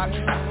cell blocks.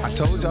 I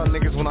told y'all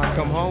niggas when I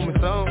come home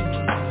it's on.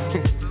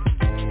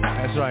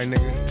 That's right,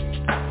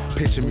 nigga.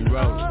 Picture me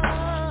rolling.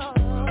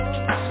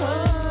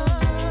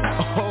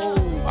 Oh,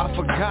 I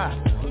forgot.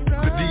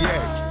 The DA.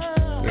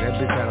 Yeah, that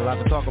bitch had a lot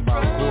to talk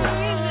about, of course.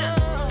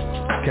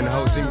 Can the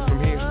hoe see me from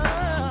here?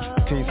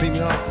 Can you see me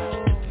off?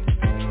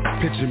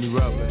 Picture me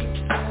rolling.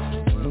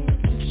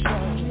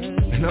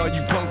 And all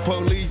you punk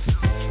police,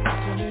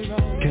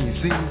 can you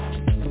see me?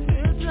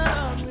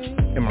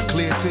 Am I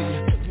clear to you?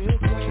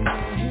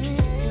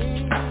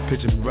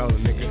 Picture me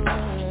rolling, nigga.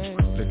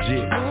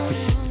 Legit.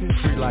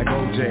 Free like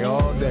OJ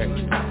all day.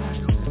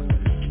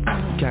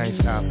 Can't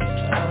stop it.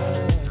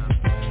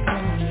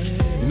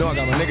 You know I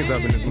got my niggas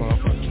up in this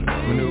motherfucker.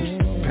 Manu,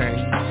 Pain,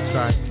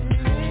 Sight,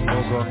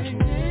 Mogo,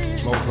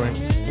 Mobrain.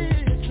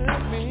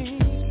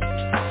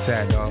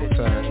 Sad dog,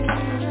 sad.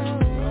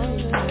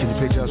 Can you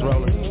picture us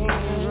rolling?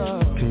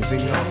 Can you see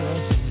me on?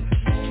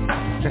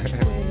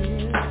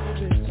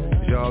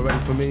 Y'all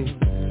ready for me?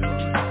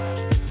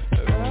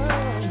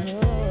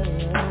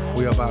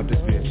 We about this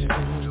bitch.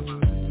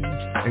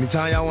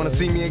 Anytime y'all want to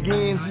see me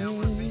again,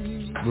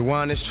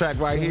 rewind this track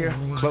right here,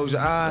 close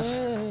your eyes,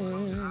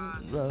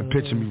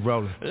 picture me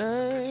rolling.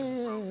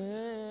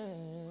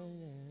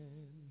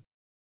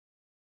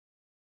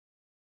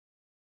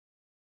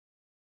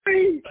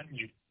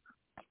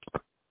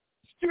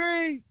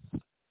 Street.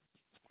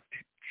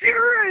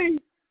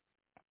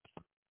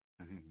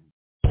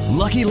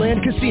 Lucky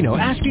Land Casino,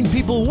 asking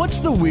people, what's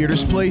the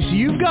weirdest place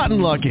you've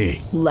gotten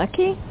lucky?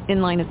 Lucky?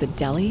 In line at the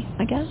deli,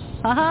 I guess?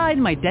 Aha,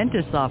 in my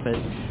dentist's office.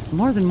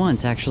 More than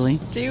once,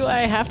 actually. Do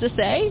I have to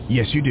say?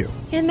 Yes, you do.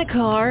 In the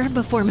car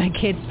before my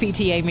kids'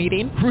 PTA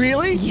meeting.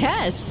 Really?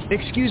 Yes.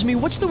 Excuse me,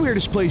 what's the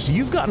weirdest place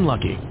you've gotten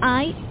lucky?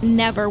 I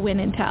never win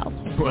and tell.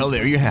 Well,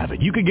 there you have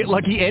it. You can get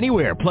lucky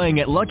anywhere, playing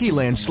at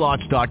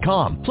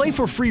LuckyLandSlots.com. Play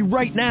for free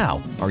right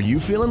now. Are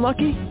you feeling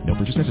lucky? No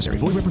purchase necessary.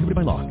 Void where prohibited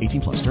by law.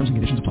 18+. Terms and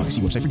conditions apply.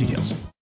 See website for details.